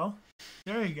you go.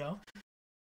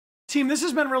 Team, this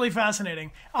has been really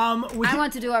fascinating. I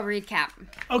want to do a recap.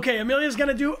 Okay, Amelia's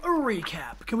gonna do a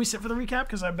recap. Can we sit for the recap?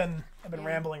 Because I've been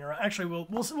rambling around. Actually,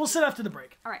 we'll sit after the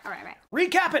break. All right.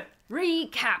 Recap it.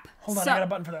 Recap. Hold on, I got a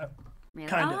button for that. Really?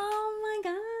 Kinda. Oh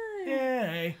my god.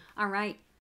 Yay. All right.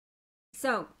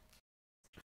 So.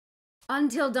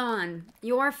 Until Dawn,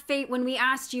 your fate, when we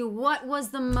asked you what was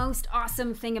the most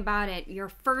awesome thing about it, your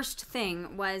first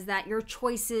thing was that your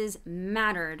choices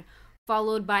mattered,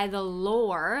 followed by the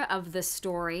lore of the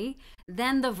story,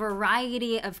 then the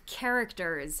variety of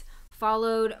characters,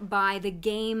 followed by the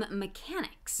game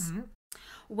mechanics.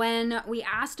 When we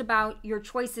asked about your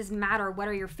choices matter, what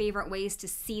are your favorite ways to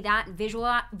see that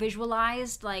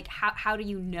visualized? Like, how do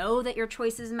you know that your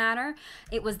choices matter?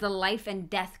 It was the life and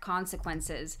death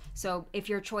consequences. So if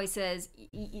your choices,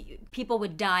 people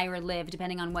would die or live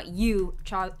depending on what you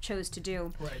chose to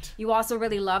do. Right. You also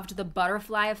really loved the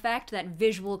butterfly effect, that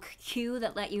visual cue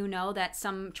that let you know that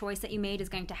some choice that you made is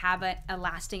going to have a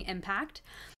lasting impact.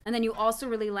 And then you also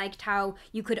really liked how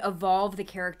you could evolve the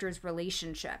characters'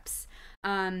 relationships.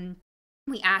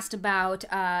 We asked about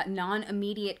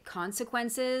non-immediate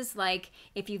consequences, like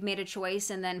if you've made a choice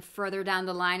and then further down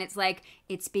the line it's like,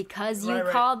 it's because you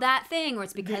called that thing, or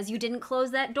it's because you didn't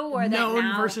close that door.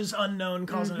 Known versus unknown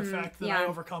cause and effect that I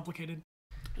overcomplicated.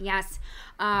 Yes.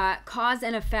 Cause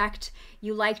and effect.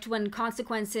 You liked when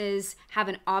consequences have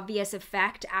an obvious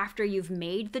effect after you've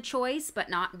made the choice, but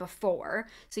not before.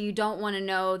 So you don't want to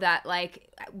know that,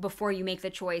 like, before you make the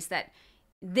choice that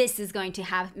this is going to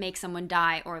make someone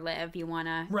die or live. You want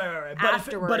to right.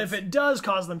 Afterwards. But if it does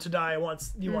cause them to die,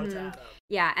 you want it to happen.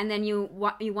 Yeah, and then you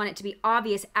want it to be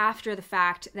obvious after the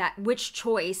fact that which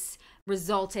choice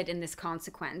resulted in this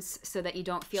consequence, so that you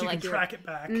don't feel like you're track it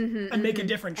back and make a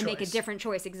different choice. And make a different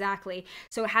choice, exactly.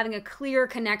 So having a clear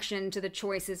connection to the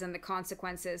choices and the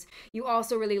consequences. You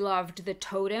also really loved the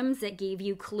totems that gave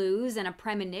you clues and a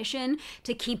premonition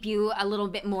to keep you a little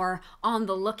bit more on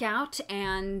the lookout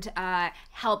and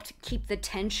helped keep the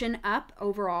tension up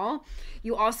overall.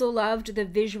 You also loved the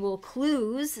visual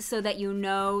clues so that you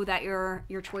know that your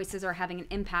choices are having an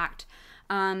impact.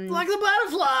 Like the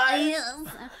butterfly.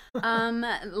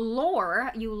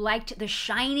 Lore, you liked the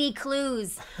shiny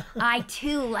clues. I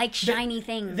too like shiny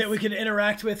things that we can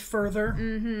interact with further.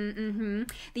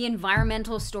 The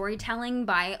environmental storytelling,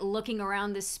 by looking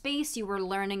around the space, you were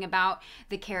learning about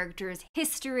the character's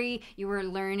history. You were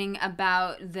learning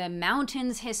about the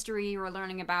mountain's history. You were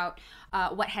learning about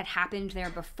what had happened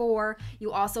there before.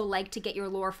 You also like to get your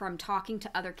lore from talking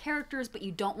to other characters, but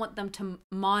you don't want them to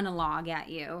monologue at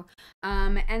you.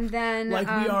 And then we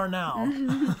are now.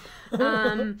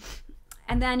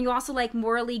 And then you also like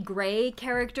morally gray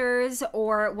characters,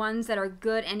 or ones that are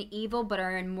good and evil but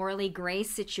are in morally gray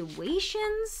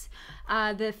situations.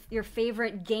 Your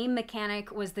favorite game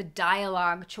mechanic was the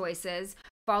dialogue choices,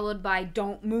 followed by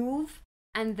don't move,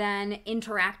 and then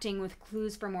interacting with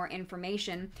clues for more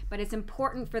information. But it's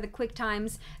important for the quick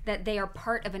times that they are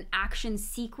part of an action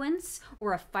sequence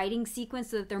or a fighting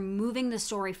sequence, so that they're moving the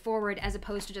story forward as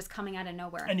opposed to just coming out of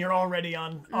nowhere. And you're already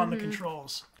on the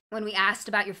controls. When we asked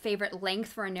about your favorite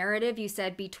length for a narrative, you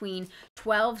said between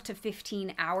 12 to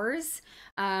 15 hours,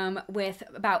 with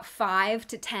about 5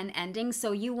 to 10 endings.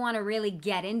 So you want to really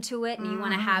get into it, and you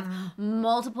want to have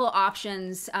multiple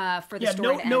options for the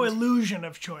story to end. No illusion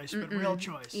of choice, but real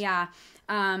choice. Yeah,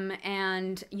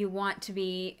 and you want to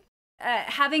be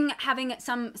having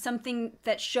something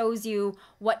that shows you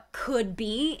what could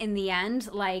be in the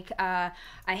end, like a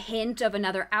hint of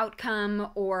another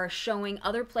outcome, or showing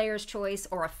other players' choice,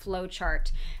 or a flow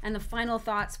chart. And the final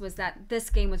thoughts was that this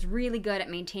game was really good at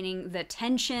maintaining the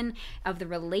tension of the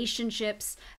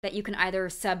relationships, that you can either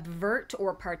subvert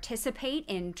or participate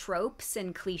in tropes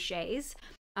and cliches.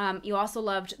 You also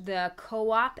loved the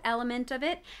co-op element of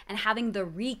it, and having the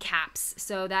recaps,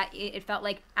 so that it felt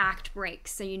like act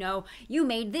breaks. So you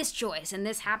made this choice and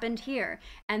this happened here.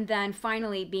 And then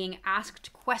finally being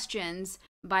asked questions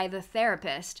by the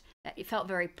therapist, that it felt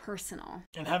very personal.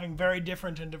 And having very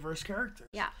different and diverse characters.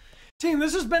 Yeah. Team,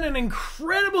 this has been an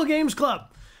incredible Games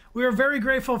Club. We are very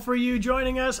grateful for you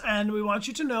joining us, and we want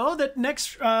you to know that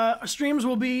next streams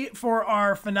will be for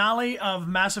our finale of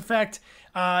Mass Effect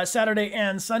Saturday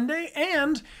and Sunday,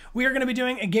 and we are going to be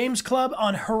doing a Games Club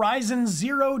on Horizon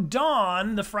Zero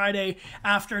Dawn the Friday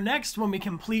after next, when we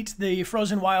complete the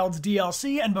Frozen Wilds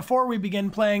DLC, and before we begin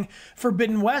playing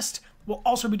Forbidden West. We'll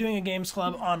also be doing a Games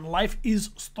Club on Life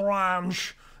is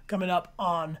Strange coming up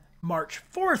on March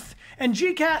 4th. And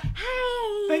GCat,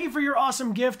 hey! Thank you for your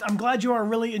awesome gift. I'm glad you are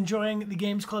really enjoying the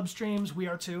Games Club streams. We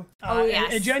are too.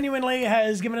 Yes. It genuinely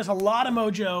has given us a lot of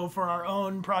mojo for our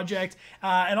own project,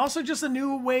 and also just a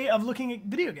new way of looking at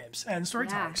video games and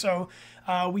storytelling. Yeah. So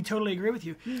we totally agree with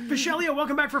you. Vishelia,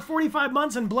 welcome back for 45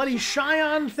 months, and Bloody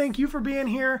Cheyenne, thank you for being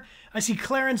here. I see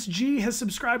Clarence G has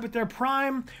subscribed with their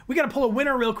Prime. We got to pull a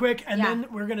winner real quick, and then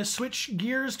we're going to switch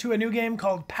gears to a new game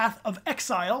called Path of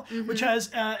Exile, which has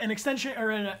an extension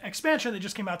or an expansion that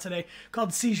just came out today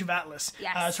called Siege of Atlas.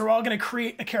 Yes. So we're all going to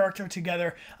create a character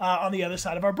together on the other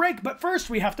side of our break. But first,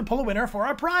 we have to pull a winner for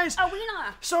our prize. A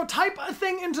winner. So type a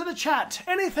thing into the chat,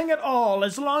 anything at all,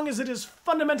 as long as it is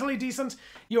fundamentally decent.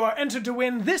 You are entered to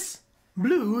win this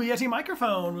Blue Yeti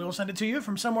microphone. We will send it to you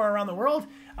from somewhere around the world.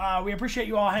 We appreciate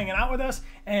you all hanging out with us,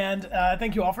 and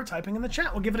thank you all for typing in the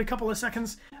chat. We'll give it a couple of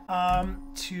seconds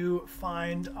to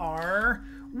find our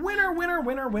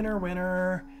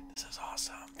winner. This is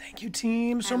awesome. Thank you,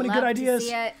 team. So many good ideas.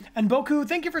 See it. And Boku,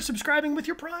 thank you for subscribing with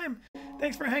your Prime.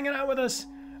 Thanks for hanging out with us.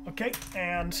 Okay,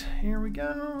 and here we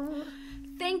go.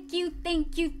 Thank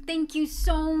you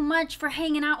so much for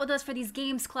hanging out with us for these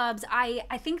games clubs. I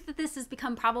think that this has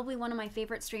become probably one of my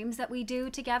favorite streams that we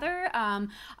do together.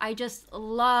 I just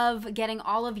love getting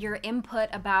all of your input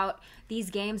about these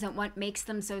games and what makes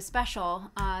them so special.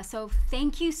 So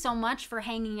thank you so much for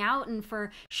hanging out and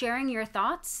for sharing your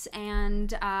thoughts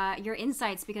and your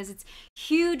insights, because it's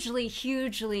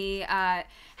hugely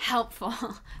helpful.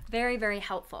 Very, very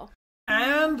helpful.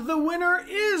 And the winner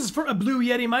is, for a Blue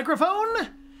Yeti microphone,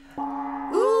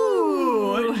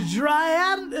 ooh,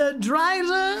 Dryda,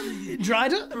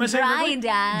 am I saying it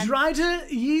right? Dryda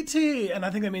YT, and I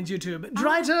think that means YouTube.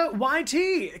 Dryda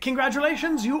YT,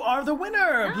 congratulations, you are the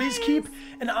winner. Nice. Please keep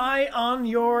an eye on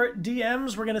your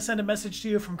DMs. We're going to send a message to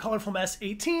you from Colorful Mess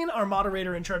 18, our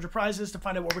moderator in charge of prizes, to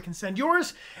find out where we can send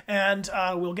yours, and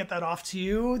we'll get that off to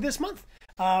you this month.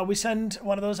 We send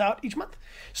one of those out each month.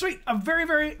 Sweet. I'm very,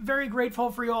 very, very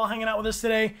grateful for you all hanging out with us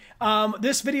today.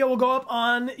 This video will go up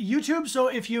on YouTube, so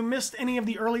if you missed any of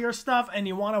the earlier stuff and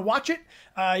you want to watch it,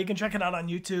 you can check it out on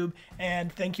YouTube.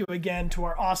 And thank you again to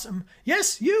our awesome...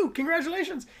 Yes, you!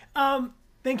 Congratulations!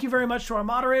 Thank you very much to our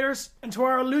moderators and to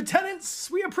our lieutenants.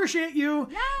 We appreciate you.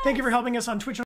 Yes. Thank you for helping us on Twitch.